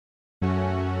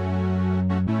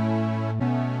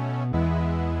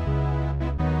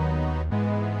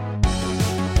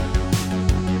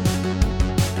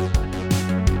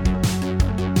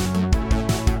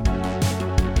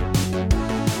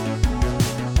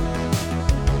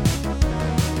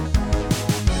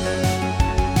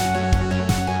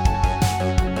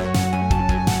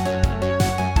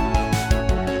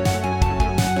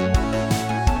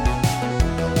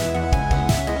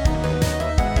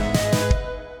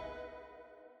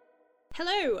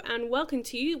Hello and welcome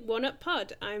to One Up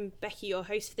Pod. I'm Becky, your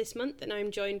host for this month, and I'm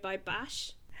joined by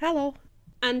Bash. Hello.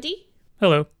 Andy.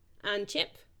 Hello. And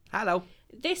Chip. Hello.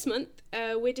 This month,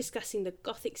 we're discussing the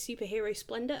gothic superhero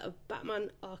splendour of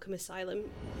Batman Arkham Asylum.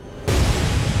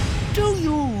 Do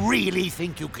you really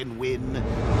think you can win?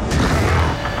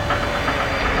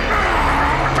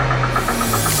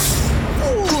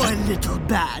 Oh, a little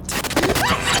bad.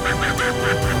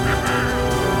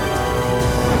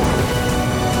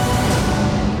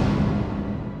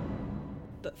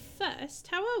 But first,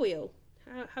 how are we all?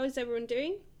 How is everyone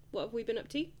doing? What have we been up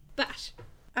to? Bash,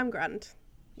 I'm grand.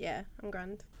 Yeah, I'm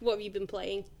grand. what have you been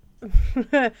playing?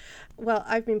 Well,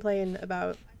 I've been playing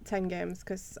about 10 games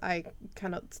because I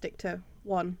cannot stick to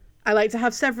one. I like to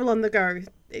have several on the go.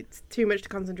 It's too much to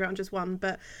concentrate on just one,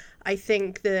 but I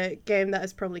think the game that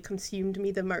has probably consumed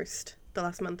me the most the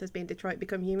last month has been Detroit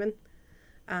Become Human.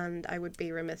 And I would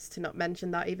be remiss to not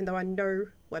mention that, even though I know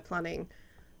we're planning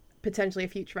potentially a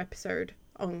future episode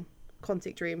on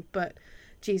Quantic Dream, but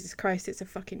Jesus Christ, it's a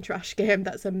fucking trash game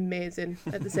that's amazing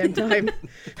at the same time.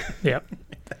 Yep.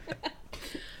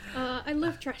 I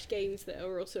love trash games that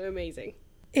are also amazing.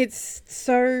 It's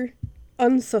so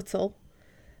unsubtle.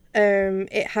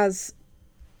 It has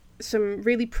some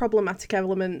really problematic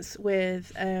elements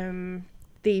with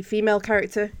the female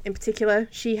character in particular.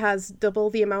 She has double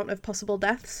the amount of possible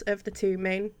deaths of the two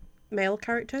main male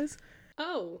characters.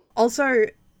 Oh. Also,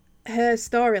 her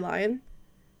storyline,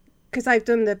 because I've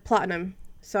done the platinum,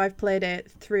 so I've played it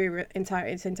through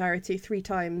its entirety 3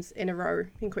 times in a row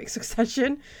in quick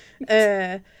succession.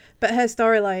 But her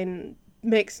storyline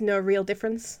makes no real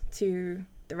difference to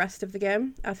the rest of the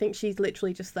game. I think she's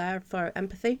literally just there for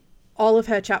empathy. All of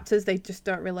her chapters, they just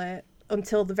don't relate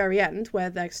until the very end where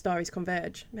their stories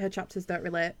converge. Her chapters don't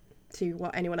relate to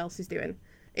what anyone else is doing.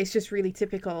 It's just really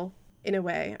typical in a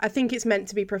way. I think it's meant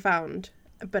to be profound,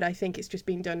 but I think it's just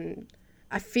been done...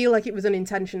 I feel like it was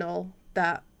unintentional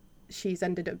that she's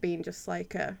ended up being just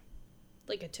like a...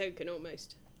 Like a token,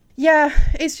 almost. Yeah,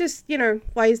 it's just, you know,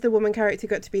 why is the woman character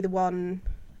got to be the one,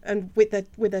 and with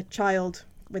a child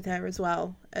with her as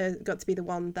well, got to be the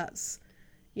one that's,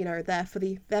 you know, there for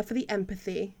the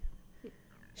empathy.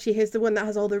 She is the one that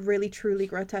has all the really truly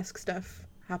grotesque stuff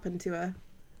happen to her.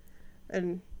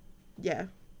 And yeah,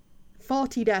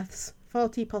 40 deaths,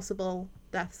 40 possible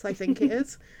deaths, I think it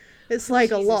is. It's like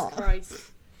Jesus a lot.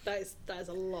 Christ. That is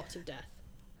a lot of death.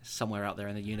 Somewhere out there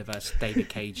in the universe, David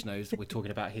Cage knows that we're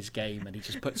talking about his game, and he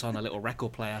just puts on a little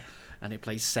record player and it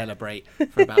plays Celebrate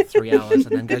for about 3 hours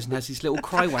and then goes and has his little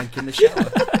cry wank in the shower.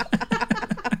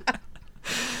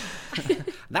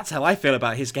 That's how I feel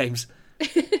about his games.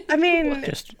 I mean,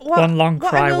 Just one long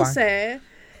cry What I will wank. say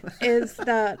is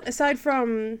that aside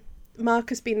from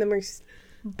Marcus being the most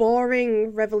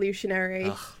boring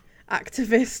revolutionary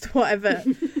activist, whatever,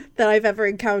 that I've ever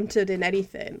encountered in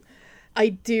anything, I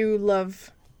do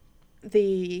love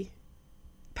the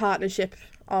partnership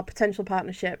or potential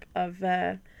partnership of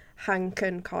Hank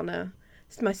and Connor.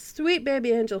 It's my sweet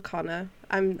baby angel Connor.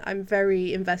 I'm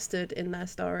very invested in their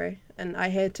story, and I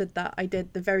hated that I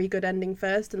did the very good ending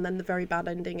first, and then the very bad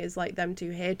ending is like them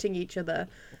two hating each other,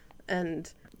 and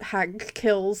Hank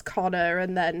kills Connor,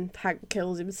 and then Hank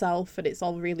kills himself, and it's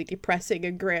all really depressing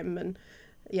and grim, and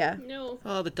yeah. No.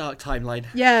 Oh, the dark timeline.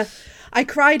 Yeah, I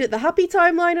cried at the happy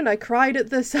timeline and I cried at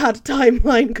the sad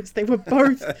timeline because they were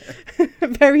both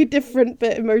very different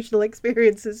but emotional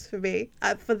experiences for me,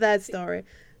 for their story.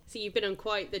 So you've been on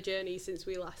quite the journey since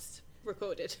we last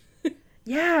recorded.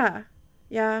 Yeah,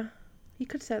 you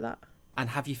could say that. And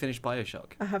have you finished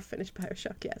Bioshock? I have finished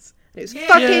Bioshock, yes. It was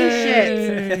fucking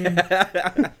shit.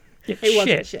 It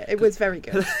wasn't shit. It was very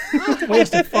good.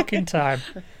 Waste of fucking time.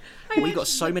 We got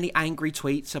so many angry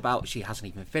tweets about she hasn't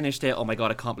even finished it. Oh my god,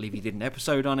 I can't believe you did an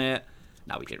episode on it.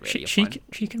 No, we didn't really.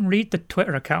 She can read the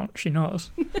Twitter account. She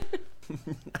knows.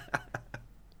 But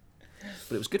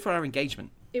it was good for our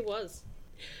engagement. It was.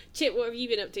 Chip, what have you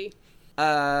been up to?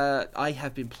 I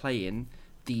have been playing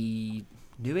the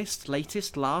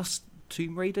latest, last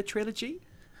Tomb Raider trilogy.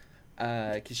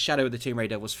 Because Shadow of the Tomb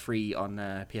Raider was free on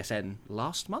PSN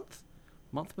last month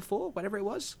before, whatever it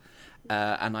was.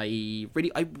 And I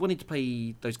wanted to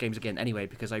play those games again anyway,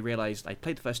 because I realised I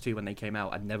played the first 2 when they came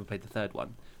out. I'd never played the third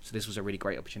one, so this was a really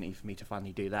great opportunity for me to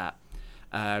finally do that.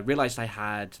 Realised I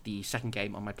had the second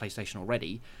game on my PlayStation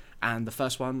already, and the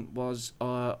first one was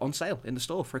on sale in the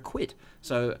store for £1.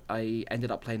 So I ended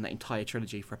up playing that entire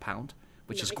trilogy for £1,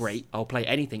 which is great. I'll play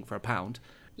anything for £1.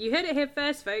 You heard it here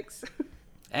first, folks.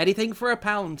 Anything for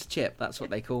 £1, Chip. That's what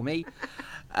they call me.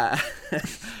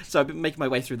 So I've been making my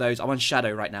way through those. I'm on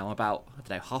Shadow right now, about, I don't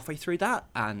know, halfway through that.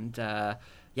 And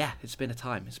yeah, it's been a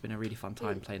time. It's been a really fun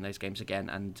time playing those games again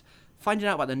and finding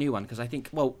out about the new one, because I think,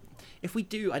 well, if we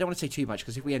do, I don't want to say too much,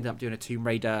 because if we end up doing a Tomb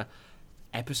Raider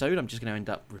episode, I'm just going to end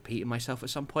up repeating myself at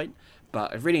some point.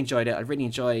 But I've really enjoyed it. I really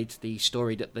enjoyed the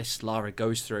story that this Lara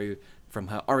goes through, from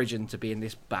her origin to being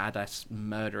this badass,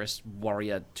 murderous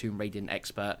warrior, Tomb Raiding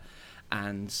expert.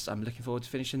 And I'm looking forward to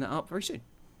finishing that up very soon.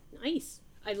 Nice.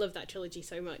 I love that trilogy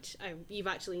so much. You've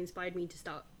actually inspired me to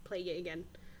start playing it again.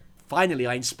 Finally,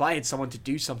 I inspired someone to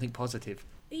do something positive.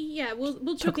 Yeah, we'll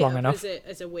Took chalk it long up enough.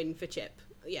 as a win for Chip.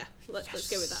 Yeah, let's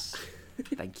go with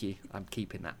that. Thank you. I'm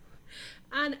keeping that.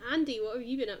 And Andy, what have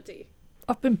you been up to?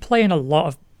 I've been playing a lot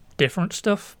of different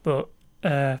stuff, but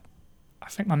I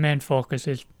think my main focus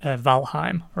is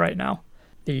Valheim right now.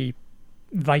 The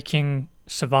Viking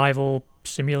survival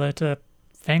simulator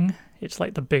thing. It's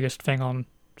like the biggest thing on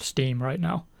Steam right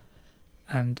now.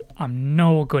 And I'm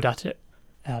no good at it.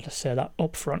 I'll just say that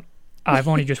up front. I've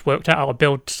only just worked out how to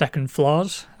build second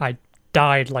floors. I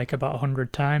died like about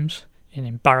 100 times in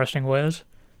embarrassing ways.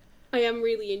 I am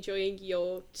really enjoying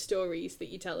your stories that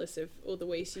you tell us of all the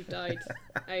ways you've died.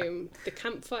 The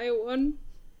campfire one,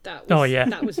 that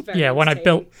was very yeah, when I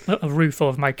entertaining. built a roof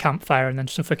over my campfire and then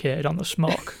suffocated on the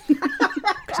smoke.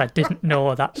 Because I didn't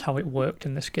know that's how it worked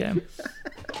in this game.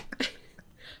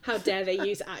 How dare they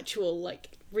use actual,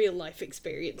 like, real life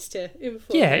experience to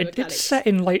inform Yeah, the it's mechanics. set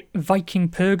in like Viking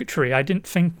purgatory. I didn't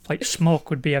think like smoke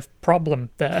would be a problem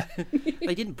there.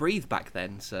 They didn't breathe back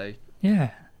then, so...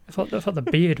 Yeah, I thought the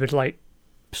beard would like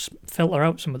filter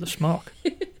out some of the smoke.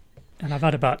 And I've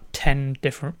had about 10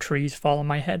 different trees fall on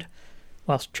my head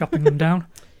whilst chopping them down.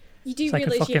 You do It's like a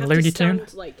realise you fucking have Looney to stand,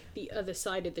 Tune. like, the other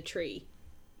side of the tree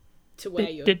to where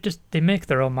you're... They make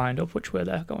their own mind up which way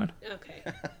they're going.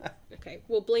 Okay,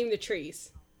 we'll blame the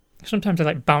trees. Sometimes they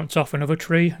like bounce off another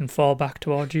tree and fall back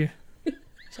towards you.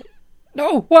 It's like,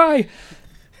 no, why?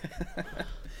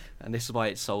 And this is why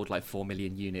it sold like 4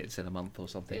 million units in a month or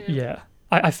something. Yeah.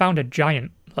 I found a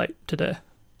giant like today.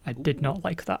 I did not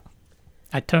like that.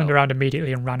 I turned around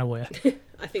immediately and ran away.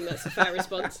 I think that's a fair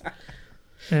response.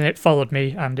 And it followed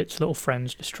me and its little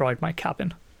friends destroyed my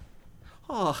cabin.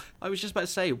 Oh, I was just about to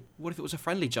say, what if it was a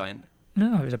friendly giant?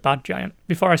 No, it was a bad giant.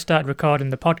 Before I started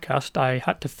recording the podcast, I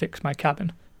had to fix my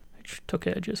cabin, which took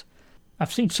ages.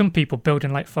 I've seen some people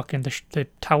building like fucking the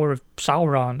Tower of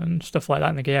Sauron and stuff like that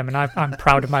in the game, and I'm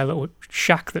proud of my little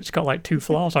shack that's got like 2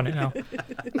 floors on it now,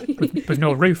 with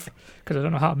no roof, because I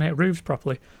don't know how to make roofs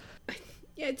properly.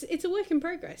 Yeah, it's a work in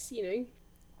progress, you know.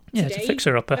 Yeah, it's a Today,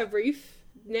 fixer-upper. a roof.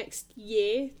 Next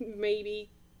year, maybe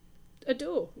a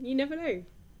door. You never know.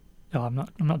 No,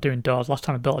 I'm not doing doors. Last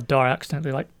time I built a door, I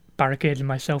accidentally like barricaded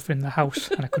myself in the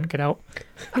house and I couldn't get out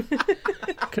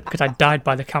because I died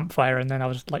by the campfire, and then I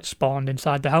was like spawned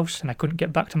inside the house and I couldn't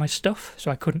get back to my stuff, so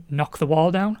I couldn't knock the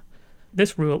wall down.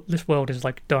 This world is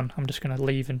like done. I'm just gonna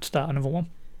leave and start another one.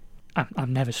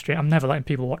 I'm never letting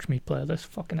people watch me play this.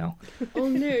 Fucking hell. Oh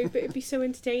no, but it'd be so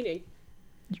entertaining.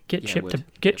 Get Yeah,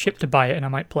 Chip to buy it, and I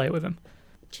might play it with him.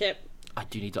 Chip. I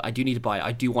do need to buy it.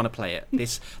 I do want to play it.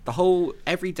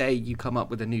 Every day you come up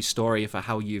with a new story for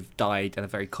how you've died in a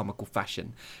very comical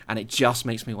fashion, and it just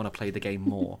makes me want to play the game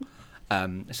more.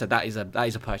 So that is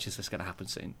a purchase that's going to happen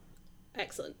soon.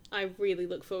 Excellent. I really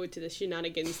look forward to the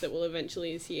shenanigans that will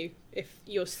eventually ensue if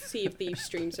your Sea of Thieves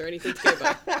streams or anything to go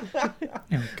by. Oh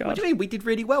What God. do you mean? We did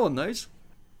really well on those.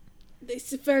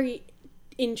 It's a very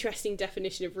interesting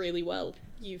definition of really well.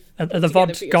 You've The put together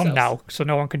VOD's for gone yourself. now, so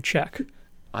no one can check.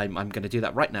 I'm going to do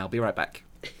that right now. Be right back.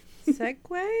 Segue?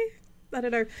 I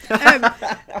don't know.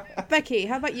 Becky,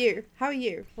 how about you? How are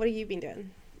you? What have you been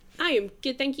doing? I am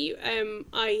good, thank you.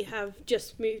 I have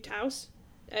just moved house,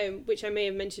 which I may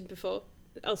have mentioned before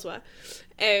elsewhere.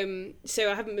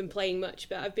 So I haven't been playing much,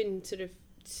 but I've been sort of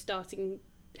starting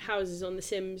houses on The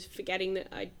Sims, forgetting that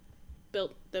I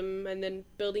built them, and then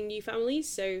building new families.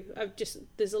 So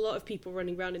there's a lot of people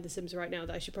running around in The Sims right now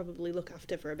that I should probably look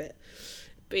after for a bit.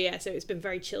 But yeah, so it's been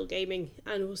very chill gaming,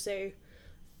 and also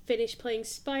finished playing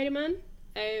Spider-Man,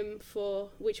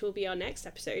 which will be our next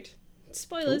episode.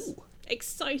 Spoilers. Ooh.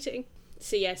 Exciting.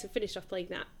 So yeah, so finished off playing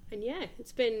that, and yeah,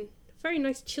 it's been a very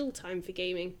nice chill time for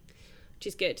gaming, which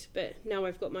is good. But now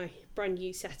I've got my brand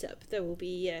new setup, there will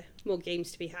be more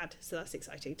games to be had, so that's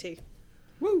exciting too.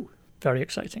 Woo! Very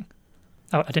exciting.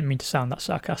 Oh, I didn't mean to sound that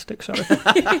sarcastic, sorry.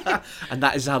 And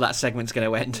that is how that segment's going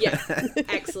to end. Yeah,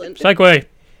 excellent. Segue.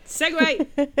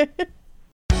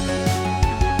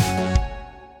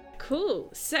 Cool.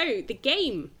 So the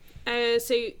game.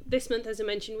 So this month, as I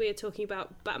mentioned, we are talking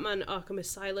about Batman Arkham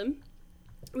Asylum,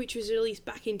 which was released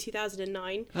back in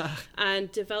 2009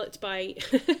 and developed by...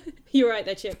 You're right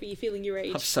there, Chip. Are you feeling your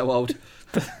age? I'm so old.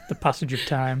 The passage of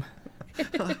time.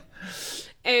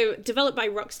 Developed by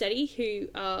Rocksteady, who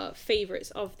are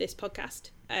favourites of this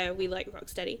podcast. We like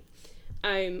Rocksteady.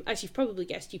 As you've probably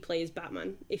guessed, you play as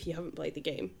Batman if you haven't played the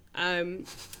game. And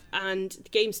the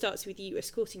game starts with you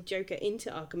escorting Joker into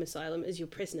Arkham Asylum as your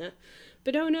prisoner.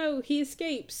 But oh no, he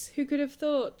escapes. Who could have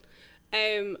thought?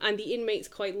 And the inmates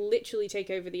quite literally take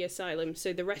over the asylum,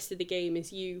 so the rest of the game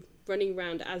is you running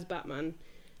around as Batman,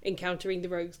 encountering the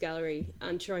Rogues Gallery,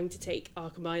 and trying to take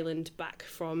Arkham Island back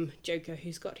from Joker,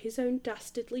 who's got his own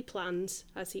dastardly plans,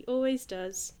 as he always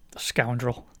does. The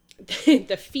scoundrel.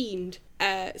 The Fiend.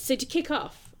 So to kick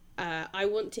off, I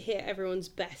want to hear everyone's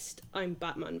best I'm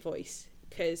Batman voice,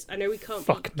 because I know we can't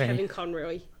beat Kevin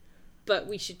Conroy, but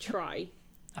we should try.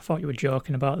 I thought you were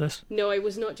joking about this. No, I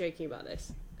was not joking about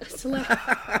this.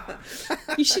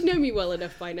 You should know me well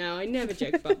enough by now. I never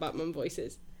joke about Batman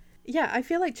voices. Yeah, I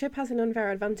feel like Chip has an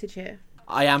unfair advantage here.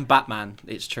 I am Batman.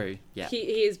 It's true. Yeah. He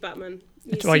is Batman.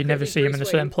 That's why you never see him in the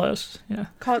same place. Yeah.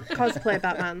 Cosplay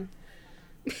Batman.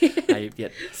 Yeah.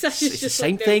 Sasha's It's the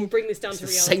same no, thing. bring this down It's to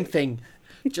the reality. same thing.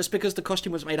 Just because the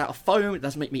costume was made out of foam, it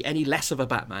doesn't make me any less of a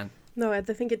Batman. No, I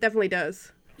think it definitely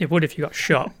does. It would if you got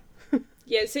shot.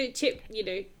 Yeah, so Chip,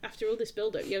 after all this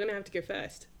build-up, you're going to have to go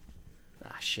first.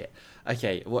 Ah, shit.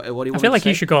 Okay, what do you want I to feel like say?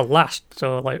 he should go last,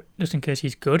 so like just in case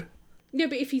he's good. No,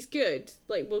 but if he's good,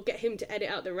 we'll get him to edit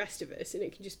out the rest of us, and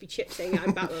it can just be Chip saying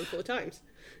I'm Batman 4 times.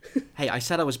 Hey, I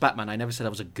said I was Batman. I never said I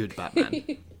was a good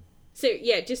Batman. So,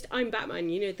 yeah, just I'm Batman,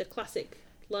 the classic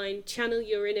line, channel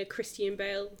your inner Christian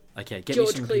Bale. Okay, get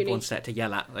George me some Clooney. people on set to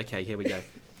yell at. Okay, here we go.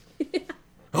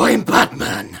 I'm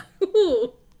Batman!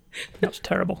 Ooh, That's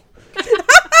terrible.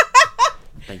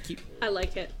 Thank you. I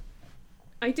like it.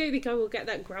 I don't think I will get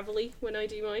that gravelly when I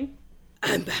do mine.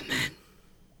 I'm Batman.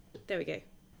 There we go.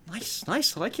 Nice.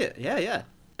 I like it. Yeah.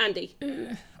 Andy.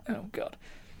 Oh god.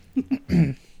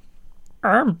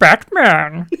 I'm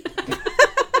Batman.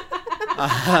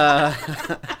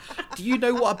 Do you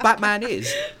know what a Batman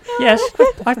is? Yes,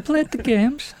 I've played the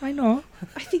games. I know.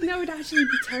 I think that would actually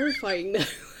be terrifying, though.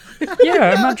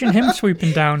 Yeah, imagine him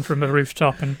swooping down from a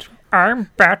rooftop and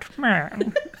I'm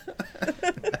Batman.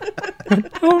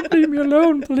 Don't leave me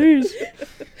alone, please.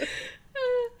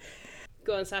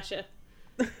 Go on, Sasha.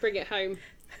 Bring it home.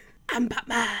 I'm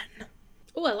Batman.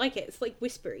 Oh, I like it. It's like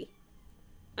whispery.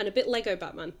 And a bit Lego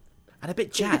Batman. And a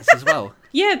bit jazz as well.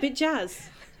 Yeah, a bit jazz.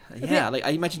 Yeah, like I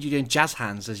imagined you doing jazz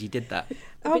hands as you did that.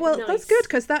 Oh, bit well, nice. that's good,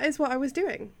 because that is what I was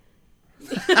doing.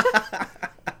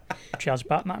 Jazz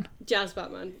Batman. Jazz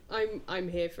Batman. I'm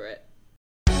here for it.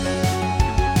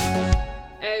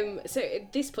 So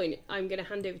at this point, I'm going to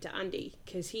hand over to Andy,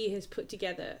 because he has put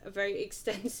together a very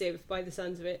extensive, by the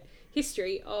sounds of it,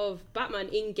 history of Batman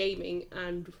in gaming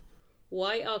and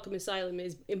why Arkham Asylum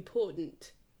is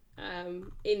important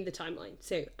in the timeline.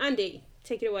 So, Andy,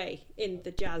 take it away in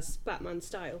the Jazz Batman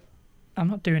style. I'm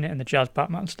not doing it in the Jazz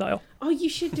Batman style. Oh, you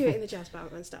should do it in the Jazz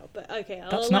Batman style, but okay,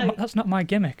 That's not my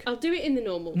gimmick. I'll do it in the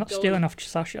normal. I'm not Go stealing on. off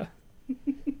Sasha.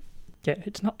 Yeah,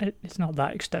 it's not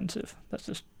that extensive. That's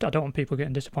just I don't want people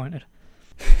getting disappointed.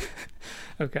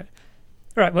 Okay.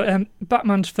 Right, well,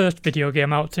 Batman's first video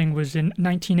game outing was in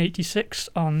 1986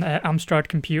 on Amstrad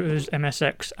Computers,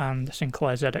 MSX, and the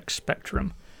Sinclair ZX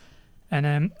Spectrum.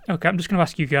 And okay, I'm just going to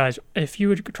ask you guys, if you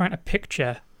were trying to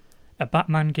picture a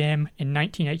Batman game in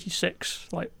 1986,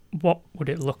 like what would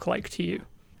it look like to you?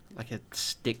 Like a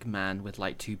stick man with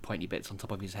like two pointy bits on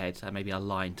top of his head and maybe a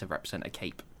line to represent a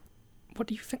cape. What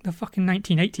do you think the fucking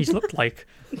 1980s looked like?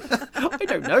 I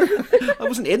don't know. I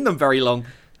wasn't in them very long.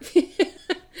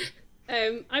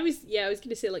 I was going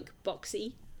to say like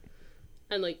boxy,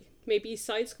 and like maybe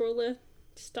side scroller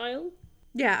style.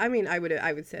 Yeah, I mean, I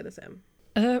would say the same.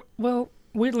 Well,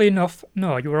 weirdly enough,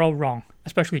 no, you were all wrong.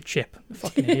 Especially Chip, the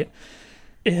fucking idiot.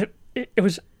 It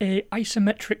was a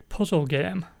isometric puzzle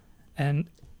game, and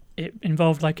it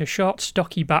involved like a short,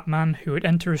 stocky Batman who would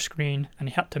enter a screen, and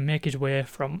he had to make his way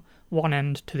from one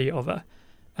end to the other,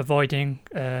 avoiding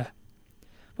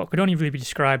what could only really be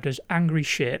described as angry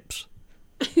shapes.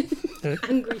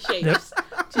 Angry shapes.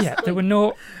 There were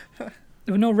no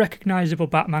recognisable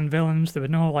Batman villains. There were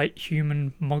no like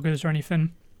human muggers or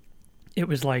anything. It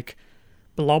was like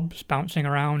blobs bouncing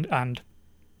around and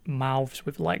mouths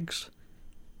with legs.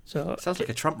 So Sounds like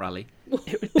a Trump rally.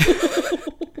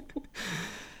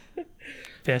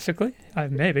 Basically,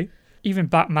 maybe. Even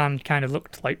Batman kind of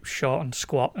looked like short and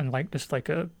squat and like just like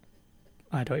a,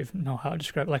 I don't even know how to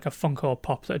describe it, like a Funko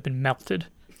Pop that had been melted.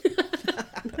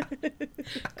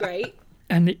 Great.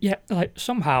 And like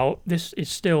somehow this is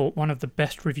still one of the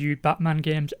best reviewed Batman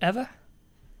games ever.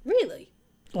 Really?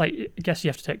 Like, I guess you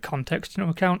have to take context into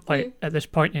account. Like, at this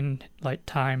point in like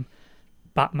time,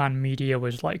 Batman media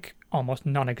was like almost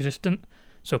non-existent.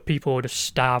 So people were just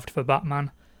starved for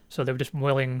Batman. So they were just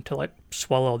willing to like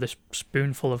swallow this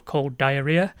spoonful of cold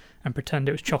diarrhea and pretend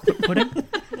it was chocolate pudding.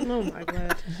 Oh my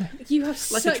word. You have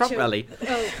Like such a Trump rally.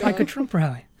 Oh, Like a God. Trump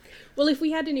rally. Well, if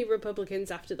we had any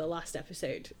Republicans after the last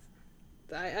episode,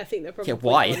 I think they're probably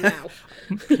why? gone now.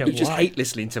 Yeah, You just why? hate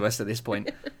listening to us at this point.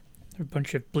 They're a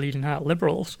bunch of bleeding heart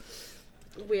liberals.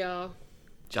 We are.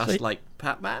 Just So- like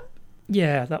Batman.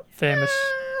 Yeah, that famous...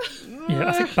 Yeah,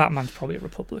 I think Batman's probably a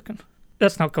Republican.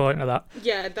 Let's not go into that.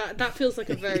 Yeah, that feels like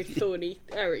a very thorny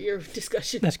area of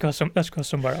discussion. Let's go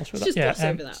somewhere else with Let's just that. gloss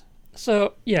over that.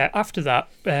 So, yeah, after that,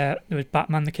 there was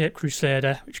Batman the Caped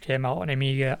Crusader, which came out on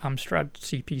Amiga, Amstrad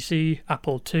CPC,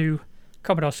 Apple II,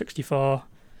 Commodore 64,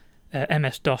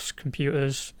 MS-DOS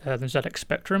computers, the ZX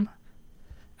Spectrum.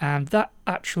 And that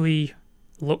actually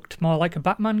looked more like a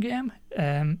Batman game.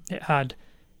 It had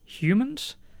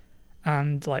humans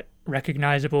and, like,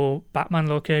 recognizable Batman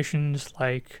locations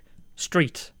like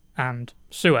street and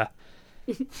sewer.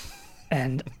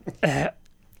 And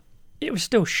it was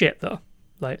still shit, though.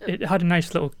 Like, it had a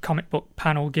nice little comic book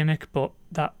panel gimmick, but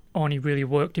that only really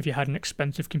worked if you had an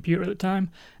expensive computer at the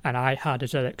time, and I had a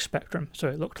ZX Spectrum, so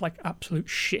it looked like absolute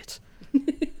shit.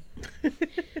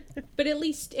 But at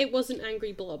least it wasn't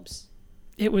Angry Blobs.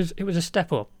 It was a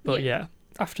step up, but yeah.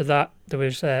 After that, there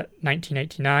was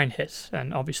 1989 hit,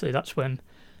 and obviously that's when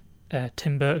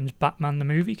Tim Burton's Batman the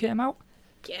movie came out.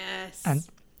 Yes. And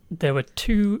there were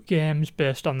 2 games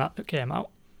based on that came out.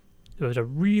 There was a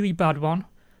really bad one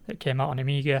that came out on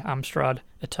Amiga, Amstrad,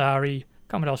 Atari,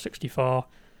 Commodore 64,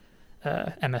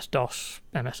 MS-DOS,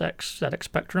 MSX, ZX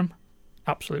Spectrum.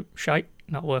 Absolute shite,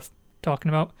 not worth talking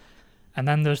about. And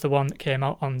then there's the one that came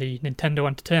out on the Nintendo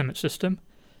Entertainment System,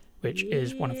 which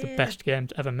is one of the best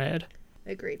games ever made.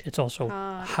 Agreed. It's also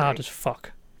Hard hard agree. as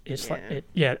fuck. It's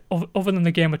Yeah. other than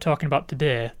the game we're talking about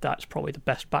today, that's probably the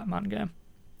best Batman game.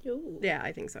 Ooh. Yeah,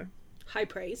 I think so. High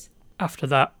praise. After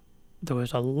that, there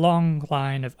was a long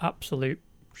line of absolute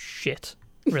shit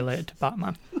related to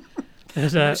Batman.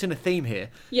 There's Noticing a theme here.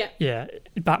 yeah,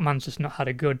 Batman's just not had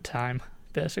a good time,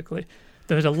 basically.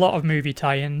 There was a lot of movie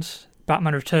tie-ins.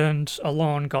 Batman Returns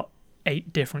alone got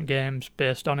 8 different games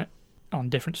based on it, on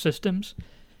different systems.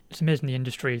 It's amazing the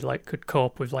industry could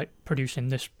cope with producing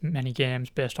this many games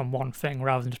based on one thing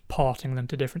rather than just porting them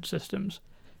to different systems.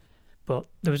 But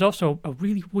there was also a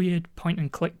really weird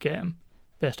point-and-click game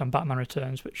based on Batman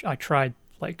Returns, which I tried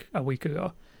a week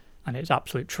ago, and it's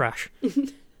absolute trash.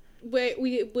 We're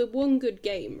one good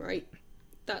game, right?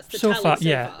 That's the So tally far, so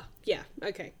yeah. far. Yeah,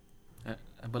 okay.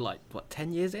 And we're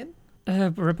 10 years in?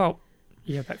 We're about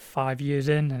 5 years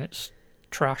in, and it's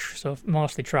trash, so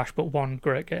mostly trash, but one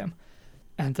great game.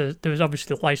 And there was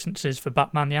obviously licenses for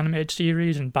Batman the Animated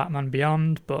Series and Batman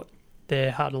Beyond, but they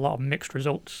had a lot of mixed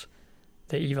results.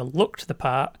 They either looked the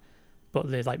part, but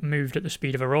they moved at the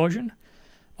speed of erosion,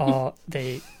 or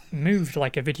they moved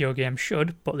like a video game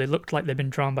should, but they looked like they'd been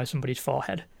drawn by somebody's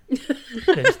forehead.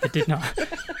 They did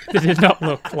not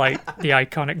look like the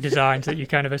iconic designs that you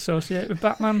kind of associate with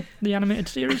Batman the Animated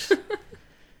Series.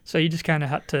 So you just kind of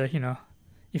had to,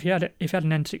 if you had an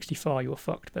N64, you were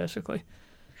fucked basically.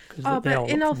 Oh, but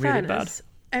in all really fairness,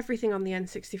 everything on the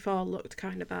N64 looked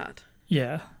kind of bad.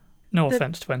 Yeah. No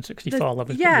offense to N64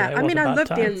 lovers. but Yeah, it I was mean, a I bad loved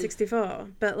time. the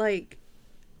N64, but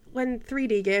when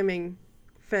 3D gaming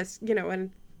first,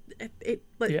 when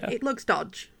it looks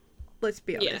dodge. Let's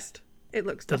be Yeah. honest, it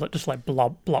looks They're dodge. just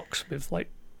blocks with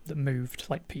that moved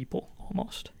like people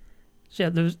almost. So yeah,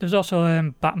 there's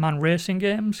also Batman racing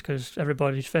games, because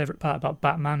everybody's favourite part about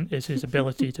Batman is his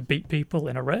ability to beat people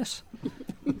in a race.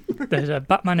 There's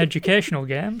Batman educational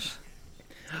games,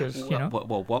 because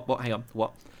What? Hang on.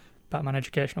 What? Batman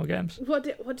educational games What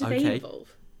did they Okay.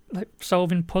 involve? like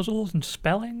solving puzzles and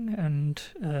spelling, and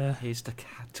Here's to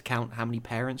count how many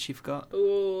parents you've got.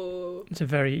 Oh, it's a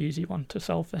very easy one to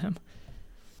solve for him.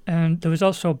 And there was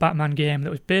also a Batman game that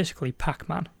was basically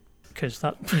Pac-Man, because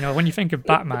that when you think of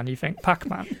Batman, you think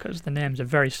Pac-Man, because the names are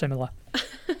very similar.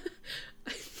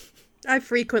 I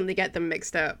frequently get them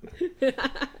mixed up.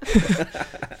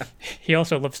 He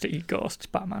also loves to eat ghosts,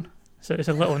 Batman. So it's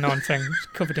a little known thing. It's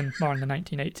covered in more in the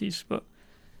 1980s, but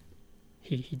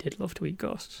he did love to eat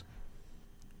ghosts.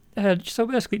 So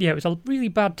basically, yeah, it was a really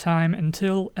bad time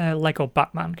until Lego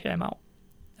Batman came out.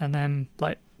 And then,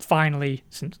 finally,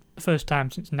 since the first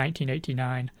time since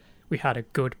 1989, we had a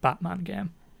good Batman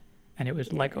game. And it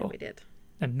was Lego. We did.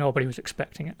 And nobody was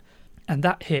expecting it. And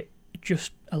that hit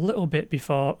just a little bit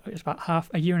before, it was about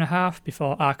a year and a half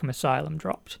before Arkham Asylum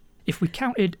dropped. If we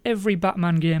counted every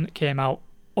Batman game that came out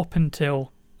up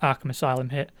until Arkham Asylum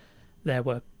hit, there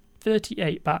were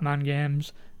 38 Batman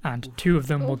games, and 2 of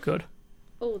them were good.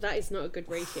 oh, that is not a good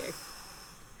ratio.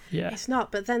 Yeah. It's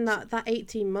not, but then that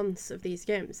 18 months of these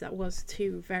games, that was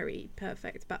 2 very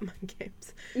perfect Batman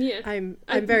games. Yeah. I'm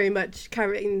very much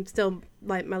carrying still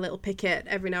like my little picket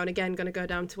every now and again, going to go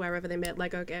down to wherever they make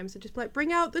Lego games and just be like,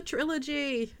 bring out the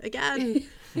trilogy again.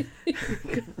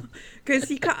 Because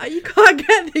you can't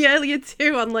get the earlier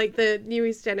 2 on like the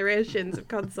newest generations of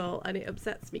console, and it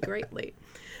upsets me greatly.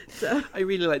 So I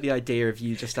really like the idea of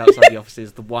you just outside the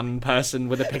offices, the one person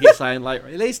with a picket sign like,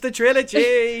 release the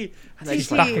trilogy! And then She's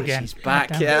she's back again. She's back,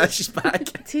 God damn yeah, it. she's back.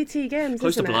 TT Games,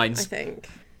 Close the isn't it, blinds. I think.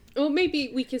 Or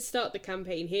maybe we could start the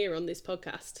campaign here on this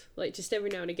podcast. Like, just every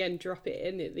now and again, drop it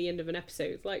in at the end of an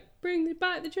episode. Like, bring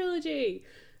back the trilogy.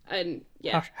 And,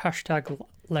 yeah. Hashtag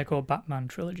Lego Batman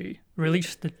trilogy.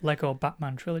 Release the Lego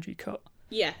Batman trilogy cut.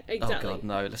 Yeah, exactly. Oh god,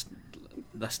 no,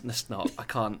 let's not. I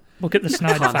can't. We'll get the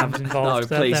Snyder Can't fans have- involved.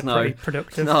 no, please, they're no. pretty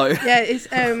productive. No. Yeah, it's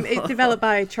developed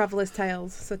by Traveller's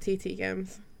Tales, so TT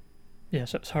Games. Yeah,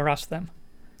 so it's harass them.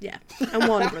 Yeah, and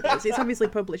Warner Brothers. It's obviously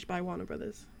published by Warner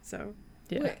Brothers, so...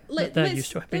 Yeah, Let, they're let's,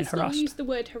 used to being let's not harassed. use the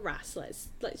word harass.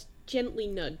 Let's gently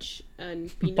nudge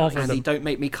and be Bother nice. them. Andy, don't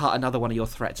make me cut another one of your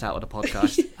threats out of the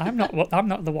podcast. I'm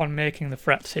not the one making the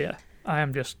threats here. I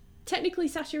am just Technically,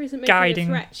 Sasha isn't making Guiding.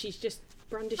 a threat. She's just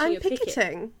brandishing I'm a picket.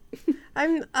 picketing.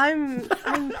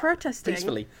 I'm protesting.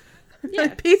 Peacefully.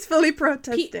 Yeah, Peacefully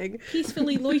protesting.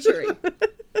 peacefully loitering.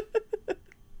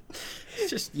 It's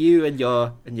just you and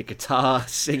your guitar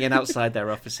singing outside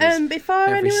their offices. Before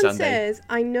every anyone Sunday. says,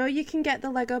 I know you can get the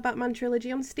Lego Batman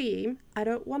trilogy on Steam, I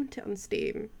don't want it on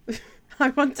Steam. I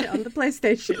want it on the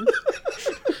PlayStation.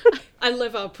 I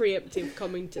love our preemptive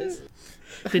commenters.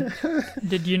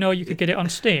 Did you know you could get it on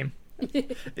Steam?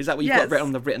 Is that what you've Yes.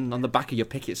 got written on the back of your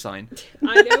picket sign?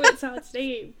 I know it's on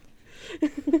Steam.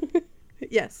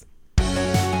 Yes.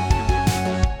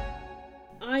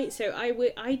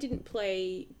 I didn't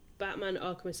play Batman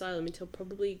Arkham Asylum until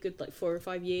probably a good 4 or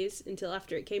 5 years until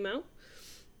after it came out.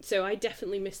 So I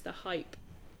definitely missed the hype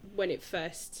when it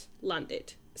first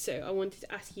landed. So I wanted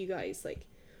to ask you guys,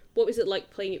 what was it like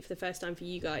playing it for the first time for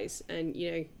you guys? And,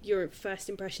 your first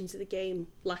impressions of the game,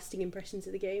 lasting impressions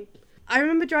of the game. I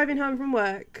remember driving home from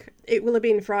work. It will have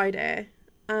been Friday,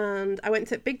 and I went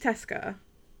to Big Tesco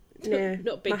near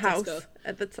Not Big my house Tesco.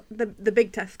 at the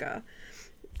Big Tesco,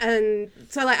 and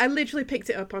so I literally picked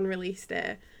it up on release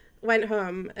day, went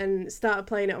home and started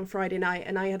playing it on Friday night,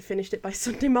 and I had finished it by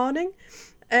Sunday morning,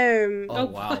 Oh,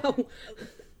 wow.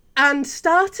 and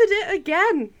started it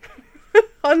again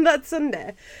on that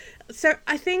Sunday. So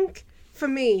I think for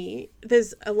me,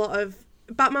 there's a lot of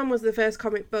Batman was the first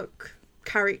comic book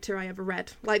character I ever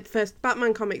read. The first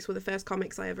Batman comics were the first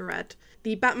comics I ever read.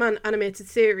 The Batman animated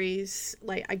series,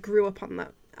 I grew up on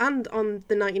that. And on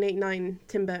the 1989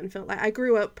 Tim Burton film. I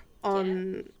grew up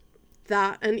on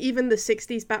that. And even the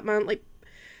 60s Batman,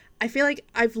 I feel like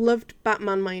I've loved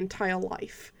Batman my entire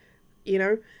life,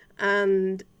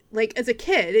 And, as a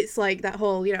kid, it's that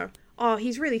whole, oh,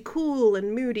 he's really cool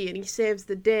and moody and he saves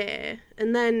the day.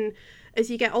 And then as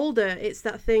you get older, it's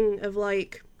that thing of,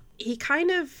 he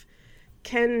kind of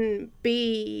can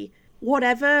be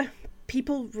whatever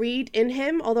people read in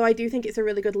him, although I do think it's a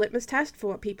really good litmus test for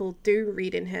what people do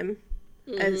read in him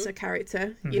as a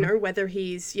character, whether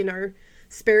he's,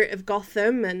 Spirit of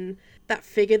Gotham and that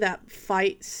figure that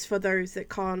fights for those that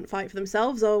can't fight for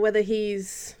themselves, or whether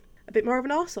he's a bit more of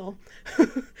an arsehole.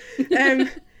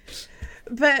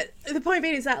 But the point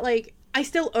being is that, I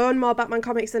still own more Batman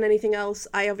comics than anything else.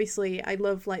 I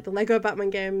love, the Lego Batman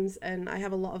games, and I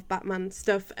have a lot of Batman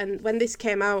stuff. And when this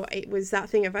came out, it was that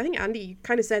thing of, I think Andy, you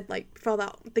kind of said, before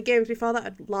that, the games before that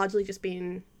had largely just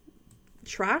been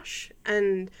trash.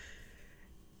 And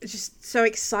it's just so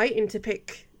exciting to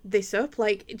pick this up.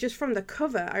 Just from the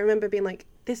cover, I remember being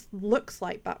this looks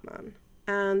like Batman.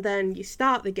 And then you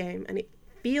start the game, and it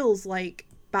feels like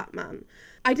Batman.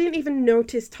 I didn't even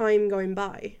notice time going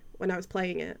by when I was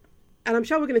playing it. And I'm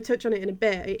sure we're going to touch on it in a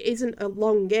bit. It isn't a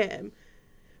long game.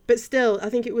 But still,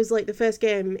 I think it was the first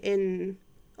game in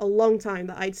a long time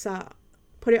that I'd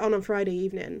put it on Friday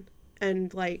evening,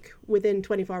 and within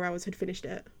 24 hours had finished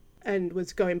it and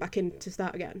was going back in to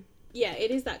start again. Yeah, it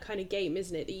is that kind of game,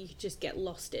 isn't it, that you could just get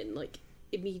lost in,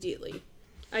 immediately.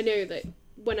 I know that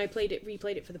when I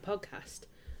replayed it for the podcast,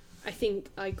 I think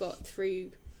I got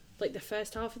through the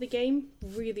first half of the game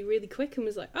really, really quick and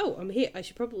was like, oh, I'm here, I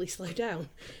should probably slow down.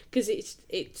 Because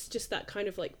it's just that kind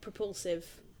of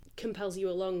propulsive, compels you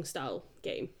along style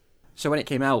game. So when it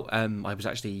came out, I was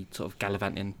actually sort of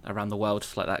gallivanting around the world,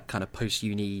 that kind of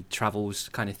post-uni travels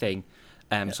kind of thing.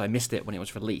 So I missed it when it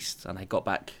was released, and I got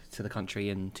back to the country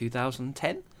in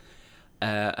 2010.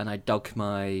 And I dug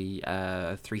my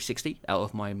 360 out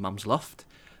of my mum's loft,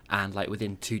 and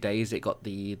within 2 days it got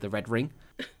the red ring.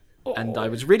 And I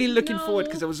was really looking forward no.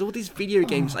 because there was all these video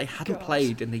games I hadn't God.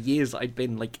 played in the years that I'd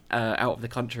been like out of the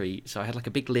country. So I had like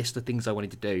a big list of things I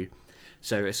wanted to do.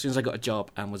 So as soon as I got a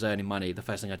job and was earning money, the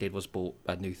first thing I did was bought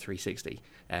a new 360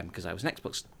 because I was an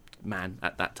Xbox man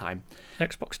at that time.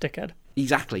 Xbox dickhead.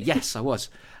 Exactly. Yes, I was.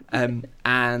 And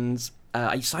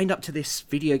I signed up to this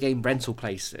video game rental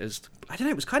place. I don't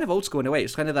know, it was kind of old school in a way.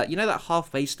 It's kind of that, that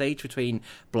halfway stage between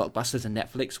Blockbusters and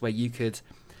Netflix where you could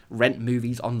rent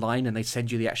movies online and they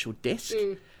send you the actual disc.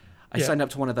 I signed up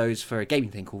to one of those for a gaming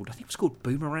thing called, I think it was called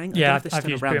Boomerang. Yeah, I I've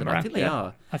used Boomerang. I think they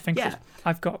are. I think Yeah.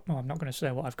 I've got. Well, I'm not going to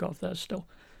say what I've got of theirs still.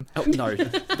 Oh, no,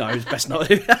 it's best not.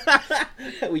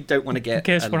 We don't want to get In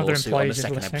case a one of their lawsuit on the employees is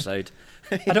second listening. episode.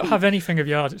 I don't have anything of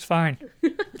yours. It's fine.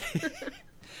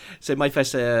 So my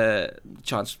first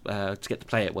chance to get to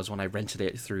play it was when I rented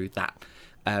it through that.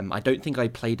 I don't think I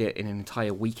played it in an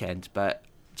entire weekend, but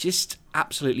just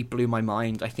absolutely blew my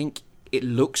mind. I think it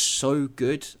looks so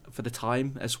good for the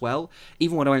time as well.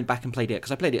 Even when I went back and played it,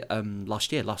 because I played it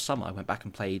last summer, I went back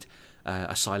and played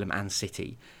Asylum and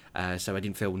City. So I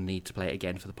didn't feel the need to play it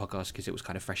again for the podcast because it was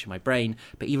kind of fresh in my brain.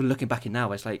 But even looking back in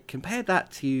now, it's like, compare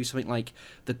that to something like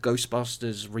the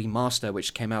Ghostbusters remaster,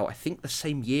 which came out, I think, the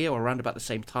same year or around about the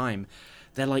same time.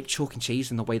 They're like chalk and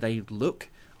cheese in the way they look.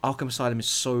 Arkham Asylum is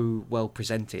so well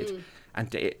presented.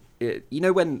 And it,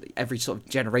 when every sort of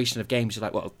generation of games, you're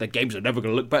like, well, the games are never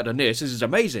going to look better than this. This is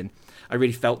amazing. I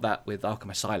really felt that with Arkham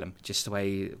Asylum, just the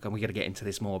way, and we're going to get into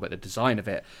this more, but the design of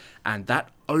it. And that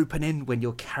opening when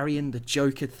you're carrying the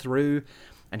Joker through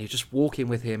and you're just walking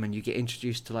with him and you get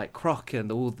introduced to like Croc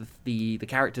and all the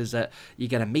characters that you're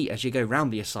going to meet as you go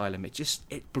around the asylum.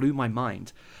 It blew my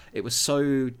mind. It was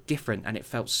so different and it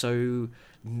felt so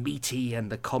meaty and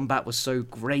the combat was so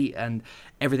great and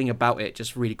everything about it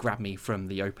just really grabbed me from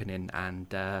the opening.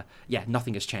 And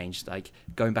nothing has changed. Like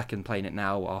going back and playing it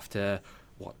now after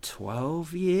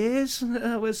 12 years?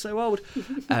 We're so old.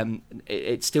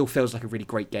 It still feels like a really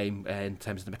great game in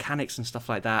terms of the mechanics and stuff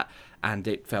like that, and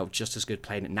it felt just as good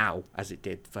playing it now as it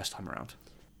did the first time around.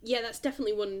 Yeah, that's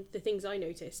definitely one of the things I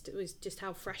noticed. It was just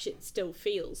how fresh it still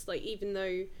feels. Like, even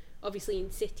though obviously in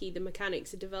City the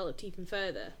mechanics are developed even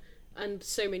further and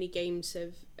so many games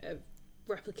have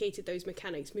replicated those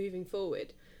mechanics moving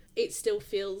forward, it still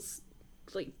feels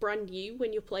like brand new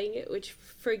when you're playing it, which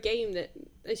for a game that,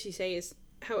 as you say, is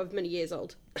however many years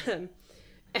old. Yeah,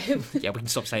 we can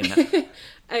stop saying that.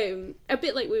 A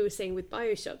bit like we were saying with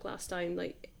BioShock last time,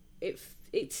 like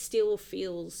it still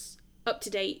feels up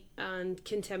to date and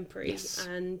contemporary. Yes.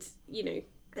 And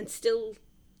and still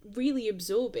really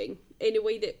absorbing in a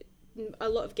way that a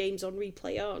lot of games on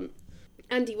replay aren't.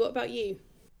 Andy, what about you?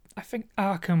 I think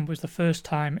Arkham was the first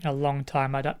time in a long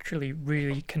time I'd actually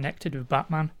really connected with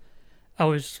Batman. I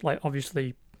was like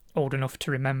obviously old enough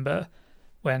to remember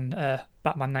when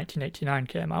Batman 1989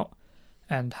 came out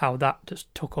and how that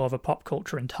just took over pop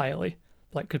culture entirely.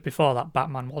 Like, because before that,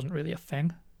 Batman wasn't really a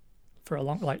thing for a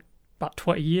long, like, about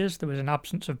 20 years. There was an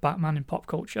absence of Batman in pop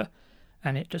culture,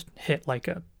 and it just hit like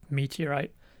a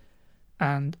meteorite.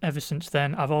 And ever since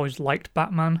then, I've always liked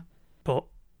Batman, but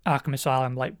Arkham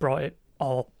Asylum like brought it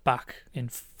all back in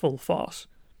full force.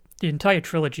 The entire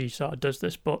trilogy sort of does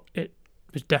this, but it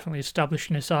was definitely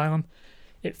establishing Asylum.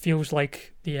 It feels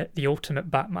like the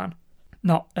ultimate Batman.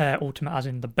 Not ultimate as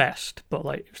in the best, but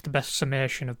like it's the best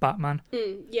summation of Batman.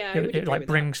 Yeah, I would it agree like with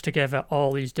brings together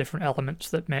all these different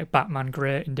elements that make Batman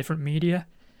great in different media,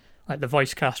 like the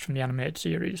voice cast from the animated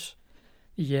series,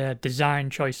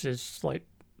 design choices. Like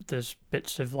there's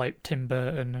bits of like Tim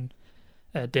Burton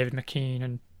and David McKean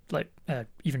and like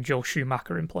even Joel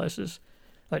Schumacher in places,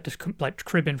 like just like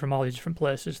cribbing from all these different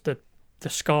places. The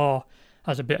score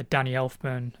has a bit of Danny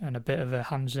Elfman and a bit of a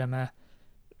Hans Zimmer,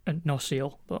 and no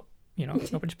Seal, but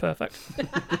nobody's perfect.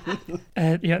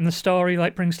 And the story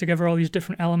like brings together all these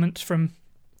different elements from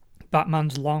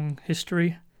Batman's long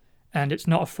history, and it's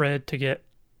not afraid to get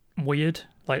weird.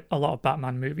 Like a lot of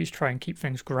Batman movies try and keep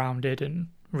things grounded and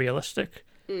realistic,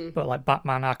 but like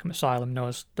Batman Arkham Asylum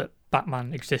knows that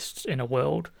Batman exists in a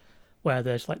world where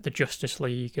there's like the Justice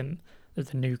League and there's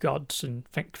the New Gods, and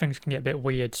things can get a bit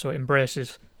weird, so it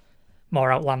embraces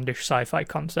more outlandish sci-fi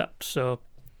concepts. So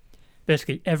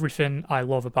basically everything I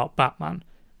love about Batman,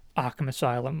 Arkham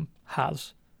Asylum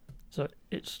has. So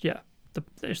it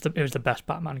was the best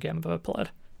Batman game I've ever played,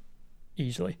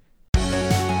 easily.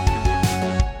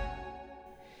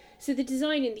 So the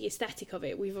design and the aesthetic of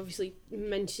it, we've obviously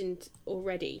mentioned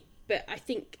already, but I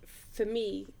think for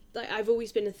me, like I've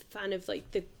always been a fan of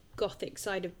like the gothic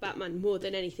side of Batman more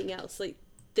than anything else. Like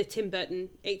the Tim Burton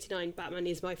 89 Batman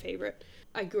is my favourite.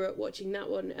 I grew up watching that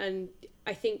one, and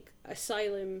I think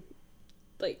Asylum,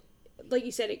 like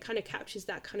you said, it kind of captures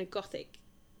that kind of gothic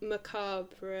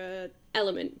macabre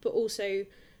element, but also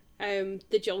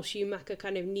the Joel Schumacher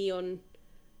kind of neon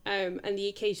and the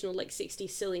occasional like 60s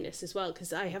silliness as well,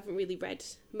 because I haven't really read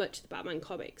much of the Batman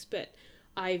comics, but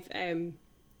I've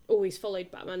always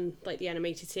followed Batman, like the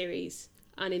animated series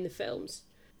and in the films.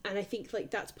 And I think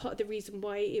like that's part of the reason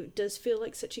why it does feel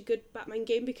like such a good Batman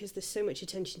game, because there's so much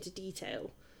attention to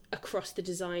detail across the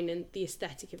design and the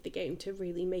aesthetic of the game to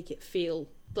really make it feel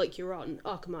like you're on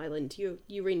Arkham Island,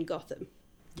 you're in Gotham.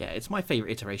 Yeah, it's my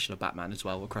favourite iteration of Batman as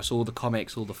well, across all the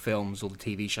comics, all the films, all the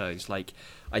TV shows. Like,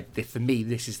 for me,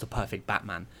 this is the perfect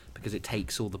Batman, because it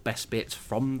takes all the best bits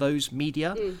from those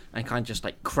media and kind of just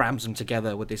like crams them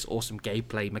together with this awesome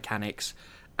gameplay mechanics,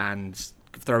 and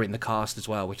throw in the cast as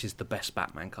well, which is the best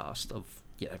Batman cast of,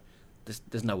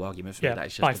 there's no argument for me that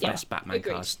it's just the best Batman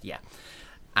cast. Yeah.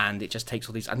 And it just takes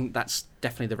all these, and that's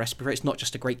definitely the recipe for it. It's not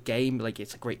just a great game, like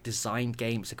it's a great designed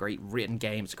game, it's a great written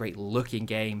game, it's a great looking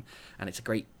game, and it's a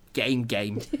great game,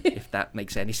 if that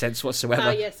makes any sense whatsoever.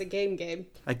 Ah, yes, a game.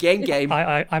 A game.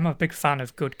 I'm a big fan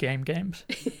of good games.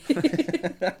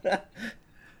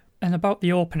 And about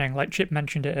the opening, like Chip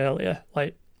mentioned it earlier,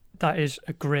 like that is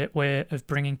a great way of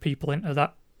bringing people into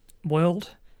that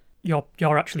world.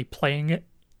 You're actually playing it.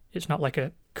 It's not like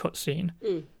a cutscene.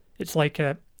 It's like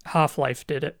a Half-Life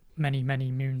did it many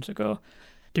moons ago,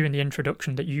 doing the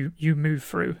introduction that you move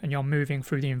through, and you're moving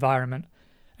through the environment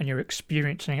and you're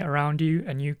experiencing it around you,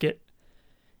 and you get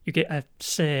a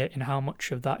say in how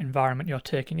much of that environment you're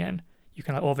taking in. You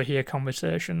can like overhear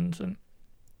conversations and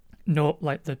note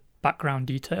like the background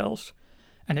details,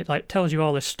 and it like tells you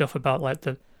all this stuff about like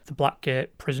the Blackgate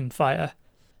prison fire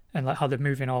and like how they're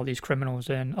moving all these criminals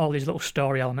in. All these little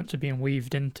story elements are being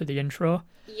weaved into the intro.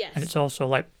 Yes. And it's also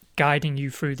like guiding you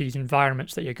through these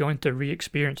environments that you're going to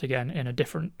re-experience again in a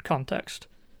different context.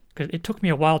 Because it took me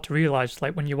a while to realise,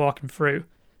 like when you're walking through,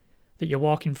 that you're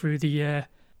walking through the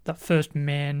that first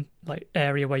main like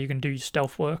area where you can do your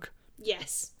stealth work.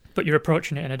 Yes. But you're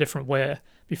approaching it in a different way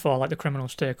before like the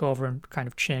criminals take over and kind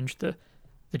of change the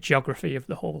geography of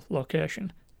the whole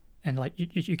location. And like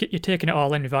you're taking it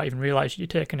all in without even realising you're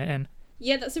taking it in.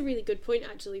 Yeah, that's a really good point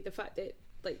actually. The fact that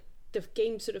like the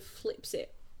game sort of flips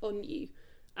it on you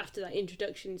after that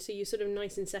introduction, so you're sort of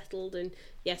nice and settled, and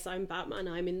yes, I'm Batman,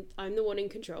 I'm the one in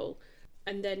control,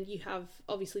 and then you have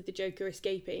obviously the Joker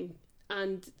escaping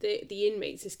and the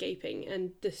inmates escaping,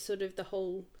 and the sort of the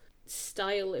whole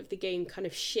style of the game kind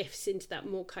of shifts into that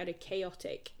more kind of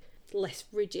chaotic, less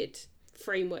rigid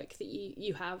framework that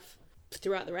you have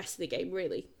throughout the rest of the game,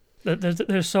 really.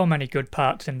 There's so many good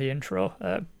parts in the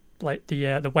intro, like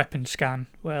the weapon scan,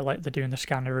 where like they're doing the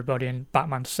scan of everybody and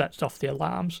Batman sets off the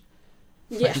alarms.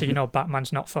 Yeah. Like, so you know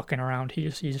Batman's not fucking around.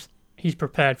 He's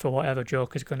prepared for whatever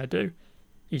Joker's gonna do.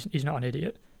 He's not an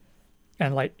idiot.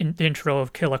 And like in the intro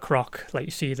of Killer Croc, like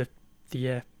you see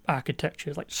the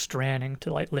architecture like straining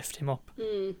to like lift him up,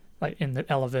 like in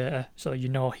the elevator. So you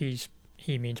know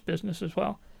he means business as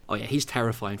well. Oh yeah, he's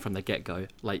terrifying from the get-go.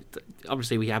 Like,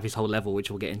 obviously we have his whole level, which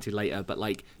we'll get into later, but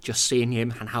like just seeing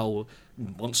him and how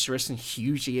monstrous and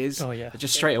huge he is,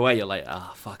 just straight away you're like,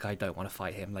 fuck, I don't want to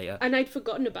fight him later. And I'd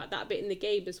forgotten about that bit in the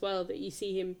game as well, that you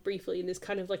see him briefly and there's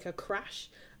kind of like a crash,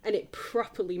 and it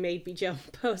properly made me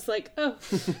jump. I was like, oh,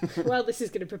 well, this is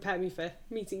going to prepare me for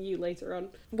meeting you later on.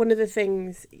 One of the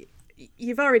things,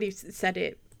 you've already said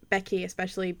it, Becky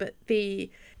especially, but the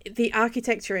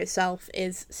architecture itself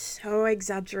is so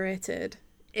exaggerated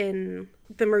in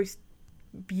the most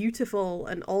beautiful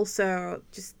and also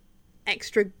just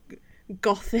extra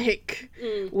gothic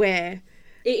way.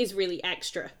 It is really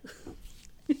extra.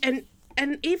 and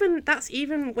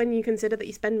even when you consider that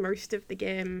you spend most of the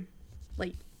game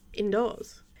like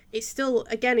indoors. It's still,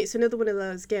 again, it's another one of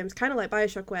those games, kind of like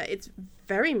BioShock, where it's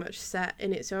very much set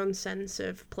in its own sense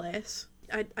of place.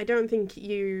 I don't think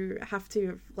you have to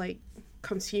have like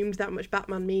consumed that much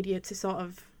Batman media to sort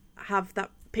of have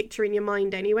that picture in your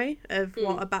mind anyway of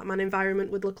what a Batman environment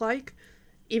would look like,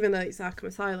 even though it's Arkham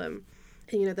Asylum.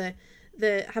 And, you know,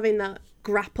 the having that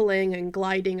grappling and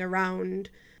gliding around,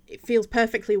 it feels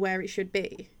perfectly where it should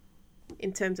be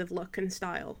in terms of look and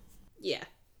style. Yeah.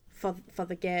 For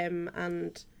the game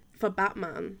and for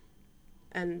Batman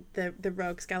and the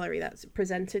rogues gallery that's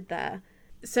presented there.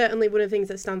 Certainly one of the things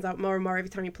that stands out more and more every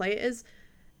time you play it is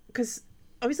because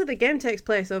obviously the game takes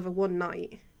place over one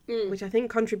night, which I think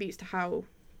contributes to how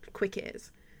quick it is.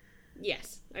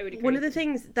 Yes, I would agree. One of the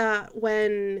things that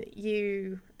when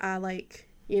you are like,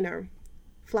 you know,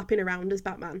 flapping around as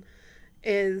Batman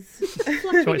is... That's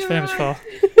what it's famous for.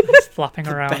 It's flapping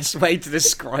around. Best way to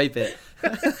describe it.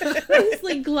 It's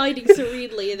like gliding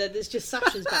serenely and then there's just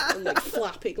Sasha's Batman like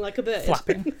flapping like a bird.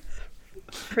 Flapping.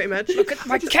 pretty much. Look at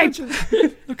my cape.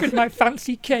 Look at my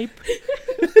fancy cape.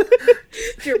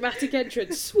 Dramatic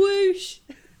entrance, swoosh.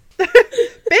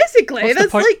 Basically, What's the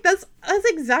that's point? like that's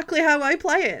exactly how I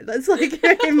play it. That's like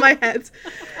in my head.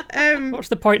 What's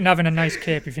the point in having a nice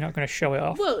cape if you're not going to show it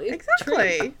off? Well, it's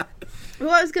Exactly. What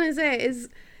I was going to say is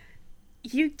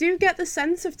you do get the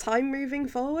sense of time moving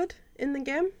forward in the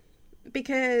game,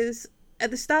 because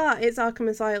at the start it's Arkham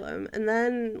Asylum, and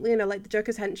then, you know, like the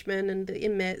Joker's henchmen and the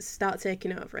inmates start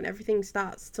taking over, and everything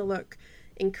starts to look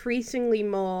increasingly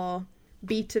more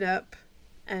beaten up,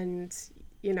 and,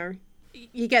 you know,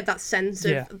 you get that sense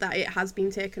of that it has been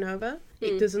taken over.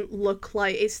 It doesn't look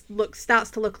like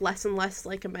starts to look less and less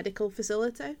like a medical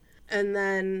facility. And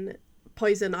then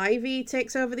Poison Ivy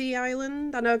takes over the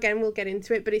island. I know, again, we'll get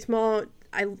into it, but it's more,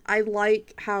 I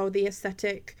like how the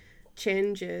aesthetic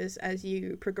changes as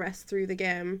you progress through the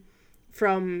game,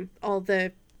 from all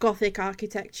the Gothic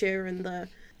architecture and the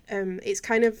it's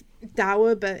kind of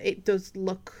dour, but it does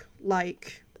look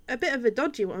like a bit of a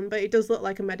dodgy one, but it does look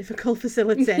like a medical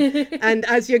facility. And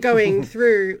as you're going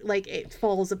through, like, it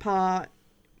falls apart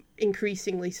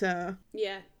increasingly so.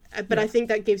 Yeah. But I think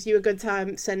that gives you a good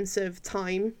sense of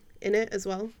time in it as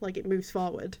well. Like, it moves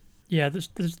forward. Yeah, there's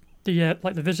the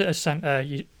like the visitor center.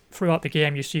 Throughout the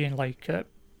game, you're seeing like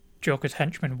Joker's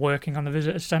henchmen working on the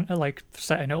visitor center, like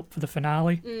setting up for the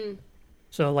finale.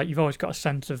 So like you've always got a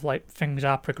sense of like things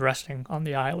are progressing on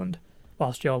the island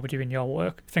whilst you're doing your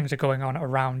work. Things are going on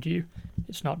around you.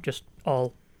 It's not just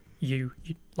all you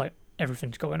like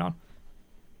everything's going on.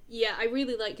 Yeah, I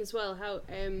really like as well how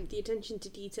the attention to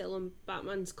detail on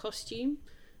Batman's costume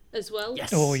as well.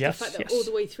 Yes. Oh, yes, The fact that yes. all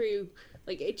the way through,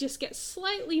 like, it just gets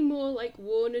slightly more, like,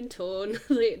 worn and torn.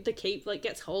 The cape, like,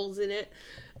 gets holes in it.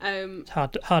 It's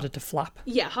harder to flap.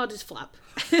 Yeah, hard as flap.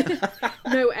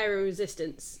 No error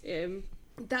resistance.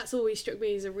 That's always struck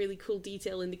me as a really cool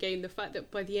detail in the game. The fact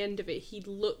that by the end of it, he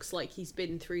looks like he's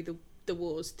been through the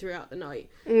wars throughout the night.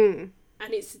 And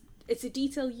it's a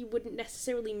detail you wouldn't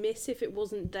necessarily miss if it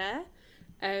wasn't there.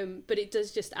 But it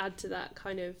does just add to that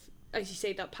kind of, as you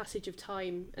say, that passage of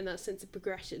time and that sense of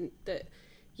progression that,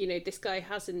 you know, this guy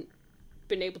hasn't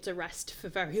been able to rest for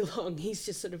very long. He's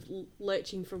just sort of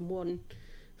lurching from one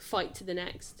fight to the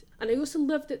next. And I also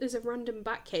love that there's a random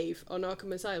Batcave on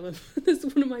Arkham Asylum. That's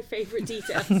one of my favourite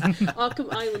details.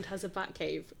 Arkham Island has a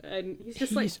Batcave, and he's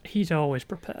just he's always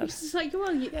prepared. He's just like,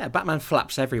 well, Yeah, Batman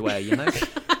flaps everywhere, you know?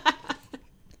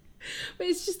 But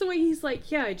it's just the way he's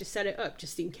like, yeah, I just set it up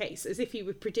just in case, as if he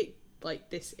would predict like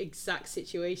this exact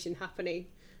situation happening.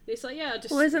 And it's like, yeah,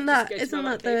 just. Well, isn't just that go to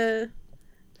my Batcave.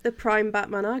 the prime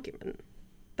Batman argument?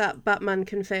 That Batman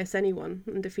can face anyone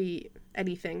and defeat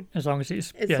anything As long as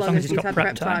he's as as long long as as he's he's got had prep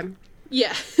prep time.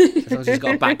 Yeah. As long as he's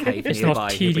got a Batcave It's the nearby,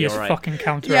 most he'll be tedious all right. fucking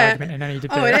counter Yeah. argument in any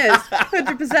debate. Oh, it is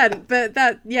 100%. But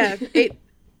that, yeah,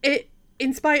 it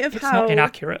in spite of It's how not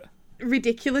inaccurate.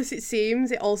 ridiculous it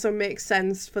seems, it also makes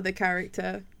sense for the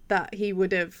character that he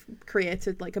would have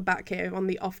created like a Batcave on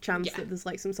the off chance Yeah. that there's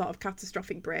like some sort of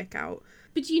catastrophic breakout.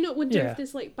 But do you not wonder Yeah. if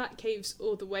there's like Batcaves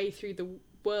all the way through the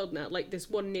world now? Like there's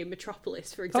one near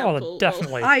Metropolis, for example. Oh,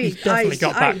 definitely. I He's definitely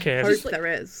got I Batcaves. hope Just like- there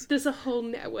is. There's a whole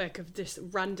network of just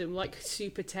random, like,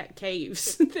 super tech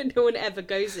caves that no one ever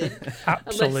goes in.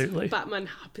 Absolutely. Unless Batman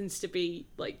happens to be,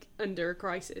 like, under a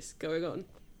crisis going on.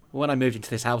 When I moved into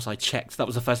this house, I checked. That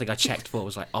was the first thing I checked for.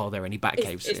 Was like, oh, are there any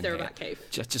Batcaves Is in there here? a Batcave?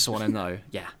 Just want to know.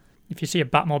 Yeah. If you see a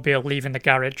Batmobile leaving the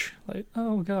garage, like,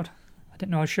 oh god, I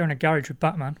didn't know I was sharing a garage with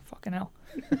Batman. Fucking hell.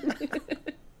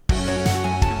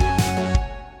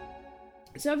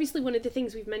 So obviously one of the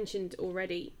things we've mentioned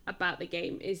already about the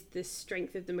game is the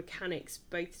strength of the mechanics,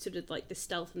 both sort of like the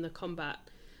stealth and the combat.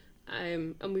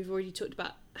 And we've already talked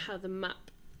about how the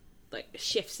map like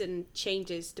shifts and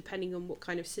changes depending on what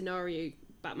kind of scenario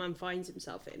Batman finds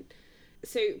himself in.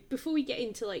 So before we get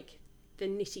into like the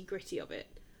nitty gritty of it,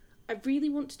 I really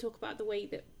want to talk about the way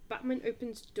that Batman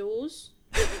opens doors.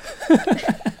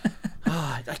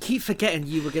 I keep forgetting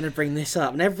you were going to bring this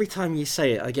up, and every time you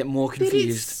say it, I get more But it's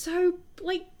confused. so,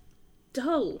 like,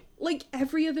 dull. Like,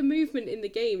 every other movement in the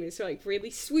game is, like, really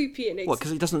swoopy and... What,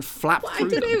 because he doesn't flap Well, I through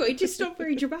don't them? know, it's just not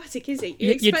very dramatic, is it?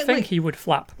 You'd think like, he would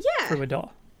flap Yeah. through a door.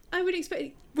 I would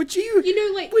expect... Would you? You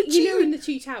know, like, Would you know you? in the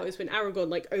Two Towers when Aragorn,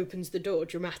 like, opens the door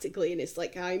dramatically and it's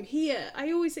like, I'm here.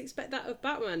 I always expect that of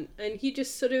Batman. And he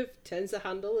just sort of turns the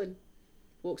handle and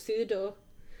walks through the door.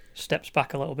 Steps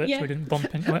back a little bit Yeah. so he doesn't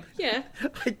bump into it. Yeah.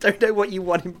 I don't know what you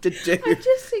want him to do. I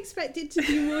just expect it to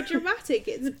be more dramatic.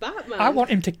 It's Batman. I want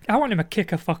him to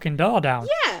kick a fucking door down.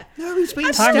 Yeah. No, he's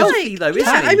being Time stealthy, is- though, isn't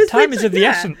Yeah, he? I was Time is of the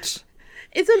yeah. essence.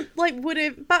 Isn't like one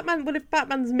of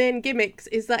Batman's main gimmicks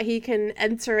is that he can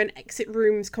enter and exit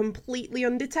rooms completely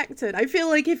undetected? I feel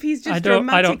like if he's just I don't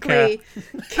dramatically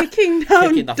kicking down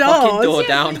Kicking the doors, fucking door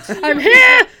down. I'm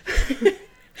here. Do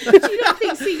you not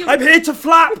think seeing I'm here to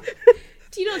flap!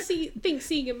 Do you not think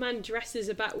seeing a man dressed as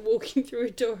a bat walking through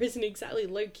a door isn't exactly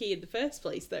low key in the first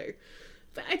place, though?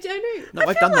 But I don't know. No,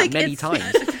 I've done like that many it's-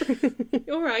 times.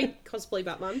 All right, cosplay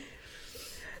Batman.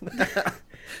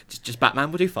 Just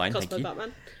Batman will do fine, thank Cosplay you.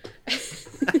 Batman.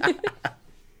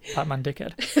 Batman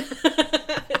dickhead.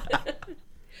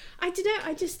 I don't know.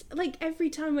 I just like every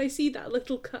time I see that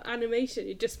little cut animation,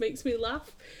 it just makes me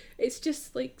laugh. It's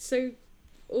just like so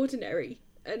ordinary,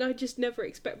 and I just never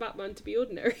expect Batman to be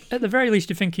ordinary. At the very least,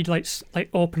 you think he'd like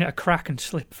open it a crack and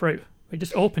slip through. He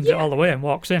just opens it all the way and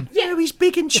walks in. Yeah, he's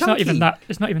big and It's chunky.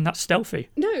 not even that stealthy.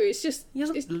 No, it's just He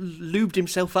hasn't it's, lubed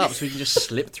himself up so he can just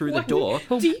slip through the Why- door.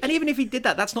 do you- And even if he did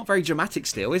that, that's not very dramatic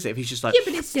still, is it? If he's just like, yeah,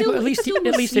 but it's Yeah, still but at least it's still at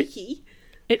more least it- sneaky.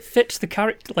 It fits the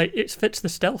character, like it fits the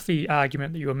stealthy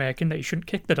argument that you were making that you shouldn't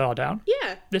kick the door down.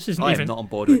 Yeah, This isn't I am even not on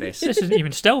board with this. this isn't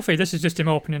even stealthy. This is just him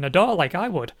opening a door like I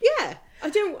would. yeah. I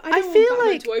don't I want feel Batman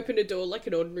like- to open a door like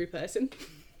an ordinary person.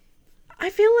 I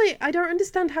feel like I don't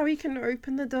understand how he can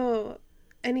open the door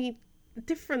any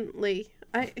differently.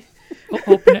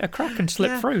 Open it a crack and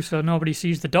slip Yeah. through so nobody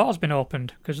sees the door's been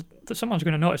opened because someone's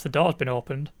going to notice the door's been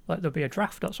opened. Like there'll be a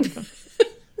draft or something.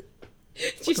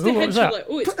 Just Ooh, a what head was shot that? like,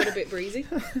 oh, it's got a bit breezy.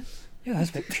 Yeah,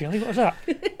 that's a bit chilly. What was that?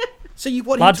 So you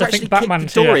want Lads, him I to think actually kick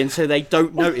Batman's the door here. in so they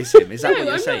don't notice him? Is that No, what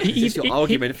you're I'm saying? not. Is this your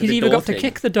argument for he's the either door got to thing?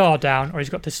 kick the door down or he's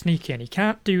got to sneak in. He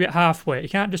can't do it halfway. He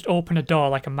can't just open a door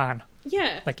like a man,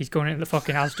 Yeah. like he's going into the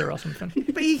fucking Asda or something.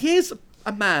 But he is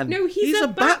a man. No, he's a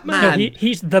Batman. No,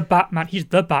 he's the Batman. He's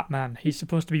the Batman. He's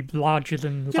supposed to be larger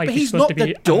than Yeah, life. but he's supposed not to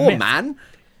be the a doorman. myth.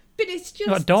 But it's just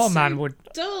No, a doorman so would-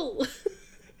 dull.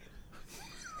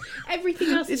 Everything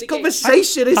else in This the game.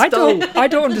 conversation is I dull.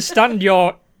 don't understand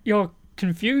your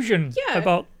confusion Yeah.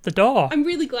 about the door. I'm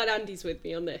really glad Andy's with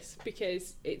me on this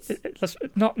because it's. That's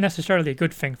not necessarily a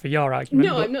good thing for your argument.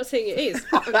 No, but I'm not saying it is.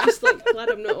 I'm just like glad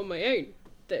I'm not on my own.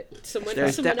 That someone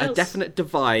There's else. a definite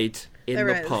divide in There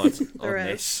the is. pod There on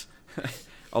is. this.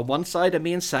 On one side are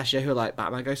me and Sasha, who are like,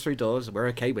 Batman goes through doors, we're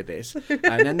okay with this.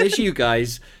 And then there's you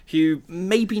guys, who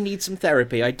maybe need some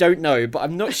therapy. I don't know, but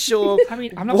I'm not sure I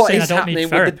mean, I'm not what saying I is don't happening need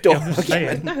with therapy. the door. I'm just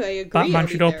saying No, I agree. Batman I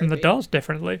should need open the therapy. doors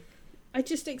differently. I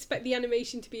just expect the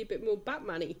animation to be a bit more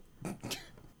Batman-y.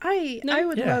 I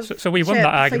would Yeah, love so we won Chip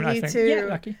that argument. for I you think. to Yeah.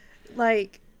 Lucky.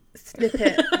 like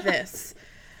snippet this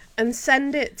and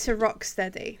send it to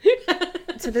Rocksteady,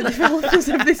 to the developers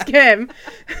of this game,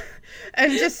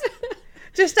 and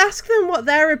just ask them what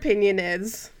their opinion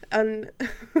is, and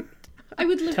I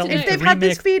would love Tell to them know. if they've had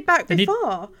this remake- feedback they need-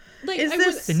 before. Like, is I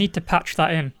this- They need to patch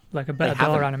that in, like a better door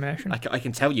haven't. animation. I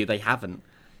can tell you they haven't.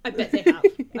 I bet they have.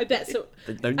 I bet so.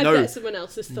 I No. bet someone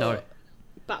else has No. thought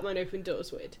Batman opened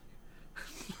doors weird.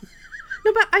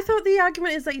 No, but I thought the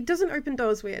argument is that he doesn't open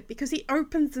doors weird because he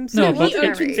opens them No, so but he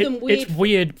ordinary. opens them weird it's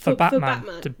weird for for Batman,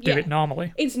 Batman, to do yeah. it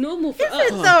normally. It's normal for Is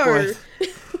us. it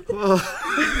though?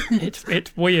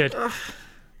 It's weird.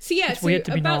 So yeah, It's so weird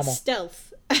to be about normal.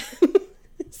 stealth.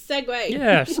 Segue.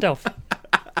 Yeah, stealth.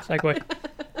 Segway.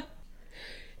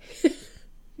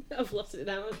 I've lost it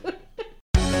now.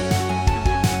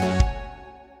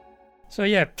 So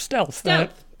yeah, stealth.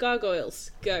 Stealth.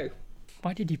 Gargoyles. Go.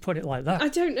 Why did you put it like that? I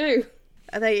don't know.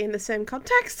 Are they in the same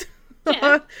context?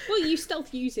 Yeah. Well, you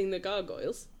stealth using the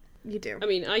gargoyles. You do. I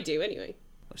mean, I do anyway.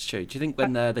 That's true. Do you think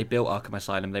when they built Arkham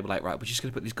Asylum, they were like, right, we're just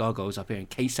going to put these gargoyles up here in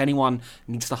case anyone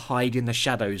needs to hide in the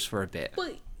shadows for a bit?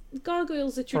 Well,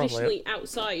 gargoyles are Probably. traditionally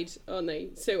outside, aren't they?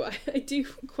 So I do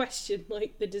question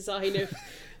like the design of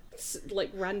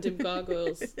like random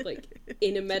gargoyles like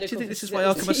in a medical. Do you think this is why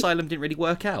Arkham facility. Asylum didn't really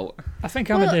work out? I think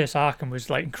Well- Amadeus Arkham was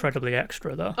like incredibly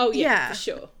extra though. Oh yeah, Yeah. for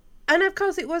sure. And of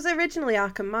course, it was originally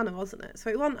Arkham Manor, wasn't it? So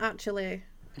it wasn't actually.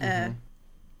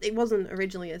 It wasn't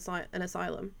originally an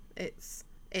asylum. It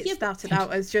Yeah, but- started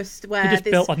out as just They where just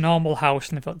this. built a normal house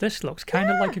and they thought this looks kind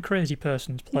of like a crazy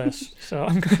person's place. So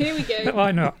I'm going. Here we go.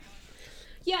 Why not?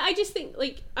 Yeah, I just think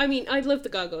like I mean I love the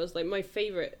gargoyles. Like my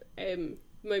favorite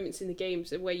moments in the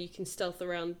games are where you can stealth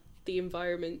around the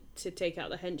environment to take out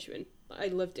the henchmen. I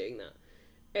love doing that.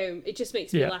 It just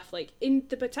makes me Yeah. laugh. Like in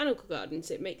the botanical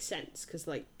gardens, it makes sense because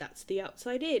like that's the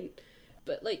outside in.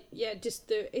 But like yeah,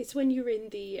 just it's when you're in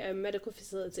the medical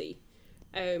facility,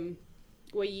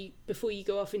 where you before you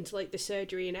go off into like the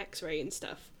surgery and X-ray and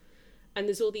stuff, and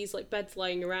there's all these like beds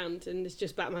lying around, and there's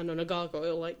just Batman on a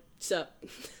gargoyle like, sup.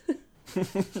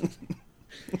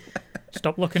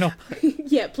 Stop looking up.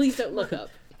 Yeah, please don't look up.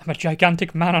 I'm a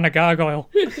gigantic man on a gargoyle.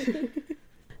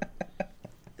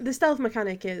 the stealth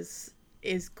mechanic is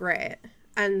great,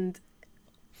 and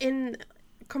in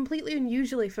completely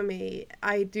unusually for me,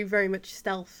 I do very much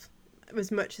stealth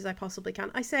as much as I possibly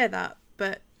can. I say that,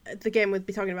 but the game we'll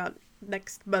be talking about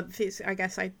next month is, I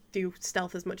guess I do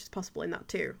stealth as much as possible in that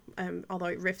too, although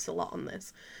it riffs a lot on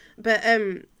this. But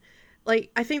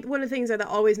like, I think one of the things that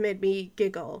always made me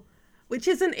giggle, which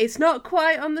it's not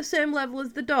quite on the same level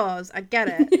as the doors, I get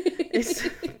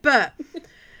it, but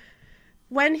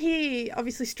when he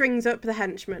obviously strings up the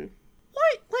henchmen,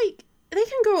 like, they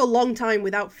can go a long time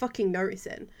without fucking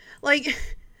noticing. Like,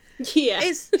 Yeah.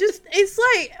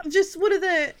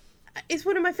 It's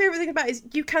one of my favourite things about it is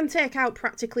you can take out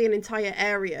practically an entire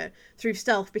area through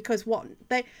stealth, because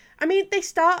they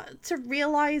start to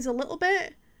realise a little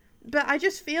bit, but I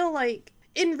just feel like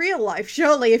in real life,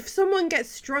 surely if someone gets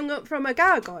strung up from a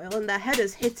gargoyle and their head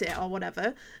has hit it or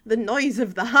whatever, the noise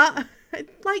of that,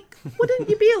 like, wouldn't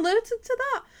you be alerted to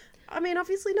that? I mean,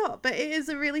 obviously not, but it is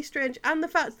a really strange... And the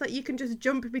fact that you can just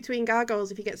jump between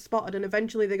gargoyles if you get spotted, and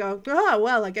eventually they go, oh,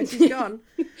 well, I guess he's gone.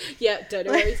 Yeah, don't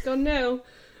know where he's gone now.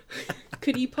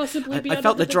 Could he possibly be... I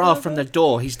felt the draft from the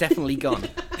door. He's definitely gone.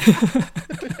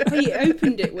 He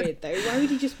opened it weird, though. Why would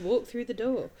he just walk through the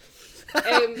door?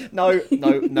 No,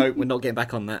 we're not getting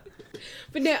back on that.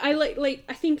 But no,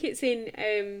 I think it's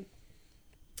in...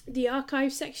 the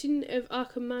archive section of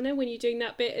Arkham Manor when you're doing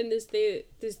that bit, and there's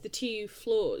the two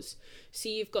floors. So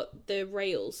you've got the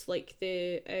rails, like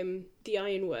the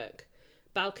ironwork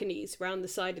balconies around the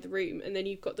side of the room, and then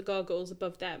you've got the gargoyles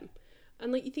above them.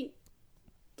 And like, you think,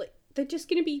 like, they're just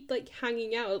gonna be like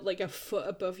hanging out like a foot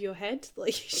above your head.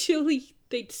 Like, surely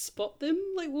they'd spot them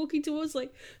like walking towards,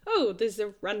 like, oh, there's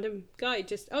a random guy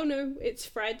just, oh no, it's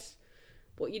Fred.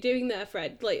 What are you doing there,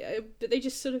 Fred? Like, but they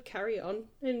just sort of carry on.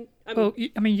 And well,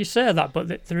 I mean, you say that,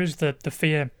 but there is the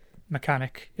fear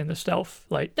mechanic in the stealth.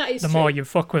 Like, that is the true. more you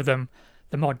fuck with them,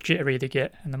 the more jittery they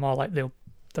get, and the more like they're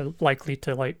likely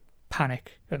to like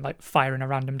panic and like fire in a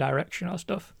random direction or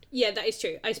stuff. Yeah, that is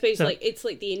true. I suppose So, like it's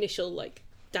like the initial like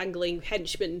dangling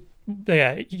henchman.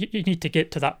 Yeah, you need to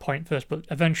get to that point first, but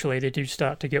eventually they do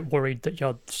start to get worried that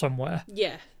you're somewhere.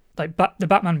 Yeah. Like, the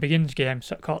Batman Begins game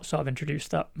sort of introduced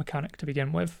that mechanic to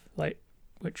begin with, like,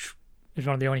 which is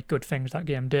one of the only good things that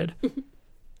game did.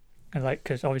 And like,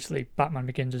 because obviously Batman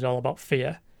Begins is all about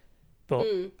fear, but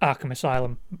Arkham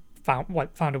Asylum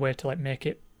found a way to like make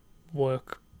it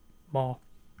work more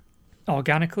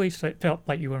organically, so it felt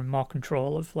like you were in more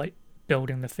control of like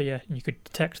building the fear, and you could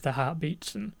detect the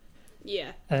heartbeats and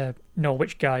know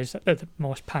which guys are the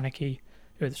most panicky,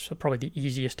 who's probably the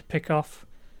easiest to pick off.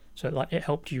 So like, it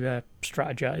helped you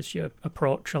strategize your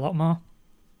approach a lot more.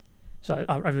 So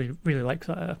I really, really like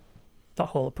that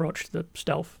whole approach to the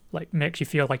stealth. Like, makes you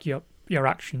feel like your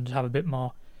actions have a bit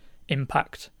more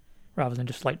impact rather than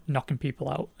just like knocking people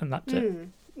out and that's it.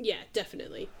 Yeah,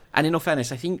 definitely. And in all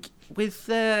fairness, I think with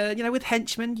with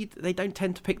henchmen, they don't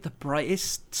tend to pick the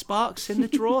brightest sparks in the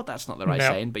drawer. That's not the right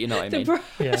saying, but you know what I mean.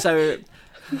 Yeah. So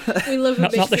we love a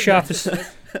not the sharpest.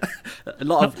 A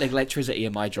lot of electricity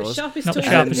in my drawers. Not the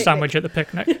sharpest sandwich at the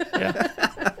picnic. Yeah.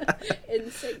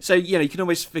 So you can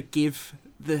always forgive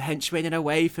the henchmen in a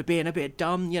way for being a bit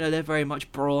dumb. They're very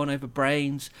much brawn over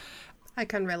brains. I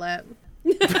can relate.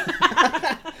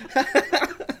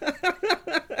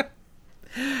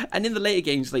 And in the later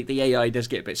games, like, the AI does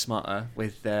get a bit smarter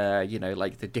with,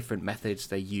 like the different methods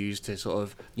they use to sort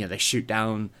of, they shoot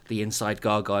down the inside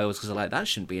gargoyles because they're like, that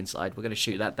shouldn't be inside. We're going to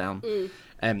shoot that down.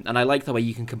 And I like the way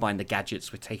you can combine the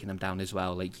gadgets with taking them down as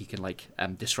well. Like, you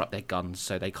can disrupt their guns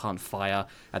so they can't fire,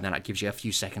 and then that gives you a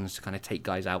few seconds to kind of take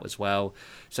guys out as well.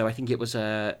 So I think it was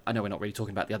I know we're not really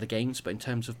talking about the other games, but in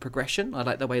terms of progression, I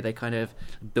like the way they kind of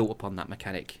built upon that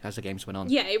mechanic as the games went on.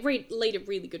 Yeah, it laid a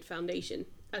really good foundation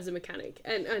as a mechanic,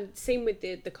 and same with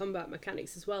the combat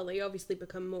mechanics as well. They obviously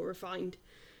become more refined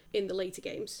in the later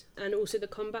games, and also the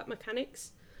combat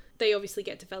mechanics, they obviously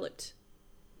get developed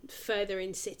further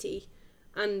in City.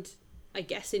 And I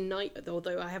guess in Night,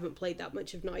 although I haven't played that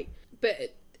much of Night,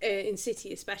 but in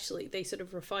City especially, they sort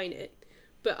of refine it.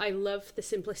 But I love the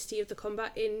simplicity of the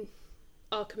combat in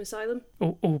Arkham Asylum.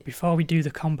 Oh! Before we do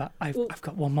the combat, I've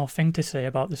got one more thing to say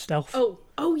about the stealth.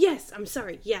 Oh yes, I'm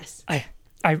sorry. Yes.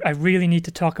 I really need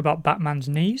to talk about Batman's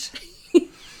knees.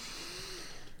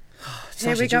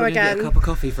 Here we go again. Get a cup of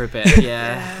coffee for a bit.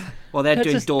 Yeah. Well, they're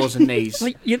doing doors and knees.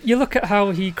 Like, you look at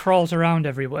how he crawls around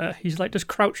everywhere. He's like just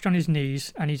crouched on his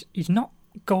knees, and he's not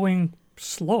going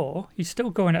slow. He's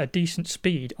still going at a decent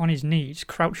speed on his knees,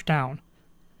 crouched down,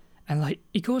 and like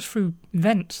he goes through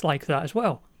vents like that as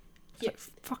well. It's like,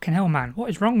 fucking hell, man!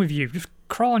 What is wrong with you? Just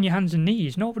crawl on your hands and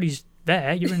knees. Nobody's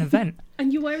there. You're in a vent.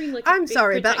 And you're wearing like a I'm big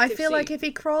sorry, but I protective feel like suit. if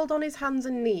he crawled on his hands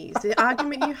and knees, the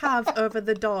argument you have over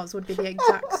the doors would be the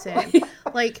exact same.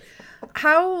 Like,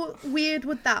 how weird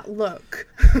would that look?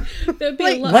 There'd be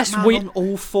like, a lot less Man weird- on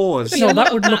all fours. No,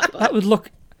 that would look.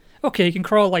 Okay, you can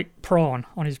crawl like prawn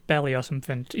on his belly or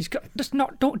something. He's got just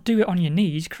not. Don't do it on your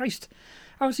knees, Christ.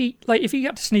 How's he like? If he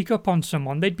had to sneak up on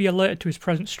someone, they'd be alerted to his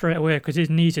presence straight away because his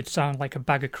knees would sound like a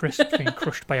bag of crisps being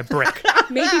crushed by a brick.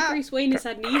 Maybe Bruce Wayne has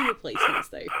had knee replacements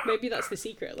though. Maybe that's the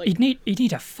secret. Like, He'd need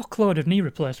a fuckload of knee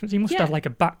replacements. He must Yeah. have like a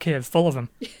bat cave full of them.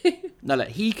 No, look,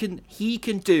 he can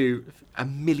do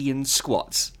 1,000,000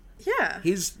 squats. Yeah.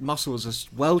 His muscles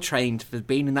are well trained for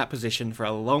being in that position for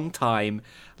a long time.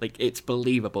 Like, it's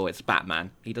believable. It's Batman.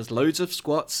 He does loads of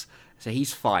squats, so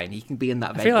he's fine. He can be in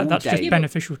that I vent feel like all that's day. just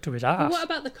beneficial to his but ass. what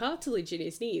about the cartilage in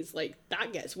his knees? Like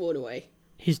that gets worn away.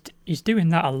 He's doing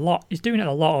that a lot. He's doing it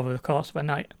a lot over the course of a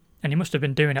night, and he must have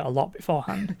been doing it a lot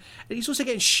beforehand. And he's also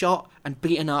getting shot and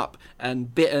beaten up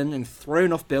and bitten and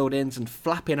thrown off buildings and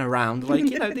flapping around. Like,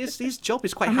 you know, his job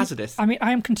is quite hazardous. I mean,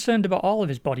 I am concerned about all of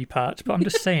his body parts, but I'm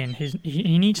just saying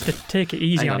he needs to take it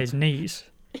easy Hang on on. his knees.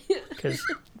 Because,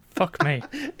 fuck me.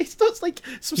 It's not like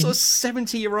some sort of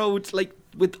 70-year-old, like,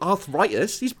 with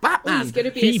arthritis. He's Batman. He's going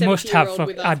to be He a must have 70-year-old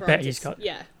with I bet he's arthritis. got-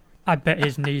 Yeah. I bet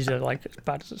his knees are like as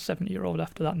bad as a 70-year-old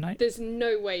after that night. There's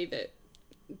no way that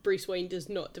Bruce Wayne does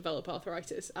not develop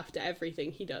arthritis after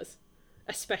everything he does,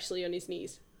 especially on his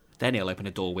knees. Then he'll open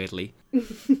a door weirdly.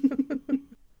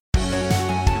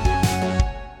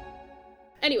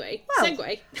 Anyway, Well.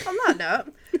 segue. On that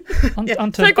note,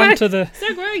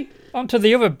 Segue. Onto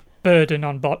the other burden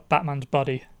on Batman's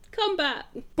body. Combat.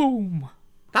 Boom.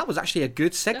 That was actually a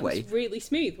good That was segue. really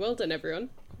smooth. Well done, everyone.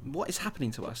 What is happening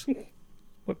to us?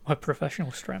 We're professional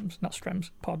strems, not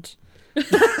strems, pods.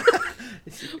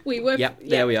 We were. Yep,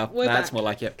 there we are. we're That's back. more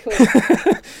like it. Cool.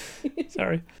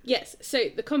 Sorry. Yes. So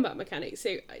the combat mechanics.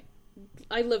 So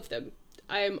I love them.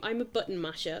 I'm a button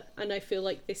masher, and I feel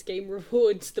like this game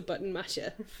rewards the button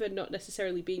masher for not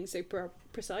necessarily being so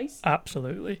precise.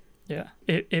 Absolutely. Yeah.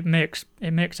 It makes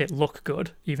it look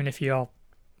good, even if you're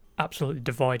absolutely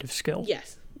devoid of skill.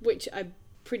 Yes, which I'm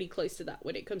pretty close to that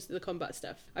when it comes to the combat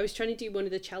stuff. I was trying to do one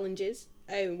of the challenges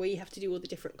where you have to do all the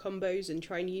different combos and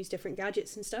try and use different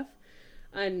gadgets and stuff.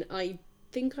 And I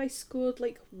think I scored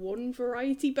like 1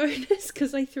 variety bonus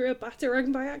because I threw a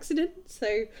batarang by accident.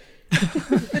 So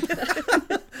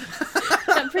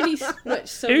that pretty much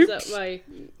sums up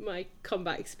my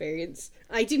combat experience.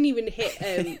 I didn't even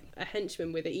hit a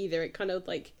henchman with it either. It kind of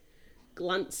like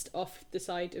glanced off the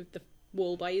side of the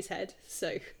wall by his head.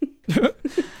 So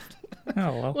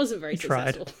Oh well. wasn't very you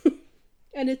tried. successful.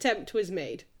 An attempt was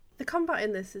made. the combat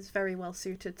in this is very well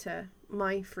suited to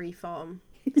my freeform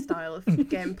style of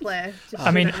gameplay. Just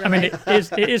I mean, relate.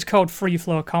 it is called free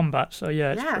flow combat, so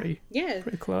yeah, it's Yeah. Yeah.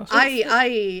 pretty close.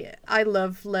 I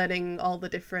love learning all the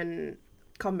different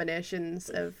combinations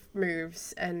of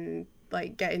moves and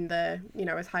like getting the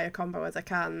as high a combo as I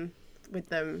can with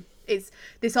them.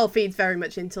 This all feeds very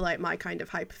much into like my kind of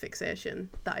hyperfixation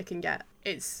that I can get.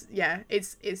 It's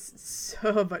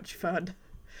so much fun.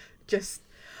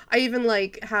 I even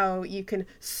like how you can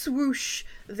swoosh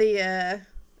the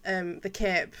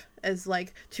cape as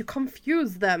like to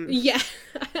confuse them. Yeah.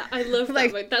 I love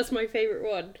Like- that one. That's my favourite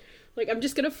one. Like, I'm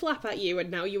just going to flap at you and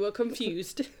now you are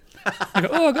confused. You go,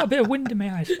 oh, I got a bit of wind in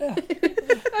my eyes. Oh,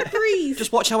 I breathe.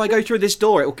 Just watch how I go through this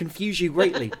door. It will confuse you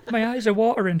greatly. my eyes are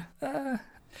watering. Well,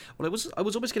 I was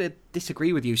almost going to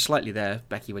disagree with you slightly there,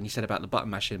 Becky, when you said about the button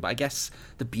mashing, but I guess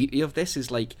the beauty of this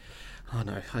is like, oh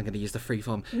no, I'm going to use the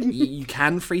freeform. You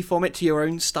can freeform it to your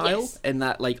own style, Yes. in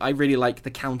that, like, I really like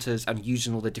the counters and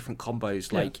using all the different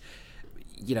combos, Yeah. like...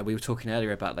 You know, we were talking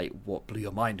earlier about like what blew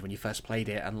your mind when you first played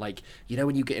it, and like, you know,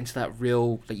 when you get into that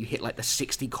real, like, you hit like the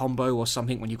 60 combo or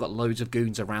something when you've got loads of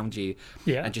goons around you,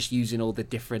 Yeah. and just using all the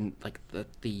different like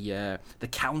the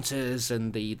counters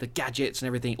and the gadgets and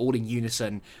everything all in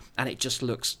unison, and it just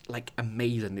looks like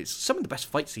amazing. It's some of the best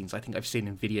fight scenes I think I've seen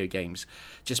in video games,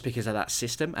 just because of that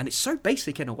system, and it's so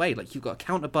basic in a way. Like, you've got a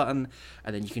counter button,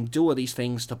 and then you can do all these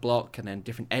things to block, and then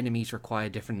different enemies require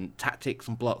different tactics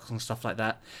and blocks and stuff like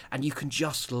that, and you can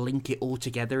just link it all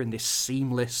together in this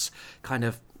seamless kind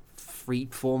of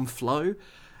free-form flow.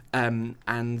 And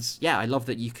yeah, I love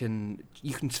that you can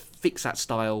fix that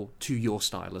style to your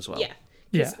style as well. Yeah.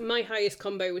 Yeah. 'Cause my highest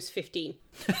combo was 15.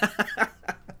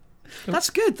 That's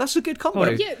good. That's a good combo.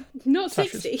 Oh, Yeah, not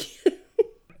Sasha's- 60.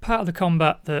 Part of the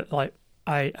combat that like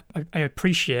I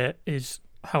appreciate is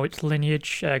how its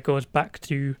lineage goes back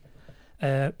to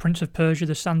Prince of Persia: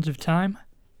 The Sands of Time,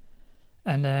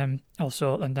 and then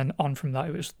on from that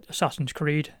it was Assassin's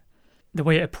Creed. The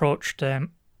way it approached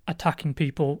attacking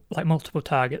people, like multiple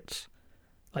targets.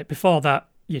 Like before that,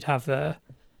 you'd have,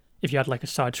 if you had like a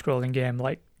side-scrolling game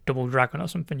like Double Dragon or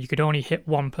something, you could only hit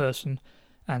one person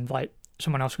and like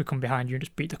someone else could come behind you and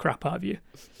just beat the crap out of you.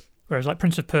 Whereas like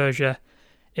Prince of Persia,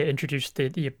 it introduced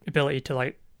the ability to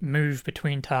like move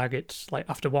between targets. Like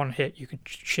after one hit, you could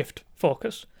shift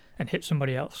focus and hit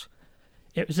somebody else.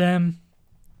 It was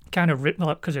kind of written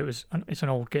up because it's an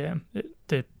old game.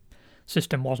 The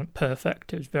system wasn't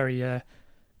perfect. It was very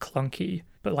clunky.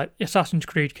 But like Assassin's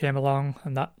Creed came along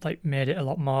and that like made it a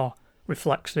lot more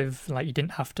reflexive. Like you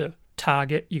didn't have to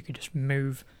target. You could just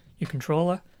move your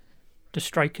controller to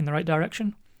strike in the right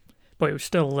direction. But it was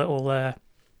still a little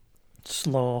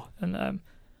slow and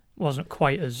wasn't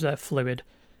quite as fluid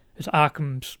as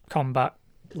Arkham's combat.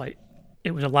 Like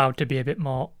it was allowed to be a bit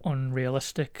more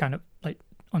unrealistic, kind of like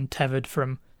untethered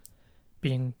from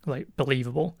being like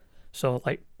believable. So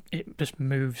like it just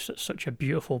moves at such a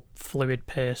beautiful fluid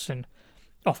pace and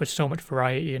offers so much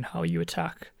variety in how you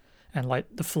attack, and like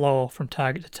the flow from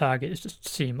target to target is just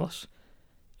seamless.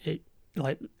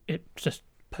 It's just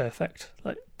perfect.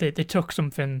 Like they took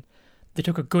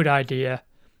a good idea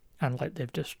and like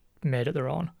they've just made it their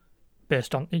own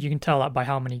based on, you can tell that by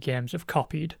how many games have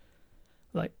copied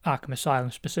like Arkham Asylum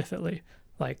specifically,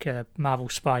 like Marvel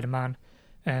Spider-Man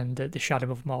and the Shadow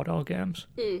of Mordor games.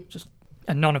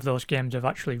 And none of those games have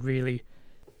actually really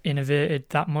innovated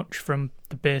that much from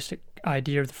the basic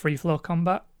idea of the free flow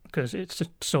combat, because it's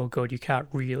just so good you can't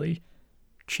really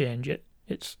change it.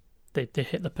 They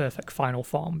hit the perfect final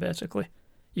form basically.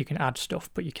 You can add stuff,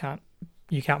 but you can't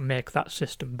make that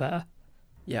system better.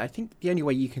 Yeah, I think the only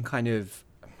way you can kind of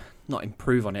not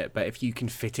improve on it, but if you can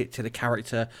fit it to the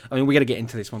character. I mean, we're going to get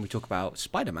into this when we talk about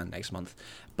Spider-Man next month,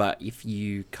 but if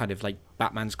you kind of like,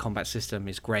 Batman's combat system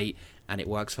is great and it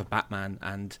works for Batman,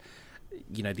 and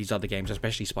you know, these other games,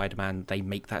 especially Spider-Man, they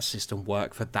make that system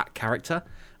work for that character,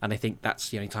 and I think that's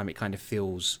the only time it kind of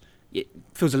feels a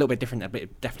little bit different, but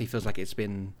it definitely feels like it's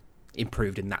been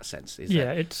improved in that sense.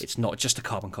 It's not just a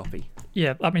carbon copy.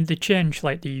 Yeah, I mean, they changed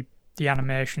like the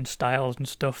animation styles and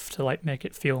stuff to like make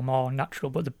it feel more natural,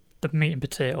 but the meat and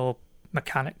potato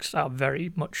mechanics are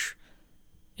very much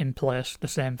in place, the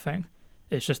same thing.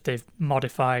 It's just they've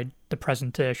modified the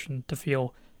presentation to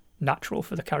feel natural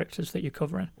for the characters that you're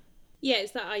covering. Yeah,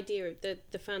 it's that idea of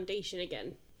the foundation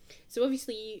again. So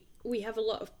obviously we have a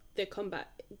lot of the combat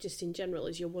just in general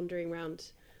as you're wandering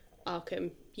around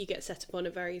Arkham. You get set up on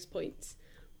at various points.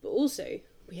 But also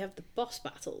we have the boss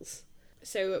battles.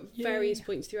 So at various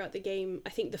points throughout the game, I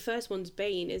think the first one's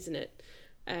Bane, isn't it?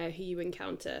 Who you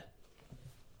encounter.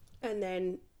 And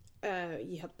then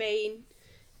you have Bane,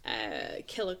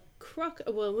 Killer Croc.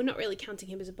 Well, we're not really counting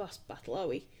him as a boss battle, are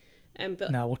we? But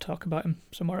no, we'll talk about him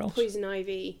somewhere else. Poison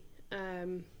Ivy.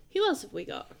 Who else have we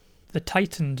got? The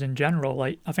Titans in general.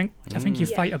 Like I think you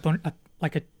fight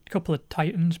a couple of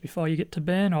Titans before you get to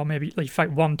Bane, or maybe like, you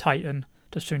fight one Titan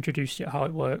just to introduce you to how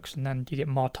it works, and then you get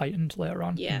more Titans later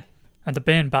on. Yeah. And the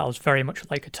Bane battle is very much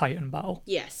like a Titan battle.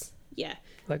 Yes. Yeah.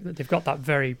 Like they've got that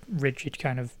very rigid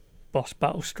kind of boss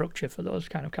battle structure for those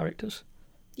kind of characters.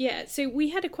 Yeah. So we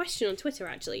had a question on Twitter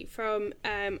actually from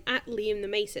at Liam the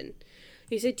Mason,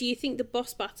 who said, "Do you think the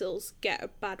boss battles get a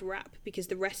bad rap because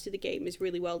the rest of the game is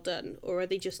really well done, or are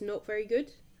they just not very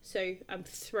good?" So I'm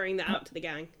throwing that out to the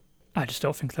gang. I just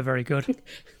don't think they're very good.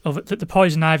 The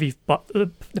Poison Ivy, but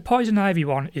the Poison Ivy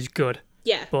one is good.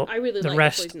 Yeah, but I really like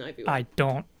rest, the Poison Ivy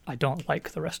one. I don't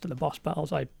like the rest of the boss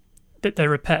battles. They're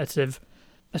repetitive,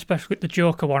 especially the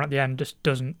Joker one at the end just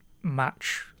doesn't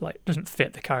match, like doesn't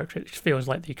fit the character. It just feels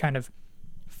like they kind of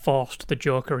forced the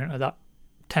Joker into that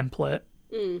template,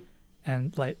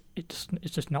 and like it's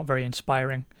just not very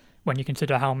inspiring when you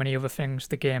consider how many other things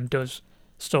the game does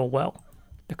so well.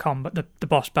 The combat, the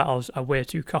boss battles are way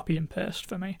too copy and paste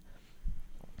for me.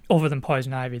 Other than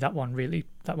Poison Ivy, that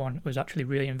one was actually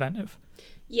really inventive.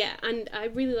 Yeah, and I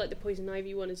really like the Poison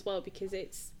Ivy one as well because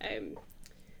it's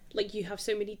like you have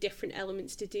so many different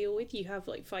elements to deal with. You have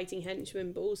like fighting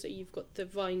henchmen, but also you've got the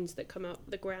vines that come out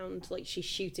the ground, like she's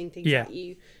shooting things at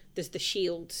you. There's the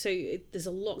shield, so there's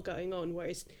a lot going on.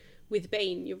 Whereas with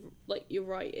Bane, you're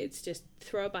right. It's just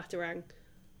throw a batarang,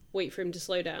 wait for him to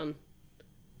slow down,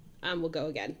 and we'll go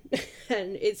again.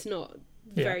 And it's not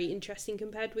very interesting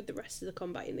compared with the rest of the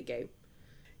combat in the game.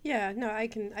 Yeah, no, I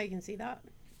can see that.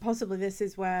 Possibly this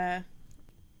is where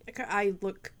I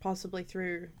look possibly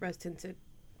through rose-tinted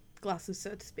glasses,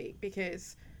 so to speak,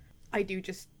 because I do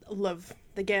just love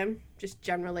the game. Just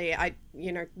generally,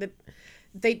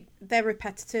 they're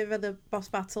repetitive of the boss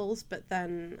battles, but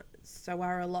then so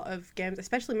are a lot of games,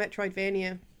 especially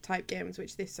Metroidvania type games,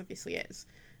 which this obviously is.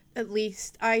 At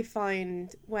least I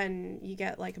find when you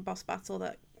get like a boss battle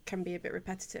that can be a bit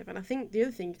repetitive. And I think the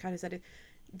other thing you kind of said is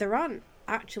there aren't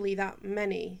actually that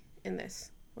many in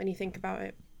this when you think about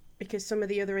it, because some of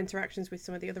the other interactions with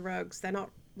some of the other rogues, they're not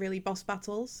really boss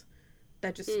battles.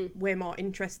 They're just way more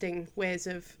interesting ways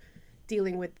of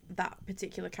dealing with that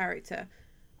particular character.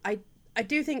 I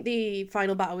do think the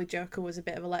final battle with Joker was a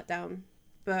bit of a letdown,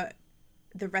 but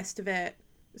the rest of it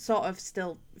sort of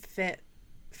still fit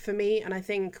for me. And I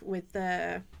think with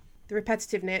the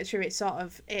repetitive nature, it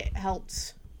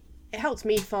helps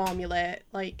me formulate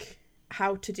like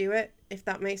how to do it, if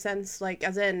that makes sense. Like,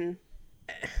 as in,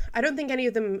 I don't think any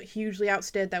of them hugely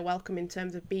outstayed their welcome in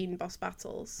terms of being boss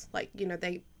battles. Like, you know,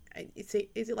 is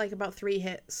it like about 3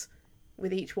 hits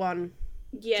with each one?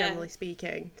 Yeah. Generally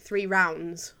speaking, 3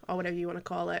 rounds or whatever you want to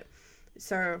call it.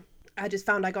 So I just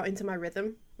found I got into my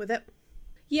rhythm with it.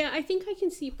 Yeah, I think I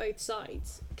can see both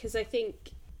sides, because I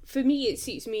think for me it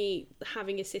suits me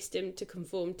having a system to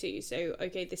conform to. So,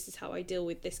 okay, this is how I deal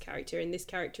with this character, and this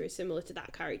character is similar to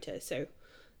that character. So,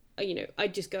 you know, I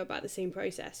just go about the same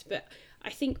process. But I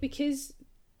think because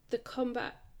the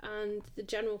combat and the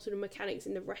general sort of mechanics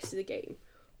in the rest of the game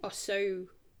are so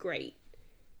great,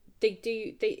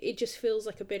 it just feels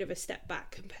like a bit of a step back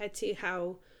compared to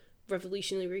how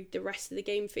revolutionary the rest of the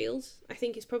game feels. I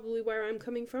think is probably where I'm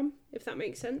coming from, if that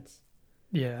makes sense.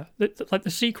 Yeah, like the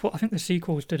sequel, I think the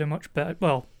sequels did a much better,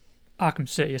 well, Arkham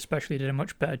City especially did a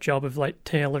much better job of like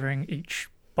tailoring each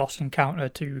boss encounter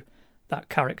to that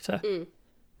character,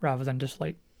 rather than just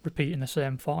like repeating the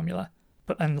same formula.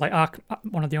 But then like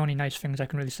one of the only nice things I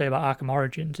can really say about Arkham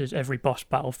Origins is every boss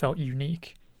battle felt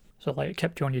unique. So like it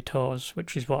kept you on your toes,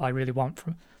 which is what I really want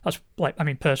from. That's like, I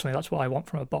mean, personally, that's what I want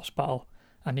from a boss battle.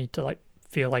 I need to like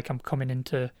feel like I'm coming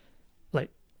into like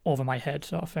over my head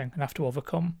sort of thing, and have to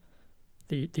overcome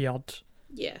the odds.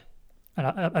 Yeah.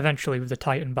 And eventually with the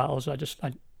Titan battles, I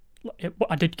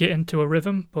did get into a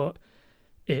rhythm, but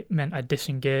it meant I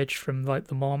disengaged from like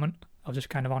the moment. I was just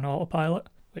kind of on autopilot,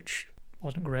 which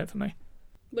wasn't great for me.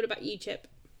 What about you, Chip?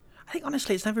 I think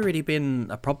honestly, it's never really been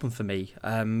a problem for me.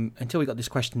 Until we got this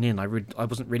question in, I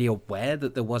wasn't really aware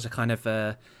that there was a kind of,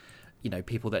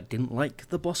 people that didn't like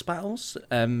the boss battles.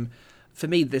 For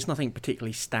me, there's nothing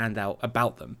particularly stand out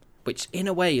about them. Which, in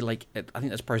a way, like I think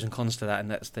there's pros and cons to that, and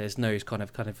there's no kind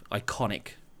of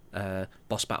iconic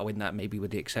boss battle in that, maybe with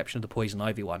the exception of the Poison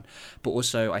Ivy one. But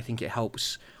also, I think it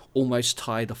helps almost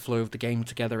tie the flow of the game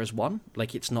together as one.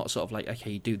 Like, it's not sort of like,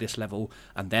 okay, you do this level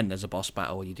and then there's a boss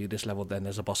battle, you do this level, then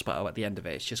there's a boss battle at the end of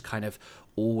it. It's just kind of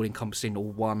all encompassing,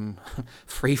 all one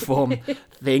freeform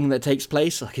thing that takes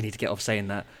place. Like, I need to get off saying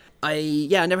that. I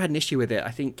never had an issue with it.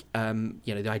 I think,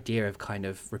 the idea of kind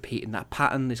of repeating that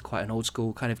pattern is quite an old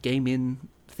school kind of gaming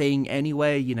thing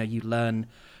anyway. You know, you learn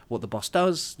what the boss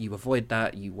does, you avoid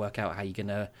that, you work out how you're going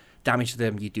to damage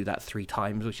them, you do that 3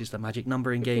 times, which is the magic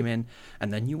number in gaming,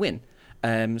 and then you win.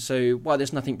 So while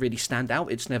there's nothing really stand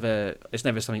out, it's never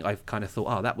something I've kind of thought,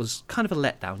 oh, that was kind of a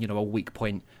letdown, a weak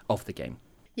point of the game.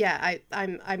 Yeah,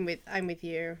 I'm with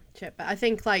you, Chip. But I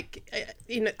think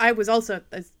I was also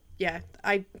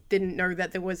I didn't know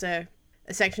that there was a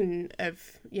section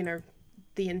of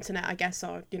the internet, I guess,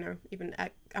 or even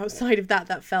outside of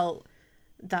that felt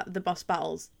that the boss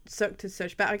battles sucked as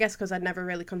such. But I guess because I'd never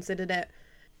really considered it,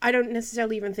 I don't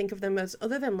necessarily even think of them as,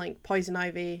 other than like Poison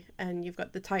Ivy and you've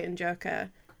got the Titan Joker,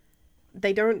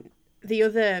 the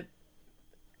other,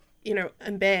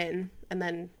 and Bane, and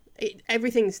then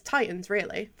everything's Titans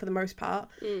really for the most part.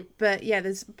 But yeah,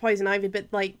 there's Poison Ivy, but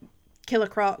like Killer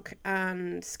Croc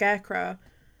and Scarecrow,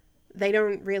 they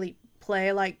don't really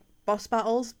play like boss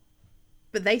battles,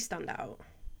 but they stand out.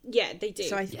 Yeah, they do.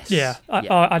 So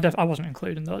I wasn't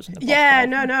including those in the boss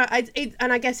battle. No.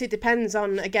 And I guess it depends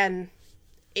on, again,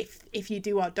 if you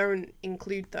do or don't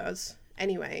include those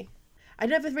anyway. I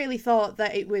never really thought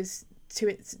that it was to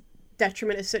its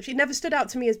detriment as such. It never stood out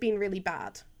to me as being really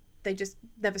bad. They just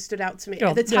never stood out to me.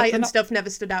 The Titan stuff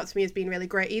never stood out to me as being really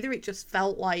great either. It just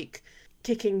felt like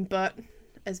kicking butt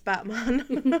as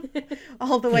Batman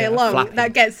all the way along. Flapping.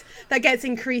 That gets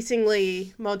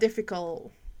increasingly more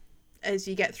difficult as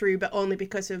you get through, but only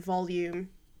because of volume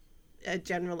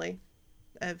generally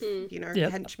of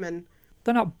henchmen.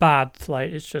 They're not bad,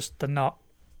 like it's just they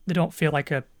don't feel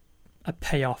like a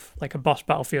payoff. Like a boss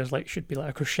battle feels like it should be like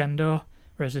a crescendo,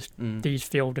 whereas these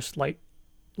feel just like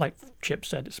Chip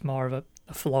said, it's more of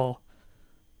a flaw,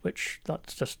 which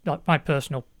that's just like my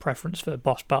personal preference for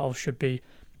boss battles should be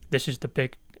this is the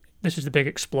big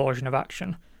explosion of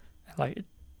action. Like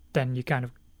then you kind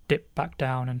of dip back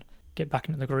down and get back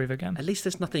into the groove again. At least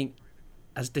there's nothing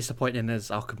as disappointing as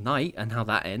Arkham Knight and how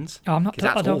that ends. Oh,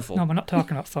 that's awful. No, we're not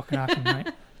talking about fucking Arkham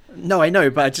Knight. No, I know,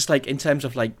 but just like in terms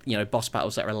of like, you know, boss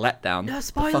battles that are a letdown. No The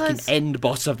spoilers. fucking end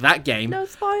boss of that game No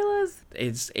spoilers.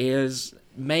 is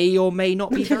may or may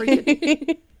not be very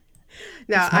good.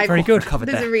 No, not very good. Covered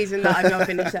There's there. a reason that I've not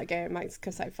finished that game, Mike,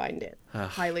 because I find it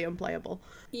highly unplayable.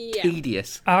 Yeah.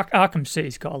 Tedious. Arkham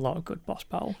City's got a lot of good boss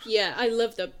battles. Yeah, I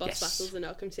love the boss Yes. battles in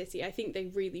Arkham City. I think they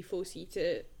really force you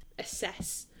to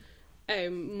assess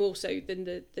more so than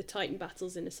the Titan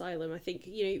battles in Asylum. I think,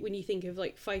 you know, when you think of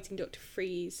like fighting Dr.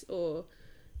 Freeze or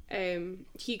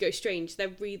Hugo Strange, they're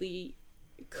really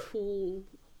cool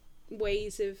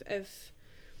ways of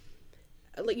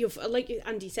like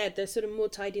Andy said, they're sort of more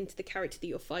tied into the character that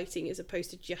you're fighting as opposed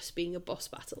to just being a boss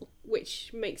battle,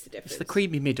 which makes the difference. It's the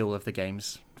creamy middle of the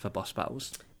games for boss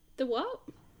battles. The what?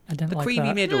 I didn't The like creamy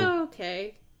that. middle. Oh,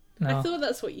 okay. I No. thought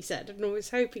that's what you said, and I was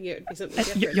hoping it would be something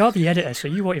different. You're the editor, so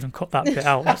you won't even cut that bit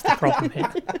out. That's the problem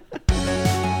here.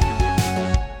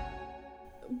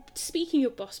 Speaking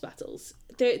of boss battles,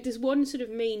 there's one sort of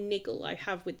main niggle I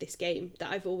have with this game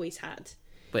that I've always had.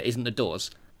 But isn't the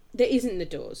doors? There isn't the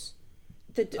doors.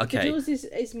 The Okay. doors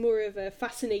is more of a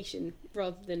fascination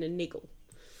rather than a niggle.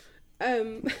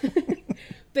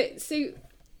 But so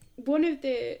one of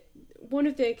the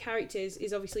characters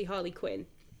is obviously Harley Quinn,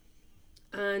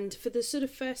 and for the sort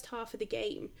of first half of the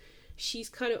game, she's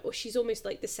almost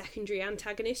like the secondary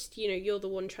antagonist. You know, you're the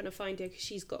one trying to find her because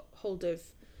she's got hold of.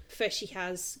 First she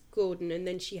has Gordon, and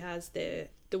then she has the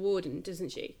warden, doesn't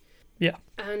she? Yeah.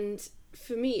 And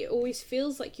for me, it always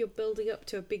feels like you're building up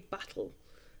to a big battle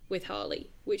with Harley,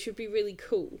 which would be really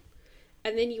cool.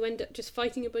 And then you end up just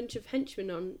fighting a bunch of henchmen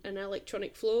on an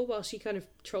electronic floor while she kind of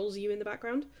trolls you in the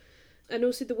background. And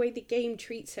also the way the game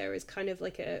treats her is kind of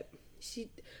like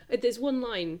there's one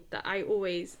line that I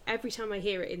always, every time I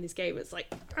hear it in this game, it's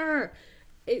like, Arr!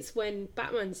 It's when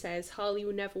Batman says Harley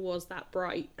never was that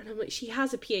bright. And I'm like, she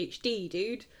has a PhD,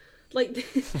 dude. Like,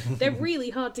 they're really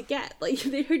hard to get. Like,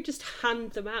 they don't just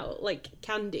hand them out like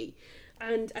candy.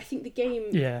 And I think the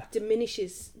game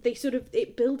diminishes,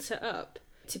 it builds her up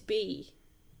to be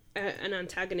an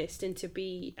antagonist and to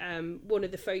be one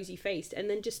of the foes you faced, and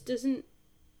then just doesn't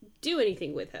do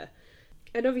anything with her.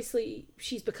 And obviously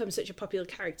she's become such a popular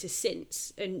character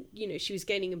since, and you know, she was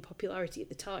gaining in popularity at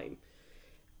the time.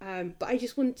 But I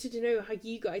just wanted to know how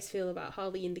you guys feel about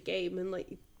Harley in the game, and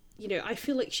like, you know, I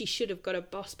feel like she should have got a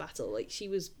boss battle, like she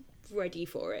was ready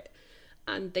for it,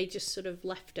 and they just sort of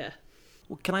left her.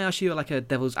 Well, can I ask you like a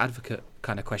devil's advocate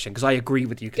kind of question? Because I agree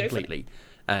with you Go for it. completely,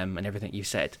 and everything you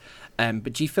said.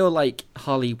 But do you feel like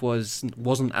Harley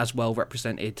wasn't as well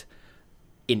represented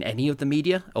in any of the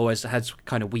media, or has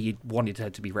kind of we wanted her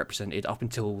to be represented up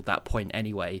until that point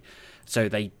anyway? So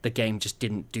the game just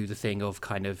didn't do the thing of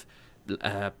kind of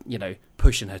you know,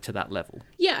 pushing her to that level.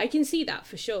 Yeah, I can see that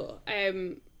for sure.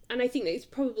 And I think that it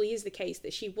probably is the case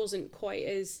that she wasn't quite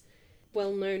as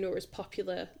well known or as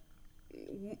popular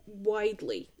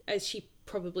widely as she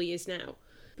probably is now.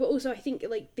 But also I think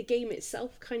like the game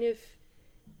itself kind of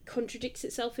contradicts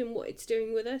itself in what it's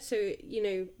doing with her. So, you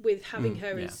know, with having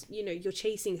her as, you know, you're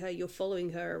chasing her, you're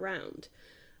following her around.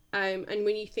 And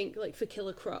when you think like for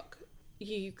Killer Croc,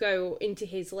 you go into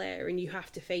his lair and you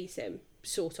have to face him,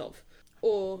 sort of.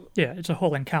 Or Yeah, it's a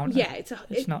whole encounter. yeah,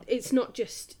 it's not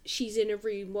just she's in a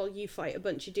room while you fight a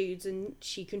bunch of dudes and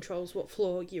she controls what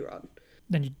floor you're on.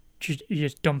 Then you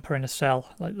just dump her in a cell.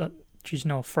 Like that, she's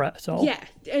no threat at all. Yeah,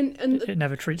 and It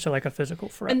never treats her like a physical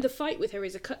threat. and the fight with her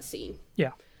is a cutscene.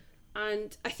 Yeah.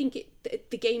 And I think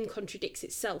the game contradicts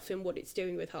itself in what it's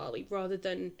doing with Harley, rather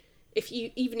than if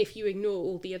you ignore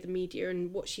all the other media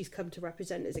and what she's come to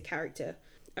represent as a character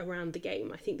around the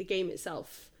game. I think the game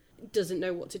itself doesn't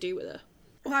know what to do with her.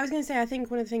 Well, I was going to say, I think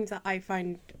one of the things that I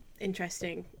find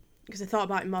interesting, because I thought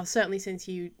about it more, certainly since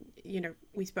you know,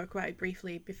 we spoke about it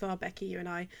briefly before, Becky, you and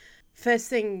I, first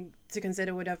thing to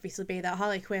consider would obviously be that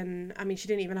Harley Quinn, I mean, she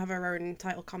didn't even have her own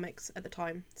title comics at the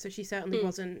time, so she certainly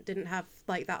didn't have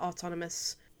like that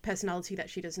autonomous personality that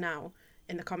she does now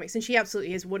in the comics, and she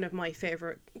absolutely is one of my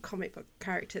favourite comic book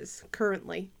characters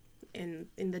currently in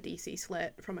the DC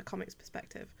slate from a comics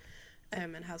perspective,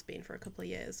 and has been for a couple of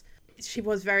years. She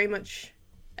was very much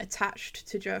attached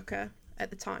to Joker at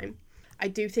the time. I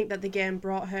do think that the game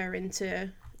brought her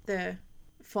into the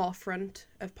forefront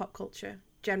of pop culture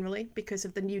generally because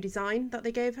of the new design that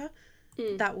they gave her.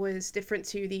 That was different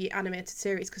to the animated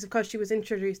series, because of course she was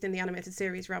introduced in the animated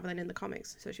series rather than in the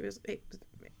comics, so she was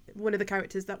one of the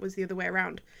characters that was the other way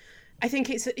around. I think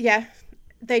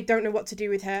they don't know what to do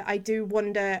with her. I do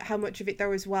wonder how much of it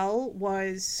though as well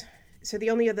was, so the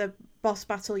only other boss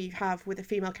battle you have with a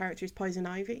female character is Poison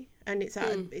Ivy, and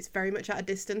it's very much at a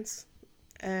distance.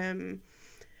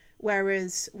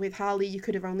 Whereas with Harley, you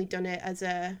could have only done it as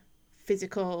a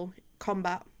physical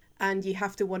combat, and you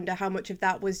have to wonder how much of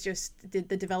that was just, did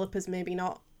the developers maybe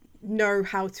not know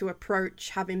how to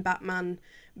approach having Batman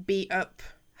beat up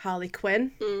Harley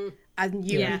Quinn and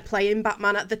you be playing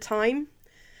Batman at the time.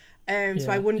 So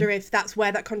I wonder if that's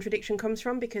where that contradiction comes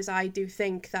from, because I do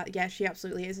think that, she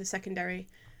absolutely is a secondary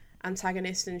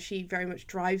antagonist, and she very much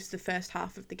drives the first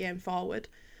half of the game forward.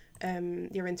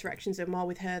 Your interactions are more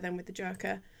with her than with the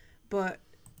Joker, but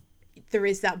there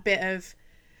is that bit of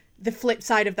the flip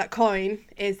side of that coin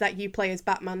is that you play as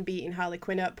Batman beating Harley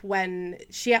Quinn up when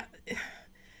she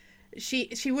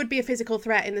would be a physical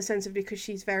threat in the sense of, because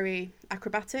she's very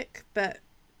acrobatic, but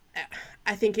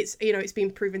I think it's, it's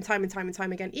been proven time and time and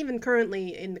time again, even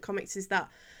currently in the comics, is that,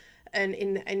 and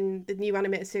in the new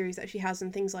animated series that she has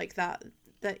and things like that,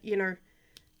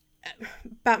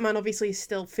 Batman obviously is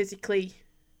still physically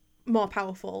more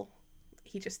powerful.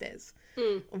 He just is,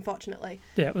 unfortunately.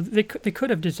 Yeah, well, they could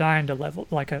have designed a level,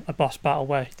 like a boss battle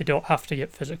where they don't have to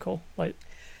get physical, like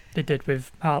they did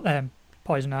with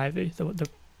Poison Ivy.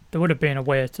 There would have been a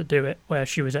way to do it where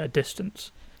she was at a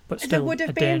distance, but still there would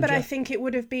have been, danger. but I think it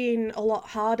would have been a lot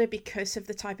harder because of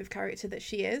the type of character that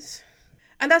she is.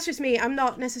 And that's just me. I'm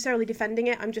not necessarily defending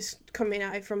it. I'm just coming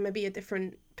at it from maybe a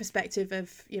different perspective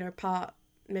of, part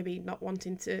maybe not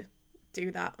wanting to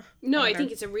do that. No, I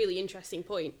think it's a really interesting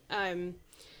point. And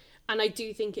I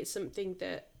do think it's something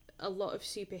that a lot of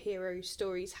superhero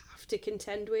stories have to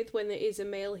contend with when there is a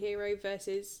male hero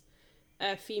versus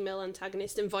a female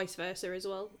antagonist, and vice versa as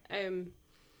well.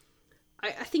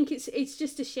 I think it's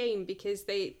just a shame because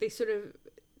they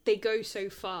go so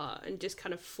far and just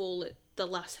kind of fall at the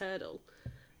last hurdle.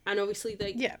 And obviously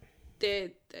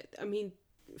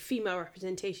female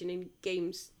representation in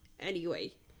games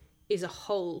anyway is a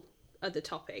whole other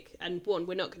topic, and one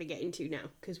we're not going to get into now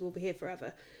because we'll be here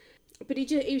forever. But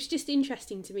it was just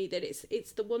interesting to me that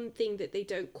it's the one thing that they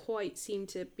don't quite seem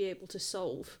to be able to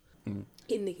solve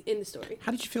in the story.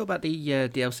 How did you feel about the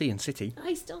DLC in City?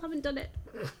 I still haven't done it.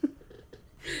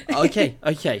 Okay.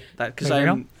 That because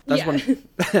that's one.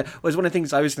 Was one of the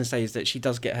things I was going to say is that she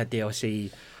does get her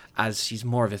DLC as she's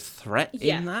more of a threat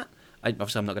in that.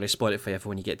 Obviously, I'm not going to spoil it for you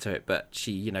when you get to it, but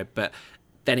she, but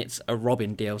then it's a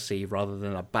Robin DLC rather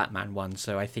than a Batman one.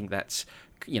 So I think that's,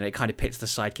 it kind of pits the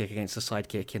sidekick against the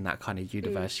sidekick in that kind of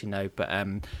universe, But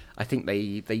I think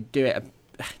they do it.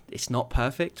 It's not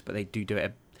perfect, but they do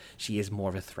it. She is more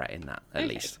of a threat in that, at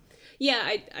least. Yeah,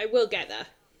 I will get there.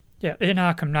 Yeah, in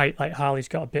Arkham Knight, like Harley's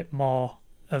got a bit more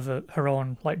of her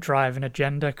own like drive and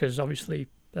agenda because obviously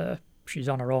she's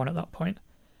on her own at that point.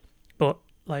 But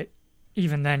like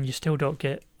even then, you still don't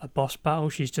get a boss battle.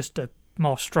 She's just a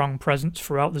more strong presence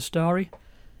throughout the story.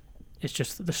 It's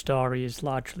just that the story is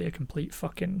largely a complete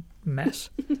fucking mess.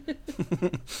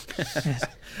 Yes.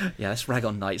 Yeah, let's rag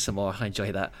on Knight some more. I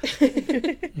enjoy that.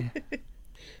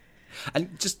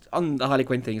 And just on the Harley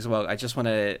Quinn thing as well, I just want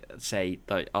to say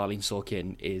that Arlene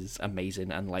Sorkin is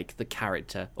amazing, and like the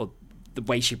character, or the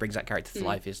way she brings that character to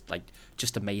life is like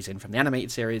just amazing. From the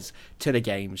animated series to the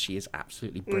game, she is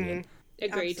absolutely brilliant.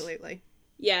 Agreed. Absolutely.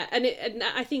 Yeah, and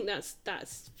I think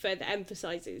that's further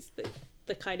emphasises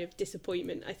the kind of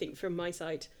disappointment, I think, from my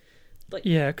side. Like,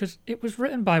 yeah, because it was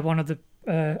written by one of the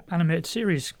animated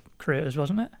series creators,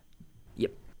 wasn't it?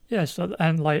 Yep. Yeah, so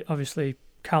and like obviously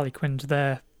Harley Quinn's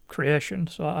their creation,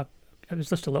 so it was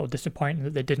just a little disappointing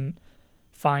that they didn't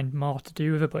find more to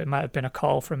do with it, but it might have been a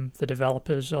call from the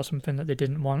developers or something that they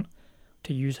didn't want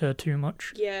to use her too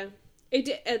much. Yeah.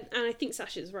 And I think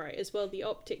Sasha's right as well. The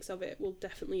optics of it will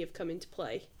definitely have come into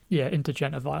play. Yeah,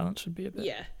 intergender violence would be a bit.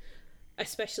 Yeah,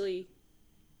 especially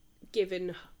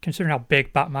given considering how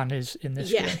big Batman is in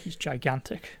this game. He's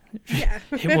gigantic. Yeah,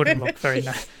 it wouldn't look very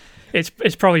nice.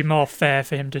 It's probably more fair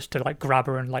for him just to like grab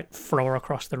her and like throw her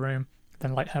across the room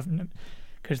than like having him,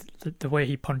 because the way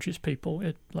he punches people,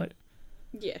 it like.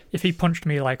 Yeah. If he punched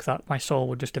me like that, my soul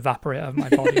would just evaporate out of my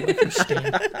body like a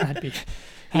steam.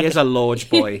 He is a large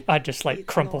boy. I'd just like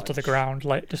crumple to the ground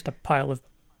like just a pile of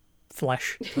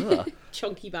flesh.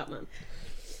 Chunky Batman.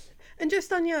 And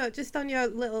just on your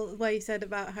little way you said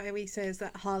about how he says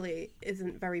that Harley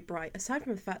isn't very bright, aside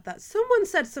from the fact that someone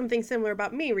said something similar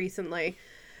about me recently,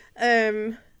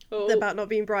 about not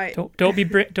being bright. Don't be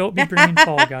bringing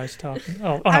Fall Guys talking.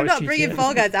 Oh, I'm not bringing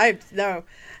Fall Guys. No,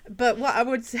 but what I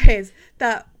would say is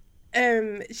that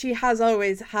she has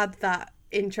always had that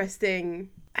interesting.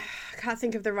 I can't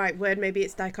think of the right word. Maybe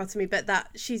it's dichotomy, but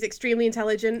that she's extremely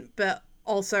intelligent, but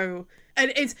also,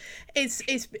 and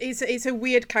it's a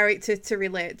weird character to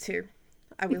relate to.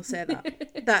 I will say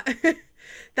that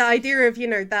the idea of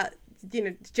that.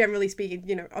 Generally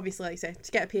speaking, obviously, like I say,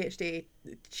 to get a PhD,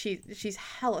 she's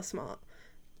hella smart,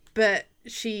 but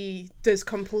she does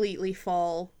completely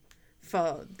fall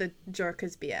for the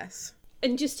Joker's BS.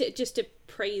 And just to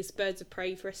praise Birds of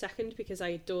Prey for a second, because I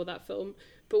adore that film,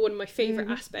 but one of my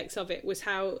favourite aspects of it was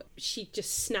how she'd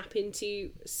just snap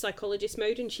into psychologist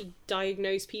mode and she'd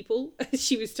diagnose people as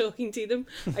she was talking to them.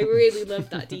 I really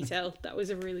loved that detail. That was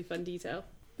a really fun detail.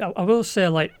 I will say,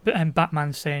 like,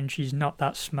 Batman saying she's not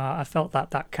that smart, I felt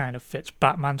that kind of fits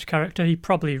Batman's character. He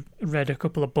probably read a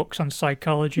couple of books on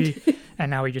psychology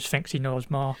and now he just thinks he knows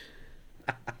more.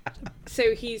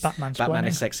 So he's... Batman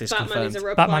is sexist, Batman confirmed. is a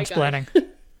reply Batmansplaining.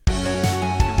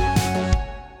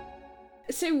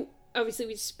 So, obviously,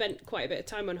 we've spent quite a bit of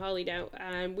time on Harley now,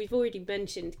 and we've already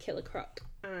mentioned Killer Croc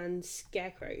and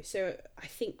Scarecrow. So, I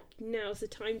think now's the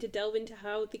time to delve into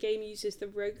how the game uses the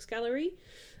Rogues Gallery,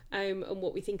 and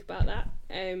what we think about that.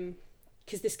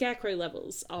 Because the Scarecrow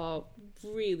levels are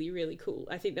really, really cool.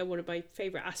 I think they're one of my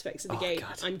favourite aspects of the game.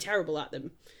 God. I'm terrible at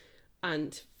them.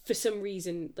 And for some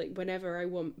reason, like, whenever I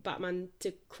want Batman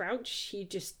to crouch, he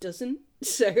just doesn't.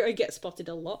 So I get spotted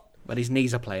a lot. But his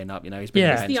knees are playing up, you know. He's been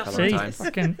Yeah, in for a long see, time.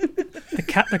 fucking,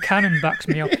 the canon backs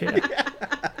me up here.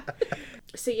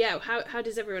 So yeah, how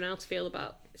does everyone else feel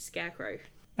about Scarecrow?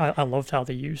 I loved how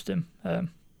they used him.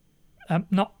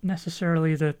 Not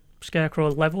necessarily the Scarecrow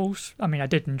levels. I mean, I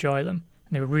did enjoy them.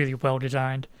 And they were really well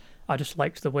designed. I just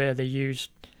liked the way they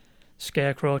used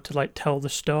Scarecrow to, like, tell the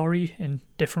story in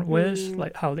different ways.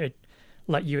 Like how they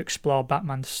let you explore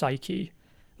Batman's psyche.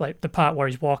 Like the part where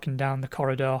he's walking down the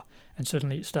corridor and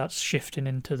suddenly it starts shifting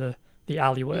into the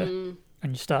alleyway.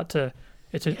 And you start to...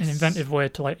 It's an inventive way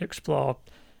to, like, explore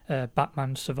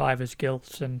Batman's survivor's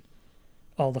guilt and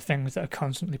all the things that are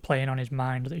constantly playing on his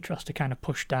mind that he tries to kind of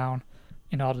push down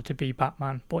in order to be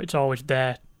Batman, but it's always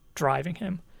there driving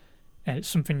him. And it's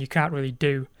something you can't really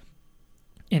do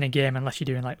in a game unless you're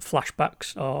doing, like,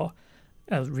 flashbacks or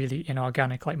a really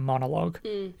inorganic, like, monologue.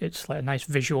 It's like a nice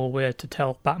visual way to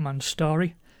tell Batman's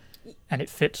story, and it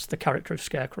fits the character of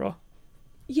Scarecrow.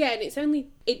 Yeah, and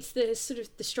it's the sort of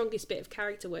the strongest bit of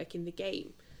character work in the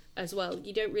game as well.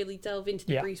 You don't really delve into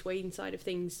the Bruce Wayne side of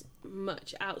things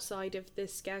much outside of the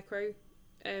Scarecrow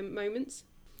moments.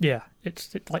 Yeah, it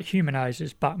like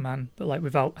humanises Batman, but, like,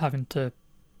 without having to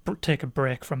take a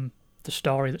break from the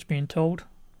story that's being told.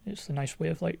 It's a nice way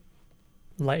of, like,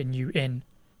 letting you in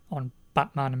on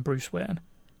Batman and Bruce Wayne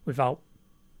without,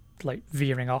 like,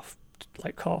 veering off,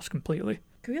 like, course completely.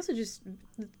 Can we also just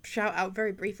shout out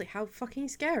very briefly how fucking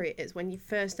scary it is when you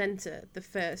first enter the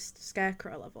first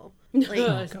Scarecrow level?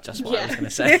 Like, Just what I was going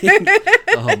to say.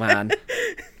 Oh, man.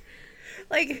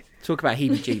 Like, Talk about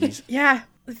heebie-jeebies. yeah,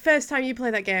 the first time you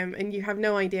play that game and you have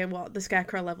no idea what the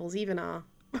Scarecrow levels even are,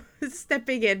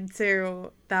 stepping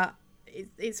into that,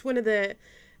 it's one of the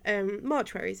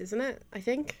mortuaries, isn't it? I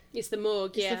think It's the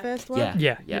morgue, it's yeah. the first one.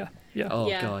 Yeah. Oh,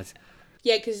 Yeah. God.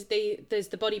 Yeah, because there's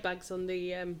the body bags on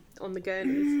the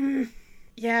gurneys.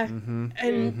 Yeah,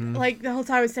 and like the whole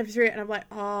time I was stepping through it, and I'm like,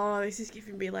 oh, this is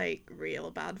giving me like real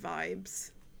bad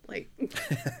vibes. Like,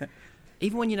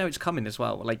 Even when you know it's coming as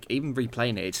well, like, even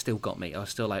replaying it still got me. I was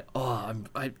still like, oh,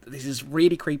 this is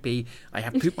really creepy. I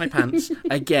have pooped my pants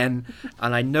again,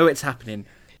 and I know it's happening.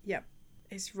 yep,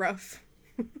 it's rough.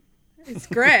 It's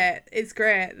great. It's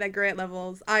great. They're great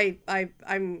levels.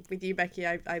 I'm with you, Becky.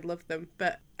 I love them,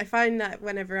 but I find that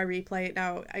whenever I replay it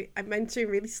now, I'm entering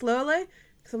really slowly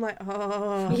because I'm like,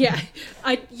 oh, Yeah,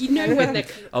 you know when they're...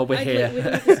 Oh, we're here. Like,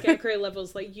 with the Scarecrow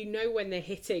levels, like, you know when they're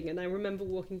hitting, and I remember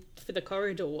walking for the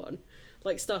corridor one,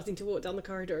 like, starting to walk down the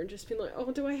corridor and just being like,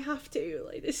 oh, do I have to?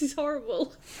 Like, this is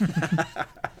horrible.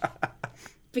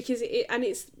 Because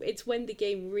it's when the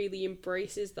game really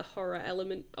embraces the horror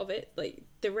element of it. Like,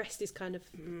 the rest is kind of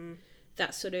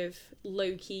that sort of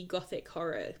low-key gothic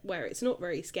horror where it's not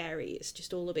very scary, it's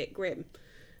just all a bit grim.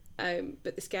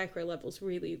 But the Scarecrow levels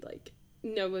really, like,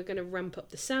 no, we're going to ramp up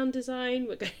the sound design,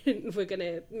 we're going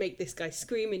to make this guy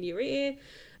scream in your ear,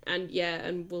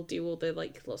 and we'll do all the,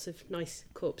 like, lots of nice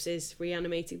corpses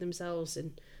reanimating themselves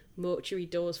and mortuary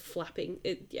doors flapping.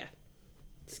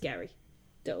 Scary.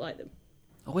 Don't like them.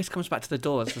 Always comes back to the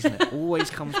doors, doesn't it?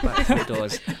 Always comes back to the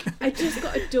doors. I just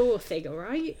got a door thing,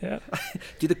 alright? Yeah.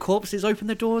 Do the corpses open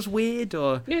the doors weird,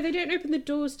 or...? No, they don't open the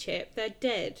doors, Chip. They're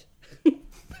dead.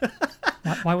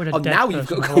 Why would a Oh, dead now you've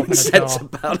person got open common a sense door?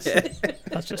 about it.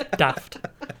 That's just daft.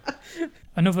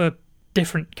 Another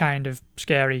different kind of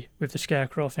scary with the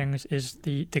Scarecrow things is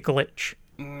the glitch,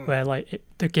 where, like,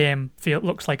 the game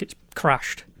looks like it's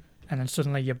crashed, and then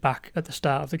suddenly you're back at the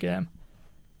start of the game.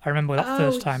 I remember that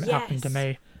first time it happened to yes.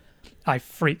 me. I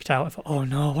freaked out. I thought, oh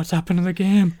no, what's happened to the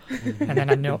game? And then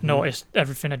I noticed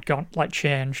everything had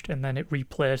changed, and then it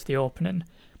replays the opening.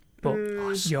 But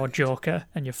you're Joker,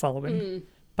 and you're following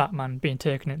Batman being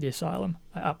taken at the asylum.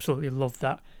 I absolutely loved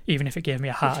that, even if it gave me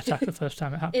a heart attack the first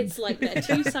time it happened. It's like they're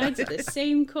two sides of the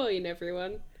same coin,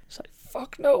 everyone. It's like,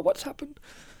 fuck no, what's happened?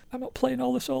 I'm not playing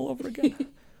all this all over again.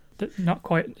 It's not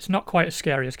quite as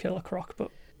scary as Killer Croc,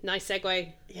 but... Nice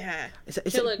segue. Yeah. It's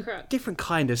Killer a Croc. different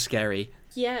kind of scary.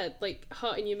 Yeah, like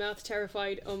heart in your mouth,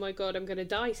 terrified, oh my god, I'm gonna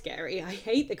die scary. I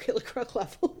hate the Killer Croc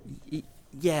level.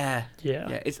 Yeah.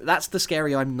 That's the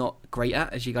scary I'm not great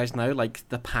at, as you guys know. Like,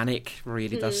 the panic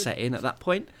really does set in at that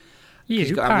point. You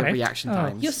got to have the panicked? reaction Oh.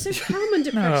 times. You're so calm under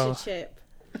pressure, No. Chip.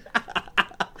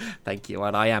 Thank you,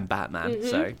 and I am Batman,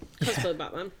 so... Cosplay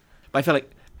Batman. But I feel like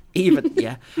even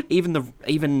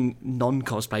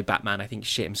non-cosplay Batman, I think,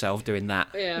 shit himself doing that.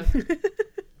 Yeah.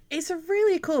 It's a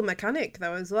really cool mechanic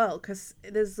though as well, because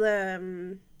there's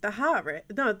the heart rate.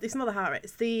 No, it's not the heart rate.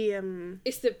 It's the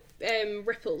It's the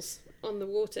ripples on the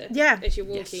water. Yeah. As you're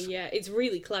walking. Yes. Yeah, it's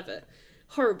really clever.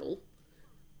 Horrible,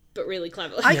 but really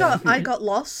clever. I got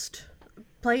lost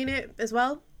playing it as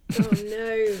well. Oh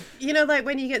no. You know, like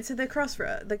when you get to the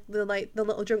crossroad, the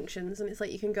little junctions, and it's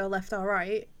like you can go left or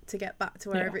right to get back to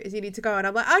wherever it is you need to go, and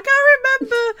I'm like, I can't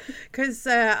remember, because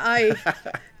I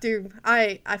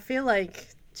feel like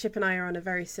Chip and I are on a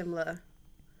very similar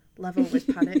level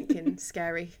with panic in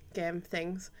scary game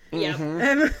things. Yeah.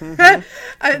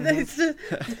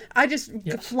 I just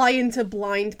fly into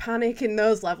blind panic in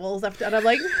those levels after, and I'm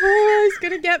like, oh, it's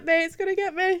gonna get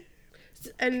me.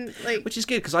 And like, Which is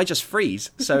good, because I just freeze,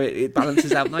 so it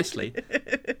balances out nicely.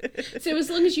 So as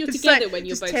long as you're Just together like, when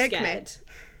you're just both take me. scared,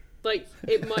 like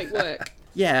it might work.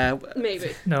 Yeah.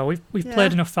 Maybe. No, we've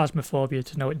played enough Phasmophobia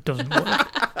to know it doesn't work.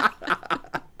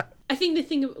 I think the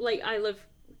thing, like, I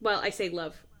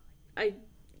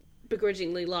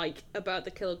begrudgingly like about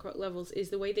the Killer Croc levels is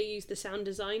the way they use the sound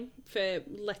design for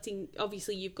letting,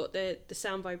 obviously you've got the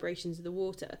sound vibrations of the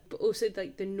water, but also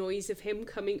like the noise of him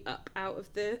coming up out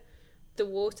of the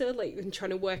water, like, and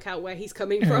trying to work out where he's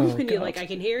coming from. Oh, And you're God. like, I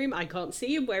can hear him, I can't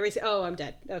see him, where is it? Oh, I'm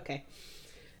dead. Okay.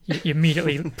 You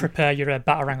immediately prepare your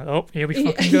batarang. Oh, here we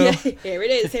fucking go. Yeah, here it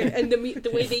is. And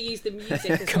the way they use the music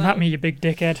as Come well. at me, you big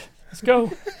dickhead. Let's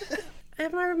go.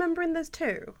 am I remembering there's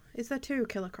two? Is there two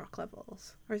Killer Croc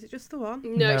levels, or is it just the one? No,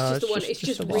 it's No, just the it's one. just- It's just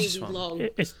just the one. really Just one. long.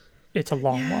 It's a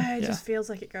long one. It Yeah. just feels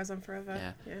like it goes on forever.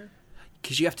 Yeah. Yeah.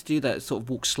 Because you have to do that, sort of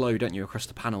walk slow, don't you, across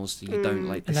the panels, so you don't,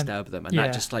 like, And then- disturb them, and yeah.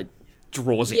 that just, like,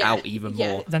 draws it Yeah, out even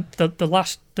yeah. more. Then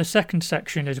the second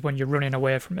section is when you're running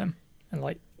away from him, and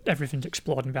like everything's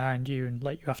exploding behind you, and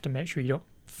like you have to make sure you don't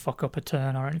fuck up a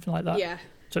turn or anything like that. Yeah.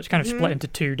 So it's kind of split into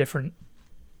two different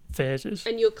phases.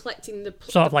 And you're collecting the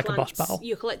Sort of the like a plants. boss battle.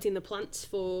 You're collecting the plants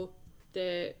for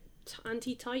the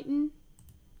anti-Titan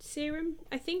serum,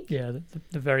 I think. Yeah,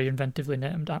 the very inventively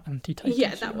named anti-Titan.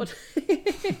 Yeah, that serum. one.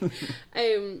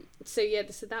 So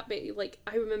that bit, like,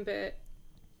 I remember,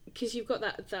 because you've got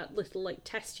that little like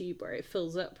test tube where it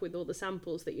fills up with all the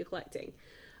samples that you're collecting,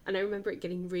 and I remember it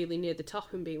getting really near the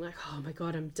top and being like, oh my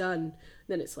god, I'm done. And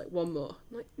then it's like, one more.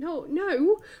 I'm like, no, I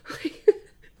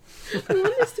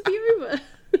want this to be over.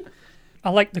 I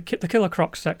like the Killer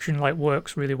Croc section. Like,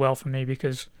 works really well for me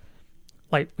because,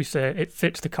 like we say, it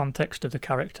fits the context of the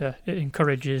character. It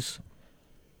encourages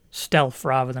stealth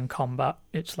rather than combat.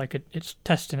 It's like it's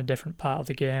testing a different part of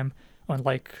the game.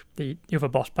 Unlike the other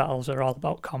boss battles are all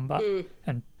about combat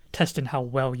and testing how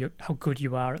good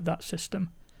you are at that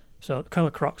system. So Killer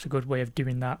Croc's a good way of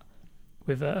doing that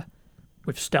with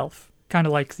stealth, kind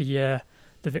of like the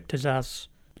Victor Zaz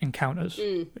encounters,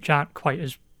 which aren't quite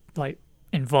as like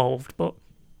involved, but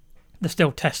they're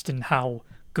still testing how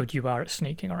good you are at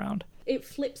sneaking around. It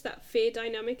flips that fear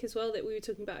dynamic as well that we were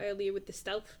talking about earlier with the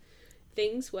stealth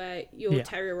things, where you're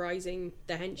terrorizing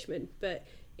the henchmen, but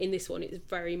in this one it's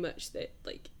very much that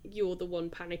like you're the one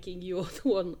panicking, you're the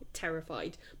one like,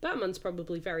 terrified. Batman's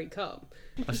probably very calm.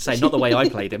 I was say, not the way I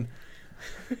played him.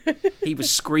 He was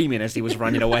screaming as he was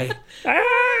running away.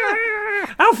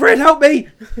 Alfred, help me!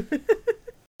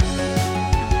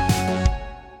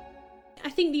 I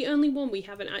think the only one we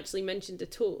haven't actually mentioned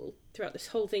at all throughout this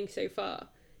whole thing so far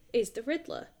is the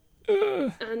Riddler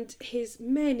and his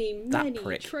many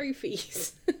prick.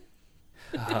 trophies.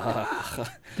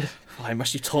 Why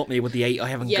must you taunt me with the 8 I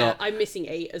haven't Yeah, got? I'm missing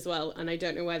 8 as well, and I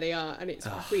don't know where they are, and it's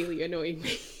really annoying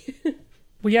me.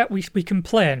 Well, yeah, we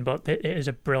complain, but it is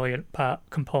a brilliant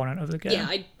component of the game. Yeah,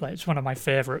 like it's one of my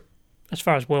favourite, as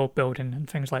far as world building and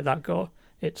things like that go.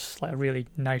 It's like a really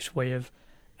nice way of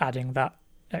adding that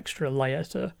extra layer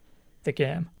to the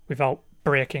game without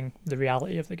breaking the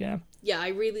reality of the game. Yeah, I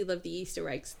really love the Easter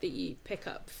eggs that you pick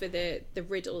up for the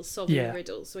riddles, solving the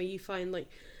riddles, where you find like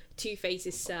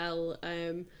Two-Face's cell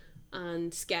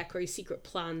and Scarecrow's secret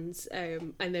plans,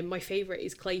 and then my favourite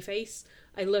is Clayface.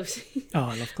 I love Oh,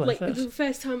 I love like Clayface. the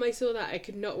first time I saw that, I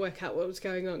could not work out what was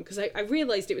going on because I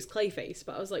realised it was Clayface,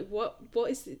 but I was like, what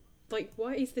is it? Like,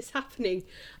 why is this happening?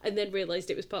 And then realised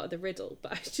it was part of the riddle.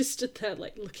 But I just stood there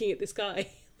like looking at this guy,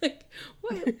 like,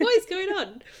 what is going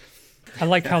on? I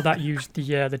like how that used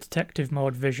the detective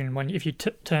mode vision. When if you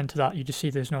turn to that, you just see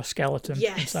there's no skeleton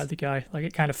inside the guy. Like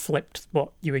it kind of flipped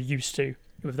what you were used to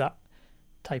with that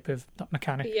type of that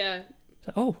mechanic. Yeah.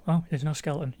 So, oh, there's no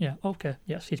skeleton. Yeah, okay.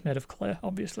 Yes, he's made of clay,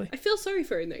 obviously. I feel sorry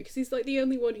for him though, because he's like the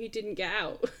only one who didn't get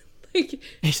out. Like,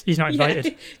 he's not invited.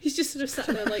 Yeah, he's just sort of sat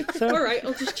there like, all right,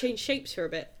 I'll just change shapes for a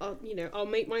bit. I'll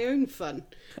make my own fun.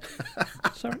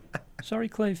 Sorry,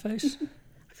 Clayface.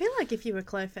 I feel like if you were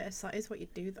Clayface, that is what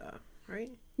you'd do, though,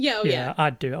 right? Yeah, yeah,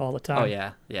 I'd do it all the time. Oh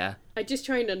yeah. I just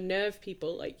try and unnerve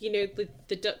people, like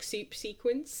the duck soup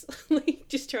sequence. Like,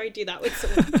 just try and do that with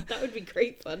someone. That would be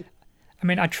great fun. I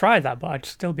mean, I'd try that, but I'd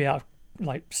still be out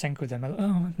of sync with them.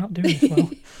 I'm not doing this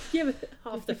well. Yeah, but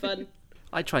half the fun.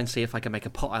 I'd try and see if I can make a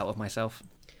pot out of myself.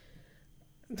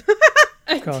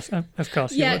 Of course,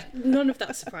 you would. None of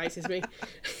that surprises me.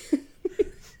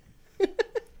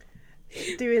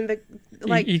 Doing the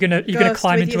you're gonna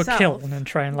climb into a kiln and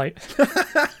try and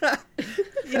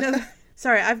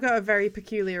Sorry, I've got a very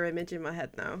peculiar image in my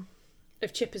head now.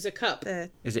 Of Chip as a cup.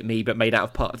 Is it me but made out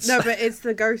of pots? No, but it's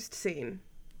the ghost scene.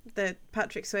 The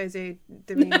Patrick Swayze,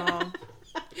 Demi Moore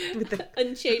with the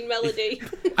Unchained Melody.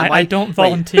 I don't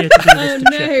volunteer to do this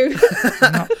to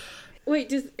Chip. No.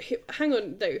 Wait, hang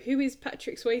on though. Who is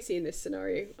Patrick Swayze in this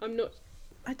scenario? I don't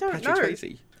Patrick know.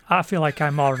 Swayze. I feel like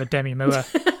I'm more of a Demi Moore,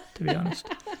 to be honest.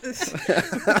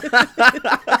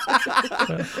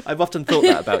 I've often thought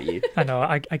that about you. I know,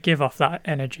 I give off that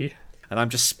energy. And I'm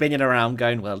just spinning around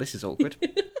going, well, this is awkward.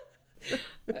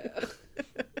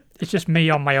 It's just me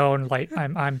on my own, like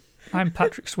I'm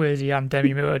Patrick Swayze and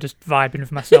Demi Moore just vibing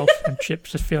with myself, and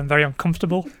Chip's just feeling very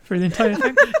uncomfortable through the entire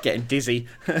thing. Getting dizzy.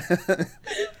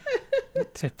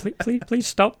 So, please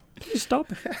stop. Please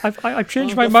stop. I've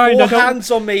changed my mind. Hands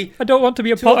on me. I don't want to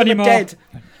be a Two of pot them are anymore. dead.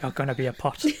 You're gonna be a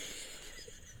pot.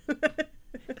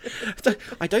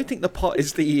 I don't think the pot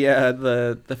is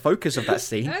the focus of that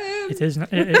scene. It is.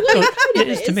 It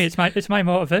is to me. It's my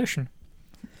motivation.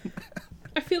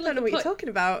 I feel I like don't know what you're talking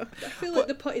about. I feel like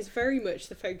the pot is very much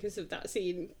the focus of that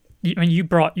scene. You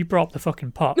brought up the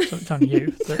fucking pot, so it's on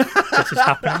you that this is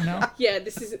happening now. Yeah,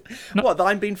 this is What, that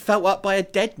I'm being felt up by a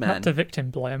dead man? Not to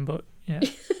victim blame, but yeah,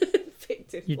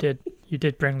 fictive. you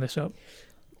did bring this up.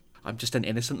 I'm just an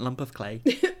innocent lump of clay.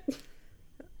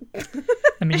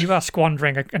 I mean, you are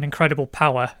squandering an incredible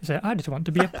power. So I just want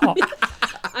to be a pot.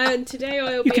 And today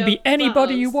I'll You can be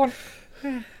anybody you want.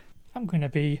 want. I'm going to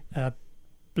be a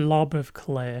blob of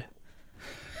clay.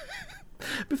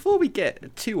 Before we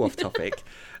get too off topic,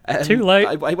 Too late.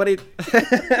 I wanted.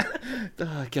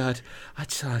 Oh God, I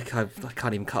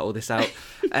can't even cut all this out.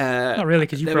 Not really,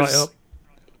 because you brought it up.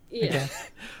 Yeah. Again.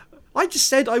 I just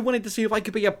said I wanted to see if I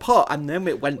could be a pot, and then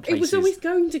it went places. It was always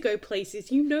going to go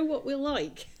places. You know what we're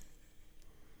like.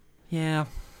 Yeah.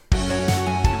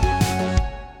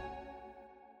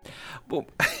 Well,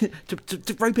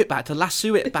 to rope it back, to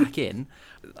lasso it back in,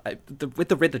 with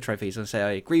the Riddler trophies, I say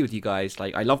I agree with you guys.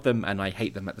 Like, I love them and I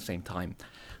hate them at the same time.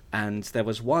 And there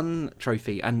was one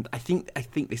trophy, and I think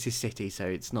this is City, so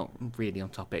it's not really on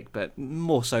topic, but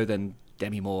more so than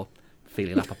Demi Moore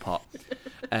feeling up a pot.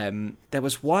 There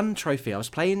was one trophy. I was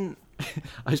playing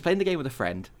the game with a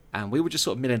friend, and we were just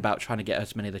sort of milling about trying to get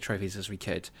as many of the trophies as we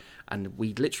could. And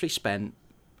we literally spent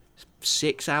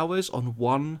 6 hours on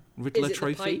one Riddler Is it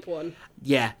trophy. the pipe one?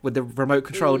 Yeah, with the remote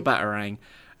controlled batarang.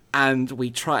 And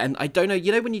we try, and I don't know,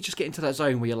 when you just get into that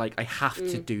zone where you're like, I have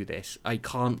to do this. I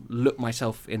can't look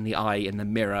myself in the eye in the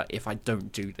mirror if I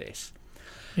don't do this.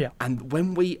 Yeah. And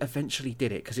when we eventually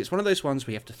did it, because it's one of those ones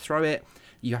where you have to throw it,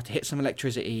 you have to hit some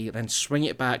electricity, then swing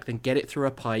it back, then get it through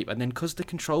a pipe, and then because the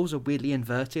controls are weirdly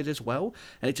inverted as well,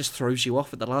 and it just throws you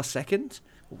off at the last second.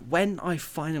 When I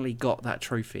finally got that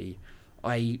trophy,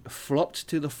 I flopped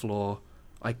to the floor,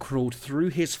 I crawled through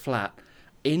his flat,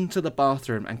 into the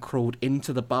bathroom and crawled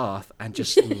into the bath and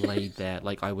just laid there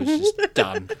like I was just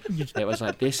done. It was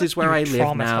like, this is where I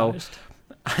live now.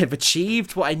 I've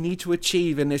achieved what I need to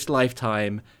achieve in this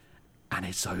lifetime, and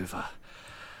it's over.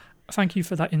 Thank you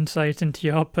for that insight into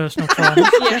your personal trauma,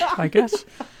 Yeah. I guess.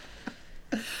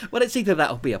 Well, it's either that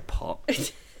or be a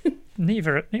pot.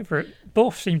 Neither.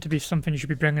 Both seem to be something you should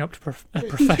be bringing up to a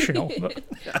professional. But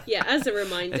Yeah, as a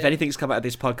reminder. If anything's come out of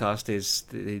this podcast is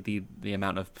the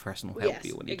amount of personal help Yes,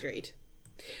 you will need. agreed.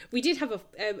 We did have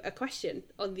a question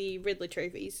on the Riddler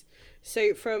trophies.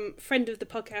 So from friend of the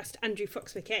podcast, Andrew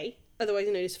Fox McKay, otherwise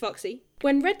known as Foxy.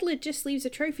 When Riddler just leaves a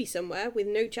trophy somewhere with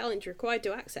no challenge required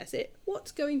to access it,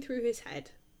 what's going through his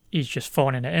head? He's just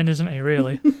phoning it in, isn't he,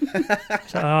 really?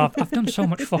 So, I've done so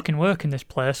much fucking work in this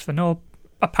place for no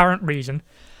apparent reason.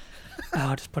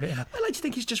 I'll just put it in a... I like to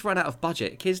think he's just run out of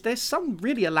budget, because there's some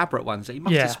really elaborate ones that he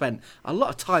must have spent a lot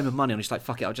of time and money on. He's like,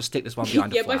 fuck it, I'll just stick this one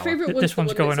behind a flower. My favourite one's this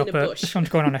one's going up this one's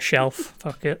going on a shelf.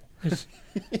 Fuck it.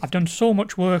 I've done so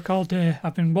much work all day.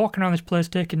 I've been walking around this place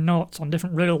taking notes on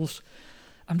different riddles.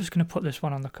 I'm just going to put this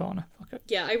one on the corner. Fuck it.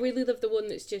 Yeah, I really love the one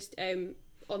that's just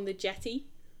on the jetty.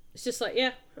 It's just like,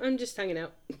 yeah, I'm just hanging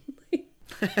out. He's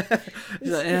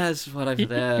like, yeah, it's whatever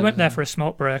there. He went there for a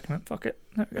smoke break and went, fuck it.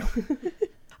 There we go.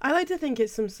 I like to think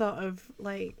it's some sort of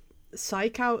like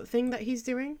psych out thing that he's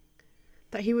doing.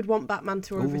 That he would want Batman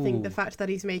to overthink the fact that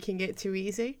he's making it too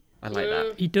easy. I like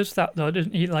that. He does that though,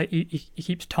 doesn't he? Like he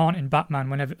keeps taunting Batman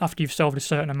whenever after you've solved a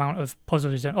certain amount of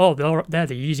puzzles. He's like, oh, they're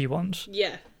the easy ones.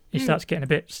 Yeah. He starts getting a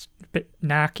bit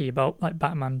narky about like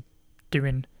Batman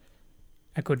doing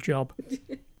a good job,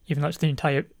 even though it's the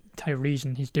entire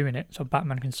reason he's doing it, so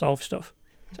Batman can solve stuff.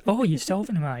 So, oh, you're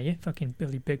solving them, are you? Fucking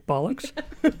Billy Big Bollocks.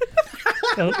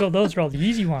 Those are all the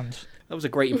easy ones. That was a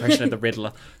great impression of the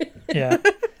Riddler. Yeah,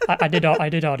 I did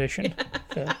audition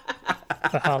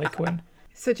for Harley Quinn.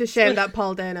 Such a shame that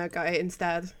Paul Dano got it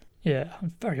instead. Yeah,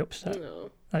 I'm very upset.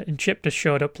 No. And Chip just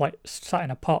showed up like sat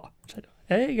in a pot. Said,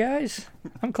 "Hey guys,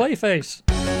 I'm Clayface."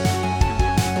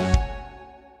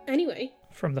 Anyway,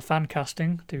 from the fan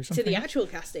casting to something to the actual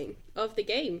casting of the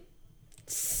game.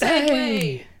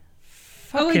 Segue.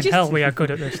 Fucking hell, we are good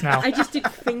at this now. I just did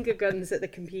finger guns at the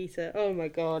computer. Oh my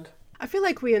god. I feel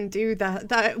like we undo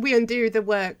we undo the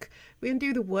work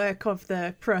of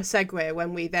the pro segue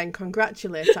when we then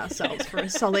congratulate ourselves for a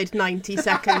solid 90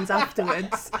 seconds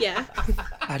afterwards. Yeah.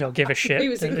 I don't give a shit. It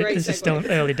was a great This is still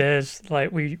early days.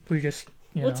 Like we just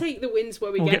we'll take the wins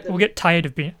where we get them. We'll get tired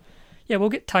of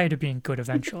being good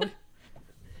eventually.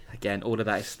 Again, all of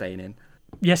that is staying in.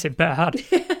 Yes, it better had.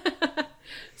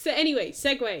 So anyway,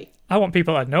 segue. I want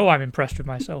people to know I'm impressed with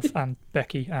myself and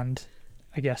Becky and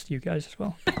I guess you guys as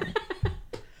well.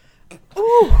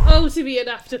 Oh, to be an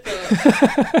afterthought.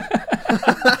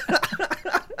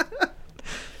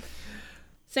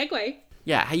 Segue.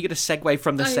 Yeah, how are you going to segue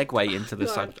from the segue into the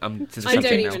to the I don't subject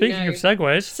even now? Speaking of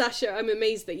segues, Sasha, I'm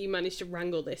amazed that you managed to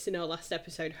wrangle this in our last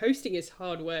episode. Hosting is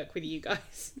hard work with you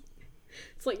guys.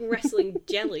 It's like wrestling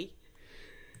jelly.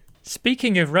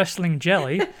 speaking of wrestling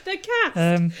jelly, The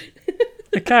cast.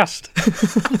 the cast.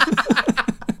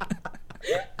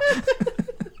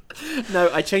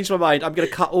 No, I changed my mind. I'm going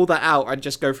to cut all that out and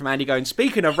just go from Andy going,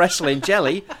 speaking of wrestling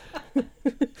jelly.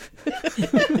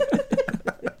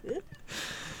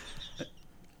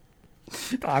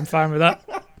 I'm fine with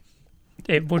that.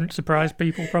 It wouldn't surprise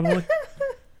people, probably.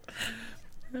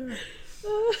 So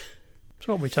what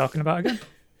are we talking about again?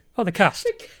 Oh, the cast.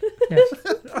 Yes.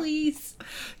 Please.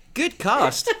 Good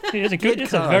cast. It's a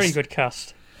cast. very good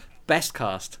cast. Best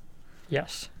cast.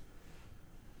 Yes.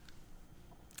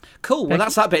 Cool, well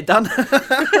that's that bit done.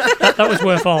 That was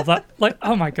worth all that. Like,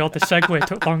 oh my god, the segue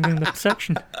took longer than the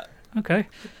section. Okay.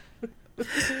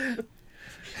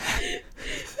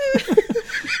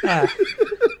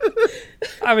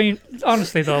 I mean,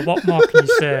 honestly though, what more can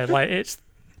you say? Like, it's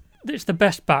the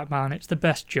best Batman. It's the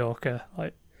best Joker.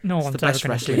 Like, no one's the ever best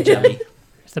going to do wrestling jelly.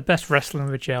 It's the best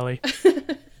wrestling with jelly.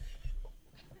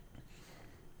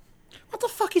 What the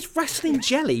fuck is wrestling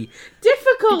jelly?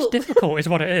 Difficult. It's difficult, is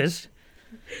what it is.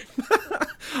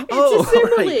 Oh, a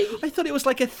simile. right. I thought it was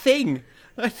like a thing.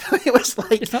 I thought it was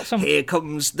like, It's not some. here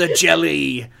comes the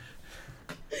jelly.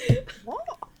 What?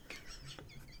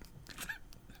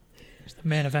 It's the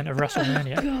main event of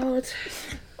WrestleMania. God.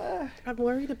 I'm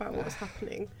worried about what's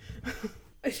happening.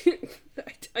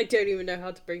 I don't even know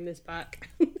how to bring this back.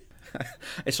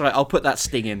 It's all right, I'll put that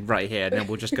sting in right here and then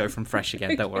we'll just go from fresh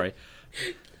again, don't worry.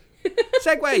 Can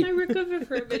I Segue! recover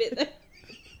for a minute then?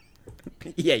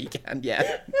 Yeah, you can,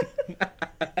 yeah.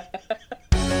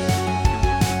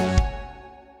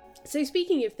 So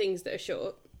speaking of things that are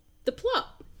short, the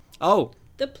plot. Oh,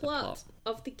 The plot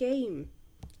of the game.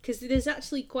 Because there's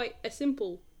actually quite a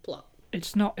simple plot.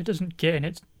 It's not. It doesn't get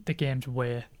in the game's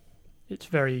way. It's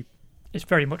very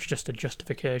much just a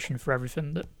justification for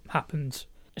everything that happens.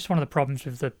 It's one of the problems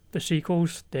with the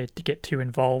sequels. They get too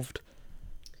involved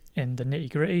in the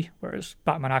nitty gritty, whereas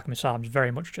Batman Arkham Asylum is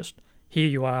very much just here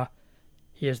you are,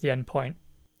 here's the end point.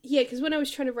 Yeah, because when I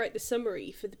was trying to write the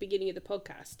summary for the beginning of the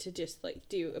podcast to just like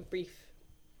do a brief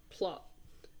plot,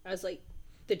 I was like,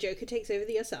 the Joker takes over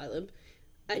the asylum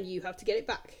and you have to get it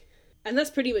back. And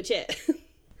that's pretty much it.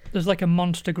 there's like a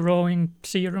monster growing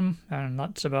serum, and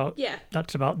that's about Yeah.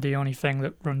 the only thing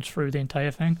that runs through the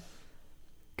entire thing.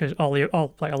 Because a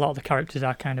lot of the characters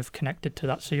are kind of connected to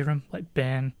that serum. Like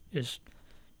Bane is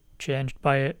changed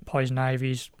by it. Poison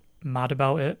Ivy's mad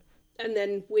about it. And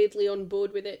then weirdly on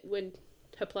board with it when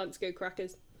her plants go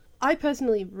crackers. I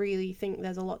personally really think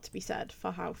there's a lot to be said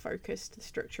for how focused the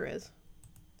structure is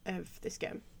of this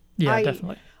game. Yeah,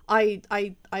 definitely.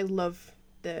 I love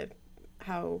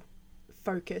how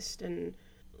focused and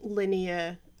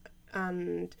linear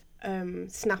and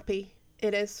snappy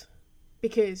it is,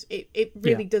 because it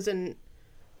really doesn't.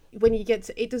 When you get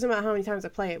to, it doesn't matter how many times I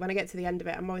play it. When I get to the end of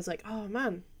it, I'm always like, oh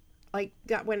man, like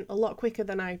that went a lot quicker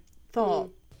than I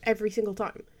thought every single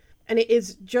time, and it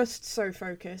is just so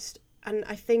focused. And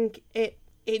I think it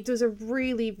does a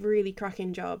really, really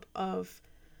cracking job of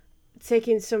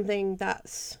taking something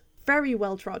that's very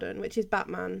well trodden, which is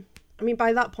Batman. I mean,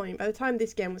 by that point, by the time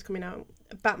this game was coming out,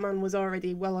 Batman was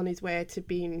already well on his way to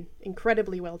being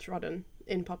incredibly well trodden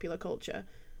in popular culture.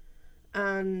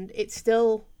 And it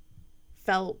still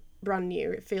felt brand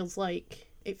new. It felt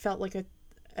like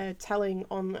a telling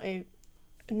on a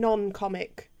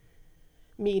non-comic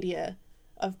media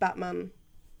of Batman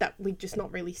that we'd just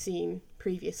not really seen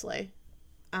previously.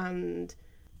 And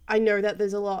I know that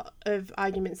there's a lot of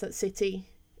arguments that City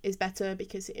is better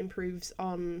because it improves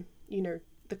on,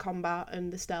 the combat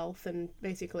and the stealth and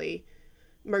basically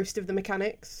most of the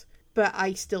mechanics, but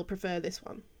I still prefer this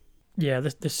one. Yeah,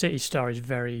 the City story is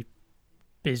very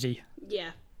busy.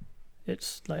 Yeah.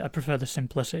 It's like I prefer the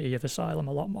simplicity of Asylum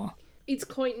a lot more. It's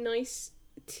quite nice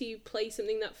to play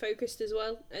something that focused as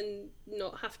well and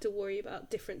not have to worry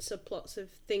about different subplots of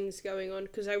things going on,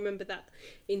 because I remember that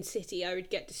in City I would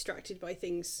get distracted by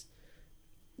things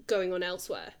going on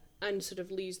elsewhere and sort of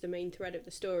lose the main thread of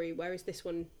the story, whereas this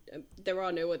one there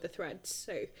are no other threads,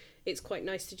 so it's quite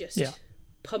nice to just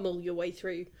pummel your way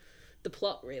through the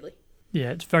plot, really.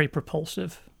 Yeah, it's very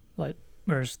propulsive, like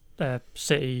whereas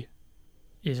City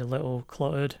is a little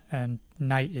cluttered and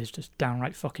Night is just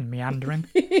downright fucking meandering.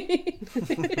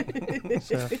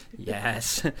 So,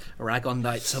 yes, rag on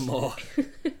Night some more.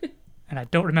 And I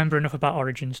don't remember enough about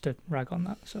Origins to rag on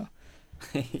that, so.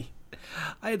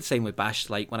 I had the same with Bash.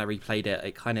 Like, when I replayed it,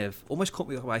 it kind of almost caught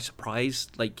me by surprise.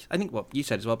 Like, I think what you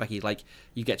said as well, Becky, like,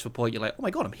 you get to a point, you're like, oh my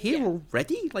god, I'm here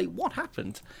already? Like, what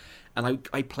happened? And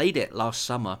I played it last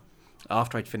summer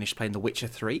after I'd finished playing The Witcher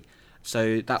 3.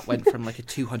 So that went from like a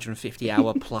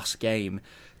 250-hour plus game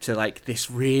to like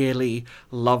this really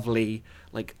lovely,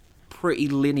 like pretty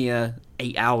linear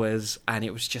 8 hours, and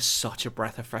it was just such a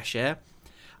breath of fresh air.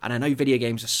 And I know video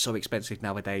games are so expensive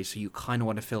nowadays, so you kind of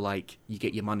want to feel like you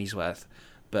get your money's worth.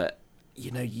 But,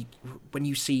 when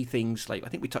you see things like, I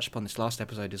think we touched upon this last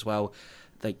episode as well,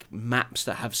 like maps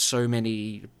that have so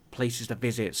many places to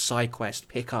visit, side quests,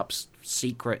 pickups,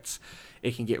 secrets,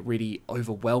 it can get really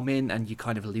overwhelming and you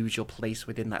kind of lose your place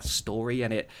within that story,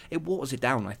 and it waters it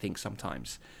down, I think,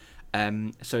 sometimes.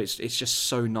 So it's just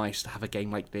so nice to have a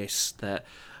game like this that,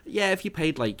 if you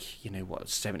paid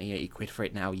 70, 80 quid for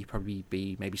it now, you'd probably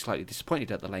be maybe slightly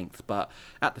disappointed at the length, but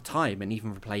at the time, and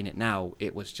even replaying it now,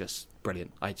 it was just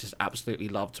brilliant. I just absolutely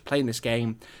loved playing this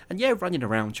game, and running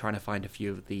around trying to find a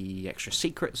few of the extra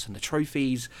secrets and the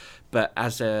trophies, but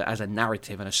as a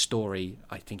narrative and a story,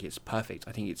 I think it's perfect.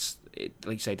 I think it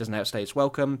like you say, it doesn't outstay its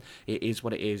welcome. It is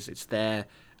what it is. It's there,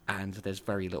 and there's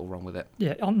very little wrong with it.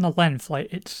 Yeah, on the length,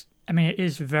 it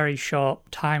is very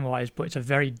short time-wise, but it's a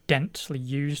very densely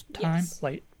used time. Yes.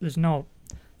 Like, there's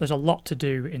a lot to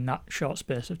do in that short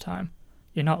space of time.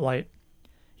 You're not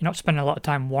spending a lot of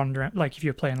time wandering, like if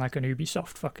you're playing like an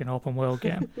Ubisoft fucking open world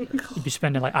game, you'd be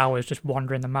spending like hours just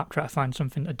wandering the map trying to find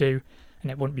something to do,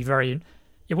 and it wouldn't be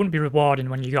rewarding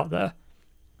when you got there.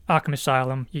 Arkham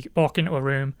Asylum, you walk into a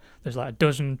room, there's like a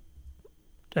dozen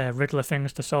Riddler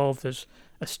things to solve, there's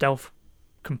a stealth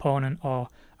component or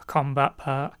a combat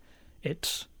part.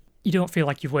 You don't feel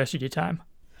like you've wasted your time.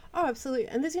 Oh, absolutely.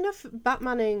 And there's enough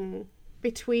Batmaning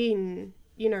between,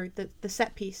 the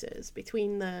set pieces,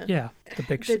 between the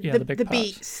big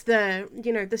beats,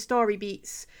 the story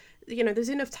beats. There's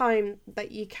enough time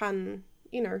that you can,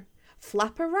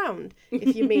 flap around,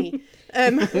 if you me.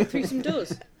 Through some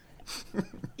doors.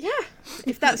 Yeah,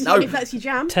 if that's your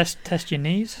jam. Test your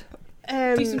knees.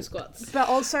 Do some squats. But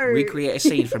also recreate a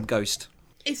scene from Ghost.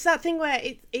 It's that thing where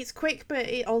it's quick, but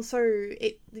it also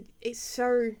it's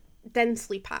so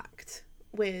densely packed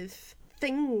with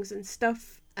things and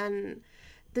stuff, and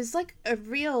there's like a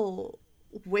real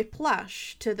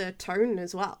whiplash to the tone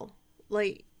as well.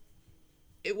 Like,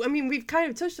 we've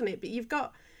kind of touched on it, but you've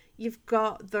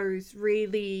got those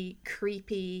really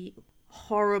creepy,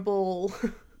 horrible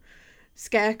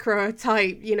Scarecrow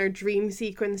type, you know, dream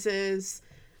sequences.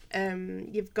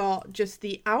 You've got just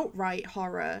the outright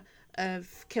horror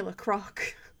of Killer Croc.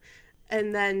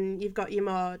 And then you've got your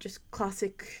more just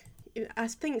classic, I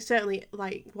think certainly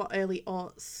like what early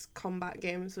aughts combat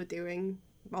games were doing.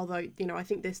 Although, you know, I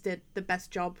think this did the best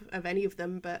job of any of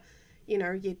them. But, you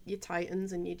know, your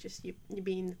Titans and you're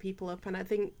beating the people up. And I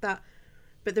think that,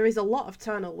 but there is a lot of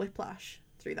tonal whiplash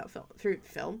through that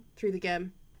through the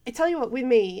game. I tell you what, with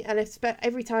me, and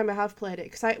every time I have played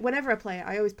it, because whenever I play it,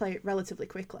 I always play it relatively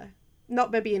quickly. Not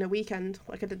maybe in a weekend,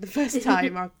 like I did the first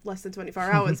time, or less than 24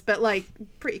 hours, but like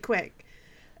pretty quick.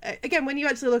 Again, when you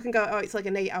actually look and go, oh, it's like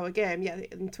an 8-hour game, yeah,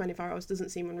 in 24 hours doesn't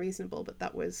seem unreasonable, but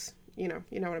that was, you know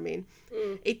what I mean.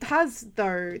 It has,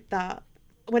 though, that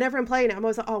whenever I'm playing it, I'm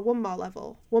always like, oh, one more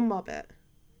level, one more bit.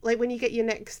 Like when you get your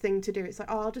next thing to do, it's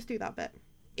like, oh, I'll just do that bit.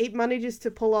 It manages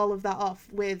to pull all of that off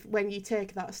with, when you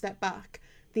take that step back,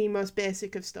 the most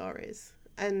basic of stories.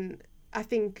 And I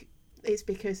think it's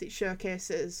because it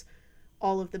showcases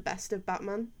all of the best of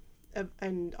Batman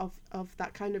and of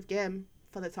that kind of game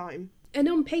for the time. And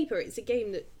on paper, it's a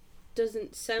game that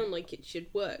doesn't sound like it should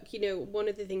work. You know, one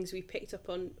of the things we picked up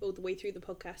on all the way through the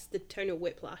podcast, the tonal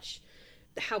whiplash,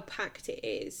 how packed it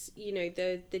is, you know,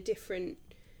 the different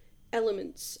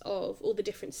elements of all the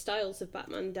different styles of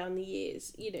Batman down the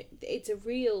years. You know, it's a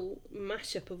real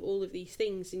mashup of all of these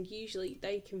things, and usually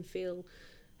they can feel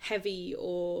heavy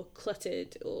or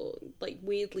cluttered or like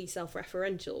weirdly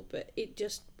self-referential, but it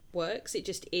just works, it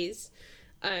just is,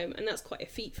 and that's quite a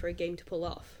feat for a game to pull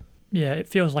off. Yeah, it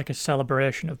feels like a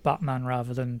celebration of Batman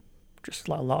rather than just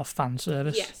like a lot of fan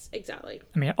service. Yes, exactly.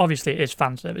 I mean, obviously it is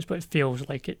fan service, but it feels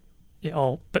like it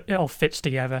all fits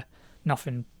together.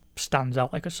 Nothing stands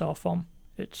out like a sore thumb.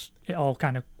 It all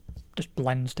kind of just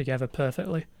blends together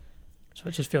perfectly. So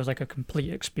it just feels like a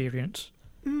complete experience.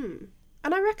 And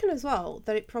I reckon as well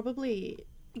that it probably,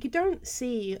 you don't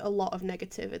see a lot of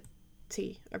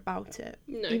negativity about it,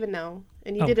 even now.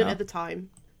 And you didn't at the time.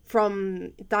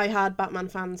 From die-hard Batman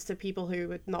fans to people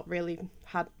who had not really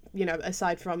had, you know,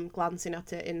 aside from glancing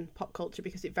at it in pop culture,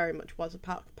 because it very much was a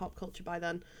part of pop culture by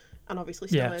then, and obviously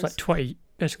still is. Yeah, it's like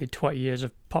basically 20 years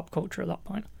of pop culture at that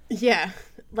point. Yeah,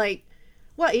 like,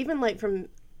 well, even like from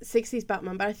 60s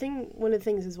Batman, but I think one of the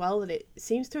things as well that it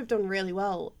seems to have done really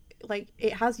well, like,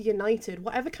 it has united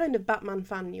whatever kind of Batman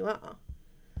fan you are.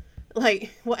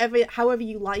 Like, however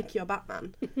you like your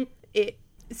Batman, it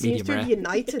seems to have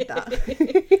united that.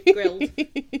 Grilled.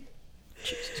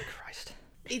 Jesus Christ.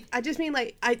 I just mean,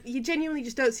 like, you genuinely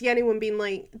just don't see anyone being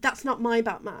like, that's not my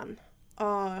Batman.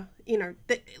 Or, you know,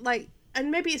 like, and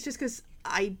maybe it's just because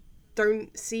I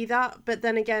don't see that, but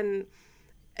then again,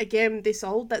 a game this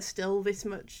old that's still this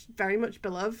much, very much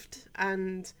beloved,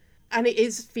 and it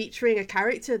is featuring a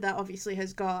character that obviously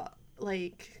has got,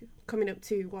 like, coming up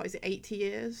to, 80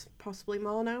 years, possibly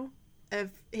more now, of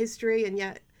history, and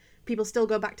yet people still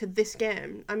go back to this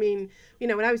game. I mean, you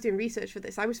know, when I was doing research for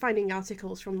this, I was finding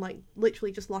articles from, like,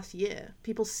 literally just last year.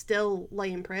 People still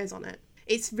laying praise on it.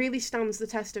 It really stands the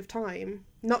test of time,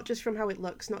 not just from how it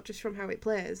looks, not just from how it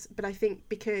plays, but I think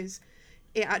because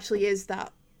it actually is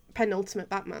that penultimate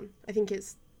Batman. I think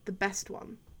it's the best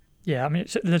one. Yeah, I mean,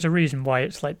 there's a reason why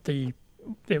it's like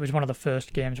it was one of the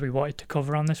first games we wanted to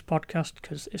cover on this podcast,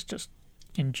 because it's just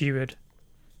endured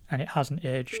and it hasn't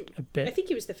aged a bit. I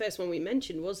think it was the first one we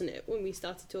mentioned, wasn't it? When we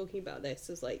started talking about this,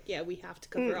 it was like, yeah, we have to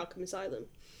cover Arkham Asylum.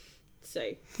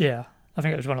 So yeah, I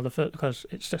think it was one of the first, because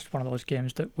it's just one of those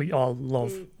games that we all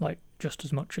love, like, just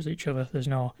as much as each other. There's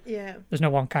no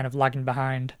one kind of lagging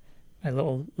behind, a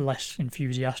little less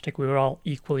enthusiastic. We were all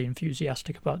equally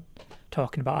enthusiastic about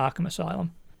talking about Arkham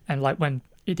Asylum. And like when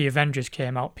the Avengers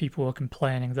came out, people were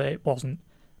complaining that it wasn't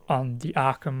on the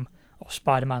Arkham or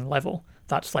Spider-Man level.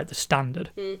 That's like the standard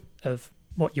of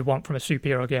what you want from a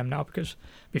superhero game now, because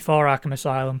before Arkham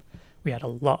Asylum, we had a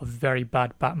lot of very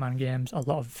bad Batman games, a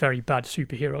lot of very bad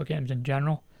superhero games in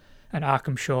general, and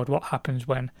Arkham showed what happens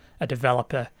when a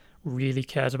developer really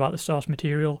cares about the source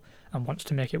material and wants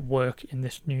to make it work in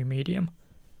this new medium.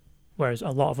 Whereas a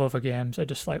lot of other games are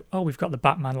just like, oh, we've got the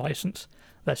Batman license,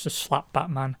 let's just slap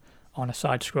Batman on a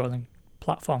side-scrolling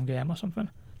platform game or something.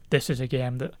 This is a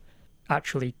game that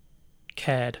actually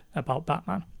cared about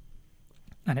Batman,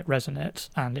 and it resonates,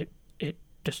 and it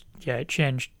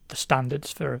changed the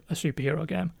standards for a superhero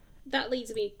game. That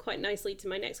leads me quite nicely to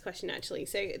my next question, actually.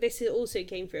 So this also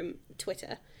came from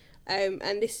Twitter, and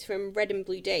this is from Red and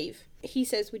Blue Dave. He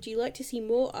says, would you like to see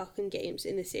more Arkham games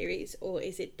in the series, or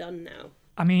is it done now?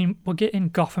 I mean, we're getting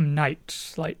Gotham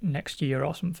Knights like next year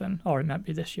or something, or it might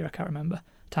be this year, I can't remember.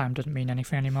 Time doesn't mean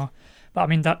anything anymore. But I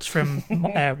mean, that's from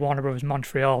Warner Bros.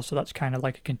 Montreal, so that's kind of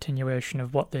like a continuation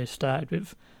of what they started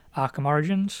with Arkham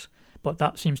Origins. But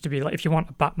that seems to be like, if you want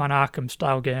a Batman Arkham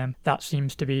style game, that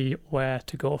seems to be where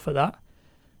to go for that.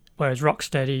 Whereas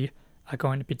Rocksteady are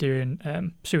going to be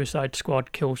doing Suicide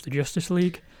Squad Kills the Justice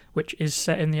League, which is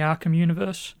set in the Arkham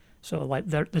universe. So like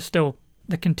they're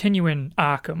continuing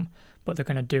Arkham, but they're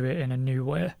going to do it in a new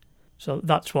way. So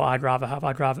that's what I'd rather have.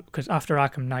 Because after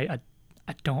Arkham Knight,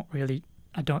 I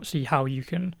don't see how you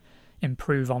can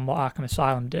improve on what Arkham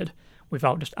Asylum did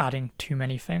without just adding too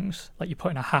many things. Like you're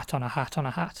putting a hat on a hat on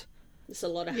a hat. It's a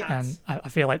lot of hats. And I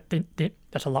feel like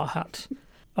that's a lot of hats.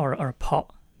 Or a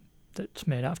pot that's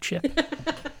made out of chip.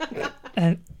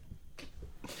 And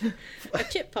a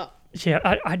chip pot.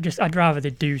 yeah, I'd rather they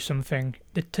do something.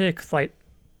 They take like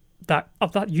that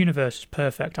universe is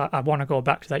perfect. I want to go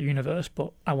back to that universe,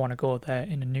 but I want to go there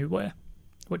in a new way,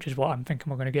 which is what I'm thinking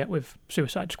we're going to get with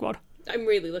Suicide Squad. I'm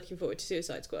really looking forward to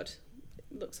Suicide Squad.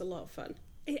 It looks a lot of fun.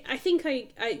 I think I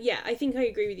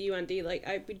agree with you, Andy. Like,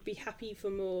 I would be happy for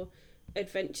more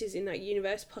adventures in that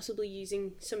universe, possibly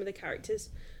using some of the characters.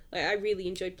 Like, I really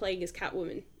enjoyed playing as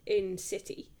Catwoman in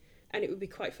City, and it would be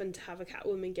quite fun to have a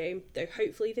Catwoman game, though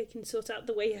hopefully they can sort out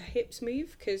the way her hips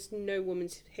move, because no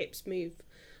woman's hips move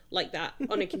like that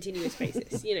on a continuous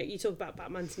basis. You know, you talk about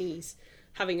Batman's knees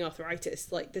having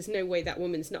arthritis, like, there's no way that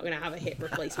woman's not going to have a hip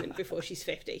replacement before she's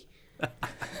 50.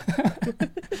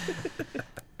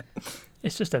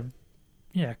 It's just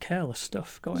careless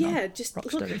stuff going on. Yeah, just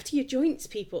Rocksteady. look after your joints,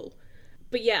 people.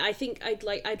 But yeah, I think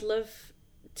I'd love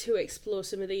to explore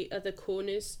some of the other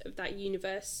corners of that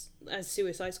universe, as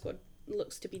Suicide Squad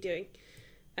looks to be doing,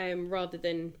 rather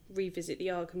than revisit the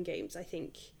Arkham games. I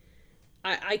think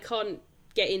I can't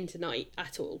get into Night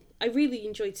at all. I really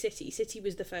enjoyed City. City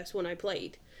was the first one I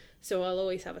played, so I'll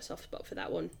always have a soft spot for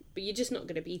that one. But you're just not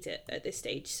going to beat it at this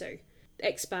stage, so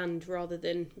expand rather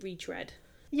than retread.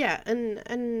 Yeah,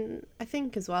 and I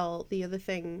think as well, the other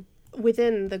thing,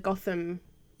 within the Gotham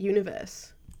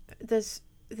universe, there's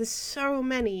so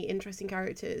many interesting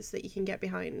characters that you can get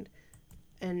behind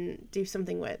and do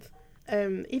something with.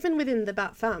 Even within the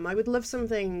Bat Fam, I would love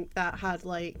something that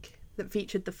that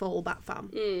featured the full Bat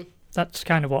Fam. That's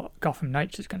kind of what Gotham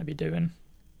Knights is going to be doing.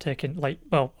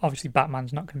 Obviously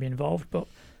Batman's not going to be involved, but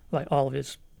like all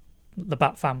of the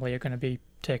Bat family are going to be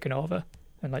taken over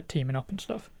and like teaming up and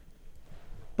stuff.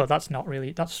 But that's not really,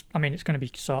 it's going to be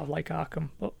sort of like Arkham,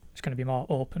 but it's going to be more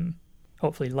open,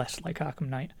 hopefully less like Arkham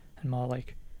Knight and more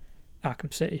like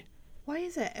Arkham City. Why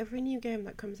is it every new game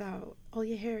that comes out, all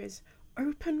you hear is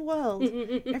open world?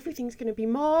 Everything's going to be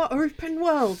more open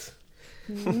world.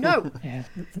 No. Yeah.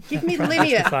 Give me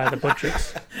linear. Justify the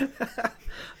budgets.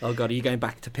 Oh god, are you going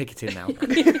back to Picketing now?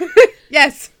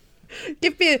 Yes.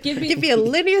 Give me a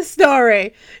linear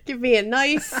story. Give me a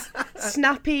nice,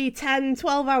 snappy 10,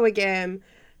 12-hour game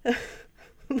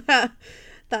that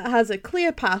has a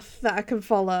clear path that I can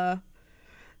follow,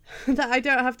 that I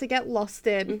don't have to get lost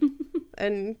in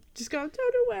and just go, I don't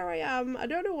know where I am. I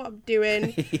don't know what I'm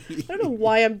doing. I don't know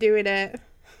why I'm doing it.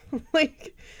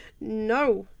 Like,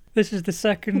 no. This is the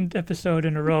second episode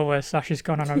in a row where Sasha's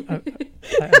gone on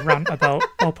a rant about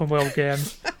open world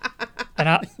games.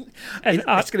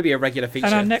 It's going to be a regular feature.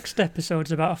 And our next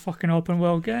episode's about a fucking open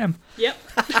world game. Yep.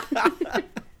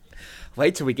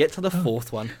 Wait till we get to the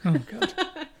fourth one. Oh, God.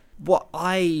 What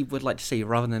I would like to see,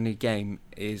 rather than a new game,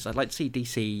 is I'd like to see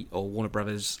DC or Warner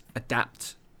Brothers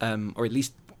adapt, or at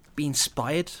least be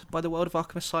inspired by the world of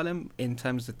Arkham Asylum in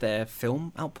terms of their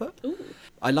film output. Ooh.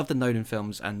 I love the Nolan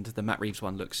films, and the Matt Reeves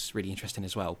one looks really interesting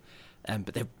as well.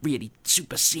 But they're really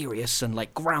super serious and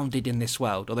like grounded in this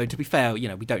world. Although to be fair,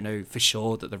 we don't know for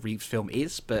sure that the Reeves film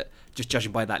is, but just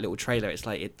judging by that little trailer,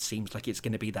 it seems like it's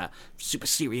going to be that super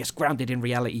serious, grounded in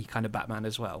reality kind of Batman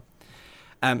as well.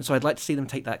 So I'd like to see them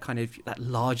take that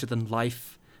larger than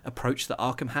life approach that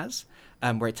Arkham has,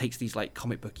 where it takes these like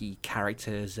comic booky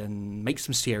characters and makes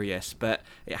them serious, but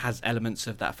it has elements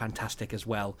of that fantastic as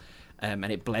well. And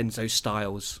it blends those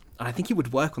styles. And I think it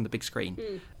would work on the big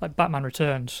screen. Like Batman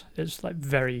Returns is like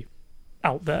very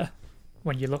out there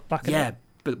when you look back at it. Yeah,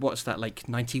 but what's that, like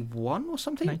 91 or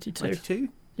something? 92.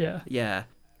 Yeah. Yeah.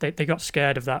 They got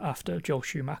scared of that after Joel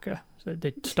Schumacher. So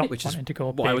they stopped wanting to go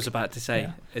what big. I was about to say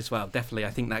as well. Definitely.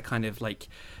 I think that kind of like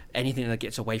anything that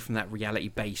gets away from that reality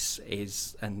base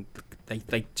is, and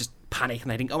they just panic and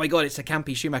they think, oh my god, it's a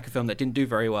campy Schumacher film that didn't do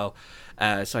very well.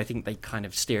 So I think they kind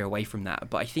of steer away from that.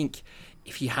 But I think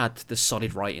if you had the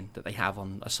solid writing that they have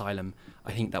on Asylum,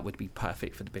 I think that would be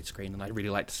perfect for the big screen. And I'd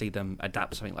really like to see them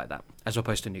adapt something like that as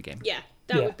opposed to a new game. Yeah,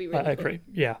 that would be really I cool. agree.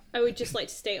 Yeah. I would just like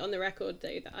to state on the record,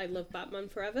 though, that I love Batman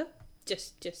Forever.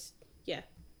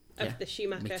 Of the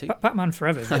Schumacher. Me too. Batman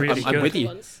Forever is really I'm good. with you.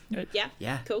 Ones. Yeah?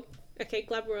 Yeah. Cool. Okay,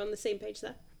 glad we're on the same page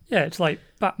there. Yeah, it's like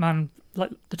Batman.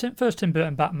 Like the first Tim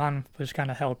Burton Batman was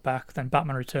kind of held back. Then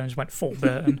Batman Returns went full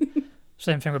Burton.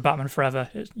 Same thing with Batman Forever.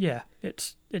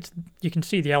 It's you can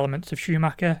see the elements of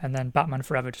Schumacher, and then Batman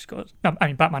Forever just goes. No, I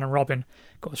mean Batman and Robin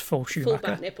goes full Schumacher. Full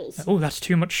bat nipples. Oh, that's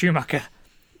too much Schumacher.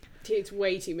 It's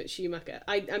way too much Schumacher.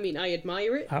 I mean, I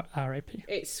admire it. R.I.P.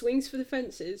 It swings for the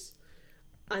fences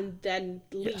and then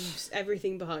leaves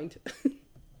everything behind.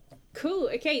 Cool.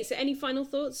 Okay, so any final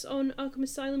thoughts on Arkham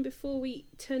Asylum before we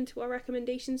turn to our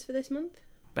recommendations for this month?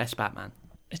 Best Batman.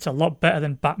 It's a lot better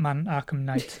than Batman Arkham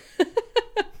Knight.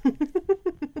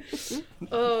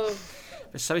 Oh.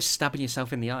 It's so stabbing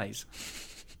yourself in the eyes.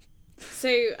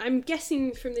 So I'm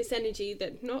guessing from this energy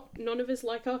that none of us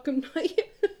like Arkham Knight.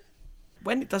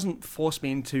 When it doesn't force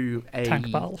me into a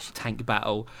tank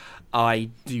battle, I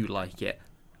do like it.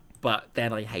 But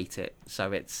then I hate it.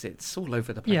 So it's all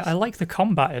over the place. Yeah, I like the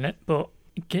combat in it, but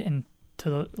getting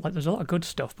to there's a lot of good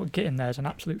stuff, but getting there is an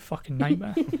absolute fucking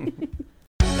nightmare.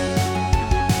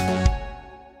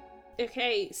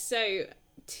 Okay, so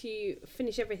to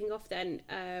finish everything off then,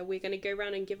 we're going to go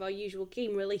around and give our usual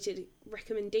game-related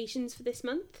recommendations for this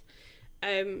month.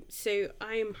 So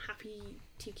I'm happy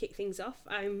to kick things off.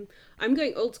 I'm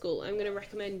going old school. I'm going to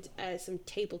recommend some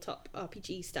tabletop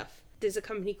RPG stuff. There's a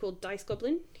company called Dice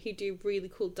Goblin who do really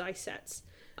cool dice sets.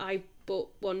 I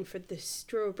bought one for the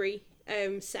Strawberry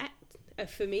set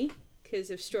for me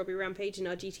because of Strawberry Rampage and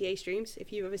our GTA streams,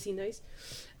 if you've ever seen those.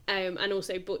 And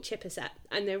also bought Chipper set,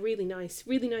 and they're really nice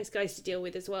guys to deal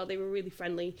with as well. They were really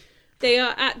friendly. They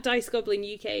are at Dice Goblin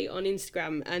UK on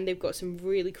Instagram, and they've got some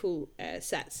really cool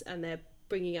sets, and they're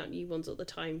bringing out new ones all the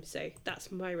time. So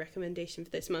that's my recommendation for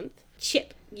this month.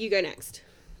 Chip, you go next.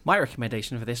 My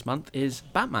recommendation for this month is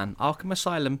Batman Arkham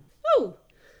Asylum. Oh,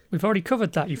 We've already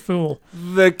covered that, you fool.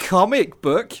 The comic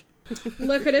book.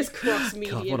 look at us cross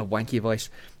medium. God, what a wanky voice.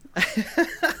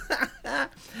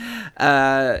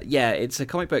 Yeah, it's a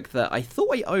comic book that I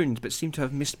thought I owned but seemed to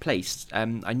have misplaced. I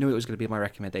knew it was going to be my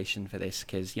recommendation for this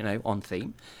because, on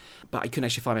theme. But I couldn't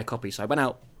actually find my copy, so I went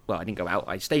out. Well, I didn't go out.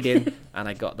 I stayed in and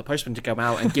I got the postman to come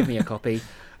out and give me a copy.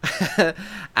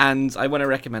 And I want to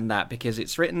recommend that because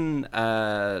it's written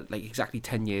exactly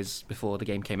 10 years before the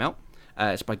game came out.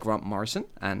 It's by Grant Morrison,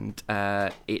 and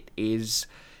it's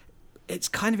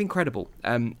kind of incredible.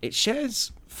 It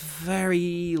shares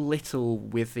very little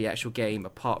with the actual game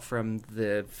apart from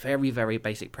the very, very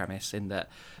basic premise in that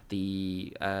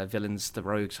the villains, the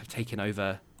rogues, have taken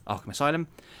over Arkham Asylum.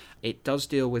 It does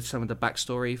deal with some of the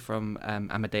backstory from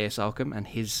Amadeus Arkham and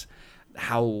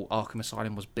how Arkham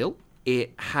Asylum was built.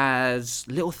 It has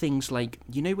little things like,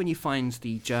 when you find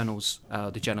the journal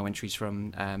entries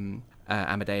from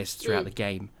Amadeus throughout the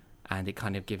game, and it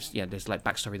kind of gives, there's like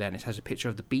backstory there, and it has a picture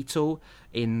of the Beetle.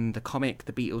 In the comic,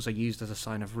 the Beetles are used as a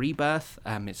sign of rebirth.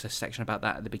 It's a section about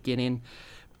that at the beginning.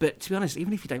 But to be honest,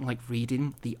 even if you don't like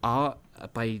reading, the art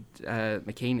by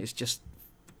McKean is just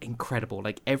incredible.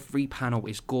 Like, every panel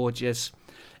is gorgeous.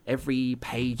 Every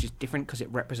page is different because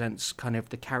it represents kind of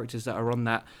the characters that are on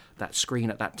that screen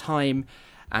at that time,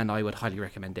 and I would highly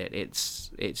recommend it.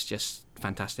 It's just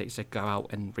fantastic, so go out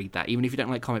and read that. Even if you don't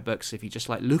like comic books, if you just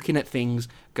like looking at things,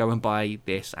 go and buy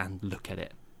this and look at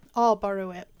it. Or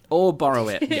borrow it. Or borrow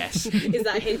it, yes. Is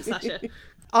that a hint, Sasha?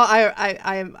 Oh,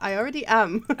 I already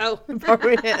am. Oh.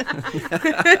 Borrowing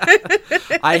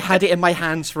it. I had it in my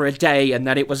hands for a day and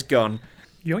then it was gone.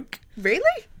 Yoink.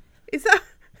 Really? Is that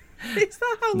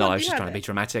how No, long I was you just had trying to be it?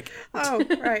 dramatic. Oh,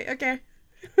 right, okay.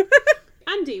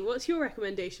 Andy, what's your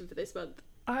recommendation for this month?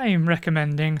 I'm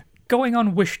recommending going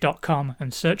on Wish.com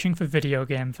and searching for video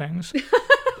game things.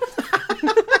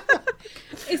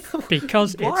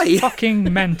 Because Why? it's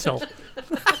fucking mental.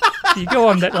 You go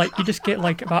on that, you just get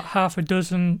about half a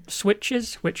dozen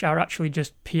Switches, which are actually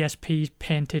just PSPs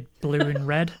painted blue and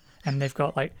red, and they've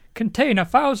got contain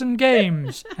 1,000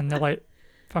 games, and they're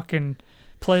fucking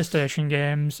PlayStation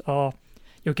games, or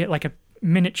you'll get a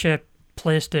miniature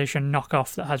PlayStation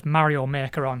knockoff that has Mario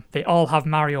Maker on. They all have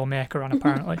Mario Maker on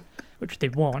apparently, which they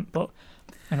won't,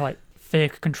 and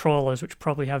fake controllers which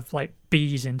probably have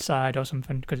bees inside or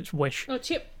something because it's Wish. Oh,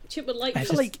 Chip would like I this.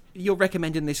 feel like you're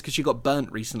recommending this because you got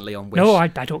burnt recently on Wish. No, I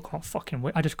don't go on fucking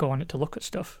Wish. I just go on it to look at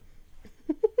stuff.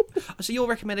 So your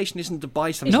recommendation isn't to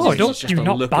buy something? No, just do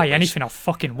not look buy at Wish. anything off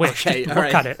fucking Wish. Okay, just all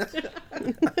look right. at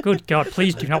it. Good God,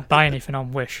 please do not buy anything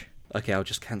on Wish. Okay, I'll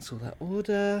just cancel that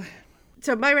order.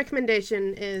 So my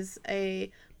recommendation is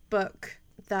a book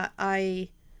that I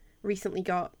recently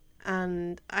got,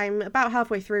 and I'm about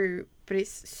halfway through, but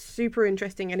it's super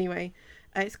interesting anyway.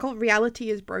 It's called Reality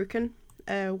is Broken,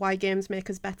 Why Games Make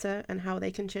Us Better and How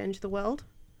They Can Change the World,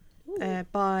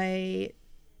 by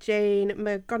Jane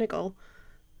McGonigal.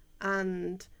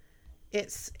 And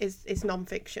it's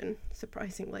non-fiction,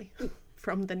 surprisingly,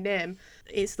 from the name.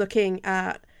 It's looking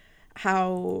at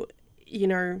how, you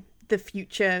know, the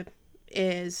future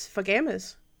is for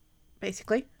gamers,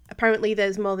 basically. Apparently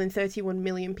there's more than 31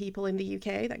 million people in the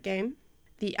UK that game.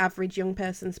 The average young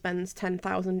person spends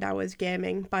 10,000 hours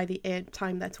gaming by the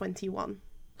time they're 21.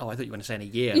 Oh, I thought you were going to say in a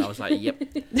year, and I was like, yep.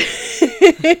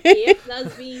 Yep,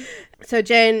 that's me. So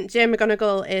Jane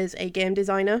McGonigal is a game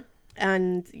designer,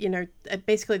 and, you know,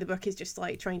 basically the book is just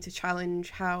like trying to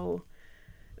challenge how,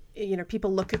 you know,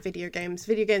 people look at video games.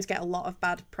 Video games get a lot of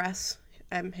bad press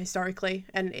historically,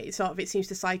 and it seems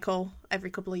to cycle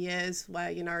every couple of years where,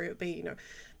 you know, it'll be, you know,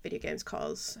 video games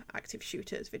cause active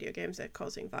shooters, video games are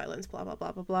causing violence, blah, blah,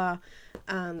 blah, blah, blah.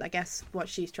 And I guess what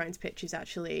she's trying to pitch is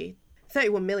actually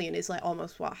 31 million is like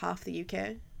almost, half the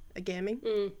UK are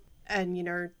gaming. And, you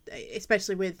know,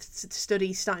 especially with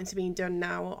studies starting to be done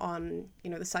now on, you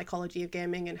know, the psychology of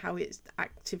gaming and how it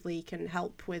actively can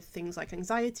help with things like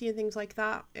anxiety and things like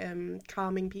that,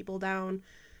 calming people down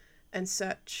and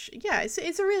such. Yeah, it's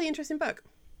a really interesting book.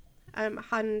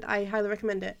 And I highly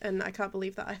recommend it, and I can't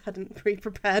believe that I hadn't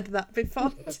pre-prepared that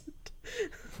before.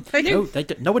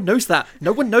 No one knows that.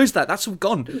 No one knows that. That's all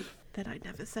gone. That I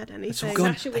never said anything. It's all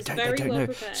gone. Sasha was I very don't well know.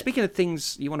 prepared. Speaking of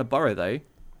things you want to borrow, though,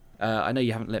 I know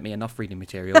you haven't let me enough reading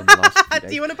material in the last few days.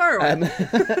 Do you want to borrow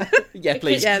it? Yeah,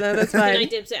 please. Yeah, no, that's Can I fine.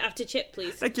 dibs it after Chip,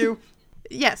 please? Thank you.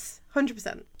 Yes,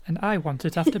 100%. And I want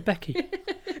it after Becky.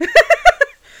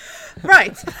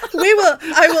 Right,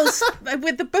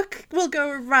 with the book, we'll go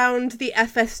around the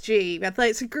FSG.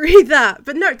 Let's agree that.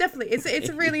 But no, definitely, it's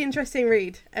a really interesting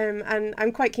read, and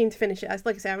I'm quite keen to finish it. As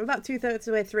like I say, I'm about 2/3 of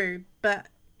the way through, but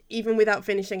even without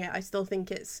finishing it, I still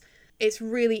think it's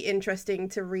really interesting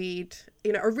to read,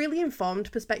 you know, a really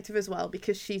informed perspective as well,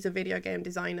 because she's a video game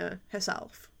designer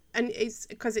herself. And it's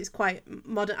because it's quite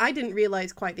modern. I didn't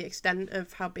realise quite the extent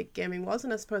of how big gaming was,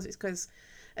 and I suppose it's because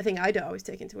a thing I don't always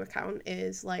take into account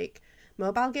is like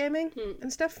mobile gaming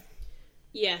and stuff.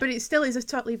 Yeah. But it still is a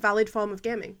totally valid form of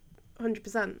gaming,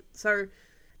 100%. So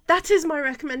that is my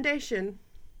recommendation.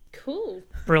 Cool.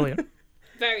 Brilliant.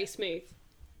 Very smooth.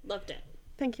 Loved it.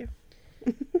 Thank you.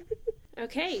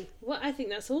 Okay, well, I think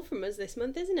that's all from us this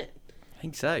month, isn't it? I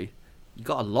think so. You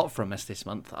got a lot from us this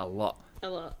month. A lot. A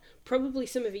lot. Probably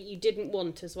some of it you didn't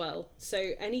want as well.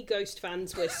 So any Ghost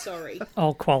fans, we're sorry.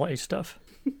 All quality stuff.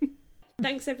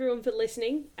 Thanks everyone for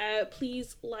listening.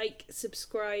 Please like,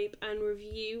 subscribe and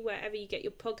review wherever you get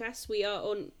your podcasts. We are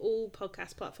on all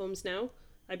podcast platforms now,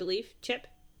 I believe. Chip?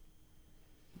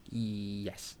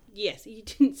 Yes. Yes, you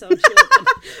didn't sound sure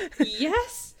then.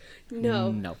 Yes?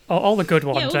 No. No. All the good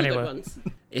ones, Yeah, all the anyway. good ones.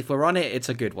 If we're on it, it's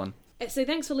a good one. So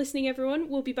thanks for listening, everyone.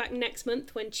 We'll be back next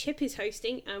month when Chip is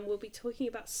hosting, and we'll be talking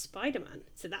about Spider-Man.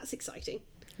 So that's exciting.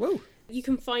 Woo. You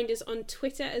can find us on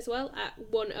Twitter as well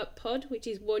at OneUpPod, which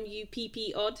is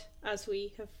 1UPP odd, as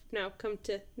we have now come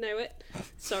to know it.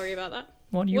 Sorry about that.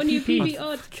 1UPP.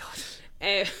 odd.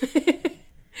 God.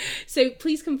 So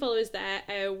please come follow us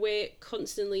there. We're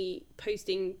constantly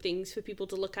posting things for people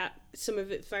to look at. Some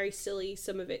of it very silly,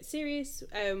 some of it serious.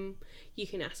 You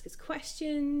can ask us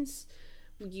questions.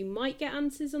 You might get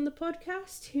answers on the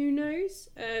podcast. Who knows?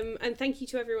 And thank you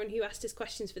to everyone who asked us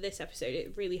questions for this episode.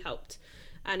 It really helped.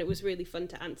 And it was really fun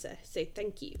to answer. So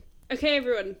thank you. Okay,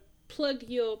 everyone. Plug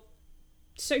your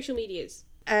social medias.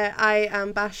 I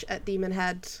am Bash at Demon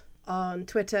Head on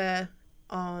Twitter,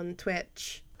 on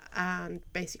Twitch, and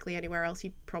basically anywhere else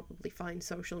you'd probably find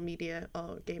social media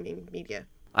or gaming media.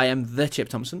 I am the Chip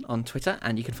Thompson on Twitter,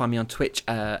 and you can find me on Twitch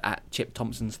at Chip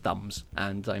Thompson's Thumbs.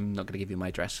 And I'm not going to give you my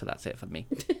address, so that's it for me.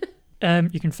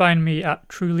 You can find me at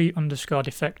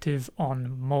truly_defective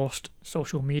on most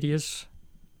social medias,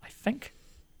 I think.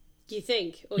 Do you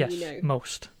think? Or Yes, you know?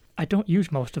 most. I don't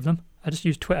use most of them. I just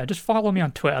use Twitter. Just follow me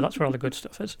on Twitter. That's where all the good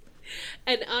stuff is.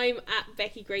 And I'm at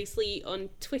Becky Grace Lee on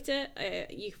Twitter.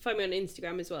 You can find me on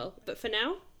Instagram as well. But for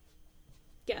now,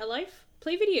 get a life,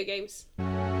 play video games.